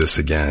to do this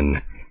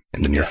again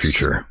in the near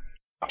future.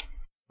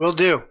 Will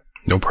do.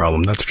 No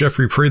problem. That's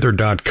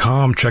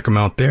JeffreyPrather.com. Check him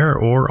out there,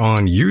 or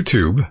on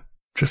YouTube.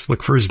 Just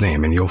look for his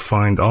name and you'll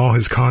find all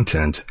his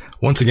content.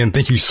 Once again,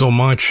 thank you so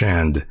much,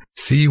 and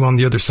see you on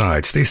the other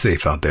side. Stay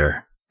safe out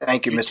there.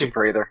 Thank you, Mr.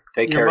 Prather.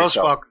 Take care of yourself.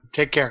 You're most welcome.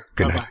 Take care.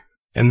 Good Bye-bye. night.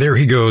 And there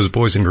he goes,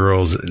 boys and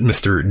girls,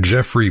 Mr.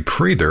 Jeffrey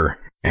Prather.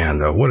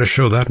 And what a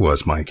show that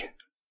was, Mike.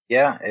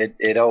 Yeah,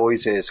 it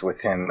always is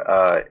with him.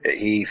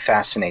 He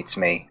fascinates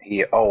me.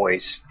 He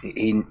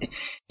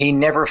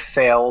never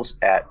fails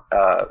at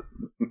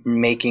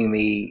making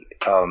me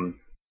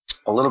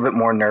a little bit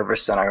more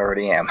nervous than I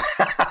already am.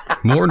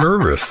 More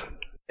nervous?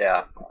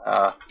 Yeah.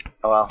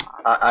 Well,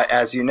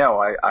 as you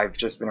know, I've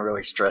just been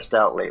really stressed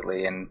out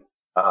lately, and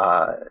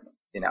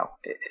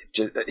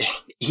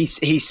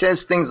he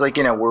says things like,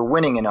 we're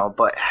winning,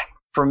 but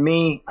for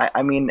me,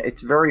 I mean,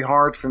 it's very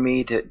hard for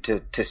me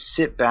to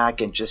sit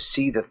back and just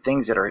see the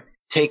things that are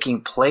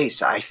taking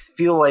place. I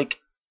feel like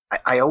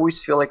I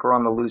always feel like we're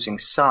on the losing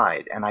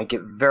side, and I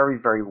get very,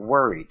 very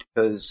worried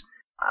because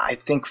I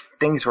think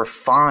things were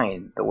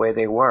fine the way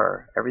they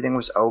were. Everything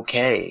was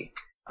okay.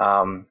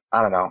 I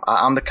don't know.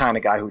 I'm the kind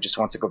of guy who just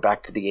wants to go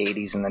back to the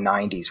 80s and the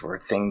 90s where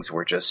things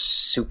were just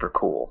super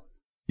cool.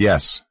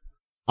 Yes.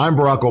 I'm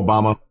Barack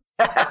Obama.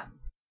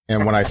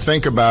 And when I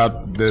think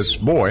about this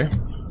boy,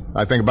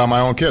 I think about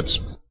my own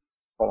kids.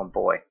 Oh,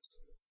 boy.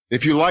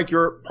 If you like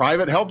your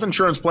private health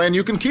insurance plan,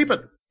 you can keep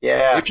it.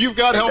 Yeah. If you've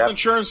got health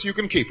insurance, you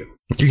can keep it.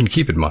 You can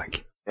keep it,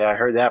 Mike. Yeah, I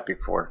heard that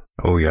before.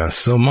 Oh, yeah.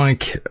 So,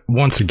 Mike,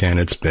 once again,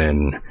 it's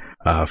been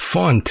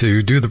fun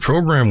to do the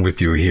program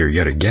with you here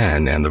yet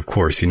again. And, of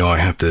course, I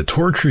have to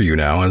torture you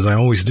now, as I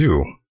always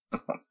do.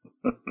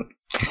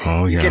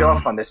 Oh, yeah. You get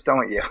off on this,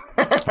 don't you?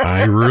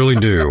 I really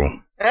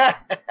do.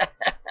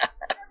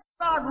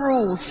 God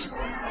rules.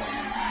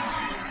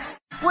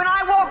 When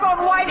I walk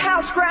on White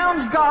House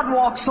grounds, God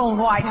walks on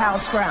White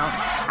House grounds.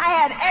 I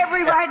had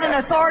every right and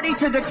authority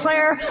to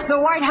declare the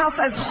White House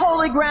as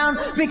holy ground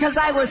because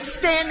I was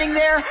standing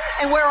there,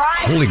 and where I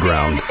holy stand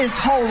ground is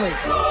holy.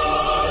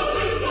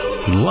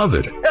 Love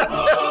it.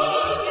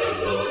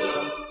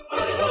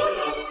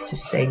 To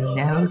say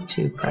no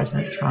to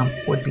President Trump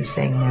would be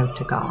saying no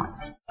to God.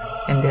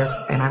 And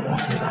I won't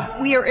do that.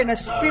 We are in a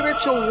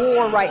spiritual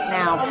war right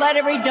now. Let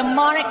every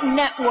demonic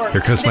network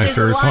Here comes my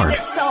favorite part.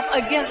 Itself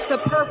against the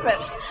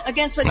purpose,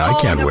 against the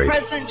calling of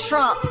President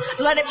Trump.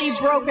 Let it be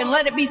broken.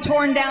 Let it be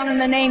torn down in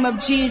the name of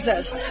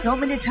Jesus. You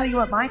want me to tell you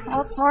what my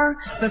thoughts are?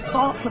 The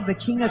thoughts of the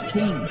King of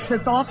Kings. The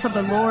thoughts of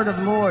the Lord of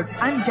Lords.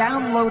 I'm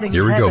downloading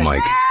Here we heaven. go,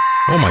 Mike.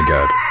 Oh, my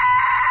God.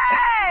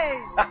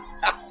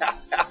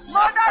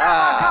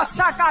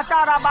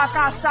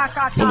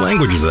 What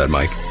language is that,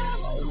 Mike?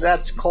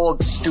 That's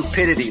called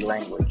stupidity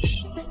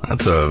language.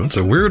 That's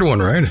a weird one,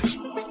 right?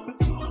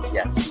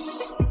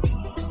 Yes.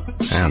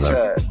 And,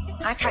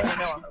 I kind of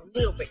know I'm a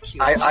little bit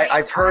cute.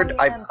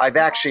 I've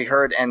actually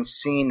heard and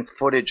seen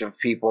footage of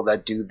people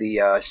that do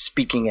the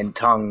speaking in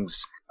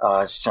tongues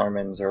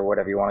sermons or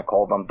whatever you want to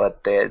call them,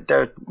 but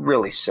they're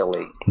really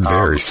silly.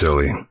 Very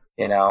silly.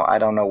 You know, I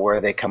don't know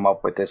where they come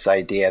up with this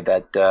idea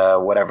that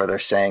whatever they're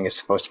saying is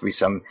supposed to be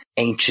some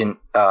ancient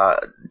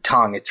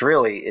tongue.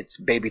 It's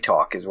baby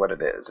talk is what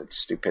it is. It's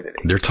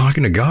stupidity. They're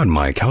talking to God,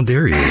 Mike. How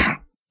dare you?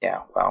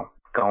 Yeah, well,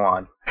 go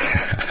on.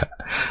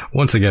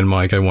 Once again,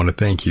 Mike, I want to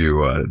thank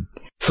you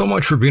so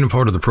much for being a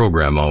part of the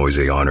program. Always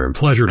an honor and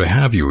pleasure to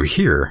have you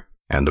here.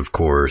 And of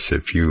course,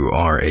 if you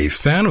are a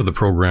fan of the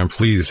program,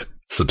 please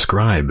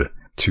subscribe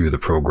to the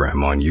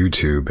program on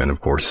YouTube, and of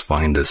course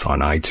find us on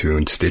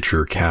iTunes,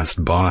 Stitcher,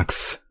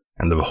 Castbox,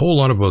 and a whole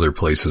lot of other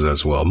places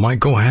as well. Mike,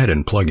 go ahead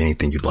and plug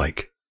anything you'd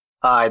like.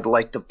 I'd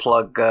like to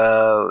plug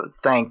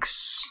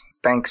thanks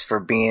for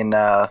being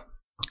the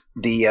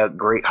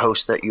great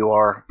host that you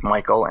are,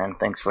 Michael, and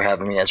thanks for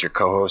having me as your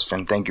co-host,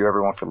 and thank you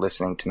everyone for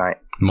listening tonight.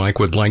 Mike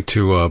would like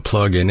to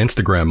plug an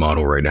Instagram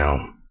model right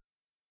now.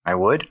 I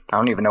would? I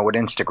don't even know what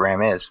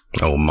Instagram is.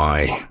 Oh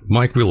my.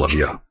 Mike, we love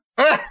you.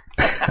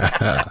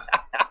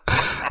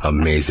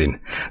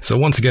 Amazing. So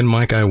once again,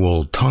 Mike, I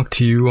will talk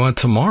to you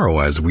tomorrow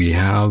as we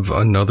have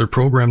another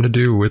program to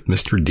do with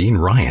Mr. Dean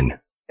Ryan.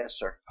 Yes,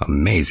 sir.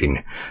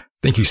 Amazing.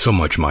 Thank you so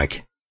much,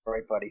 Mike. All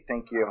right, buddy.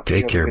 Thank you.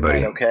 Take care,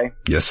 buddy. Night, okay?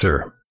 Yes,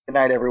 sir. Good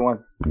night,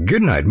 everyone.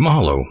 Good night.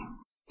 Mahalo.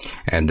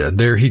 And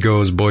there he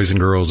goes, boys and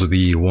girls,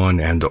 the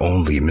one and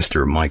only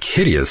Mr. Mike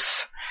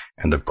Hideous.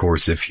 And of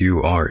course, if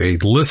you are a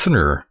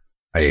listener,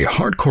 a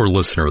hardcore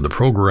listener of the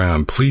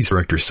program, please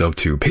direct yourself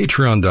to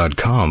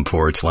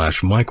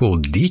patreon.com/Michael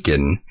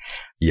Deacon.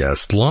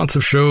 Yes, lots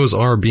of shows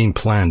are being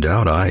planned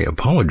out. I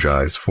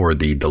apologize for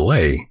the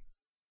delay.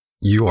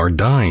 You are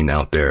dying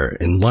out there,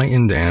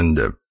 enlightened and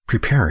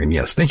preparing.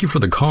 Yes, thank you for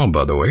the call,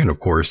 by the way. And of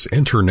course,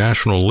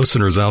 international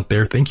listeners out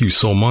there, thank you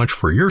so much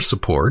for your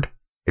support.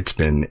 It's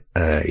been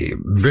a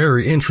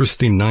very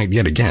interesting night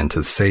yet again,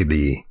 to say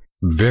the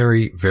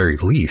very, very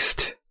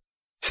least.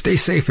 Stay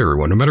safe,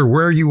 everyone, no matter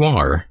where you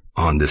are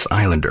on this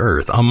island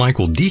Earth. I'm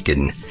Michael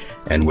Deacon,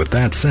 and with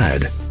that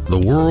said, the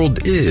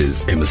world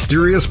is a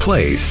mysterious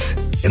place,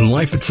 and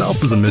life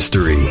itself is a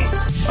mystery.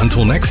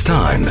 Until next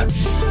time,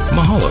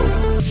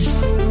 mahalo.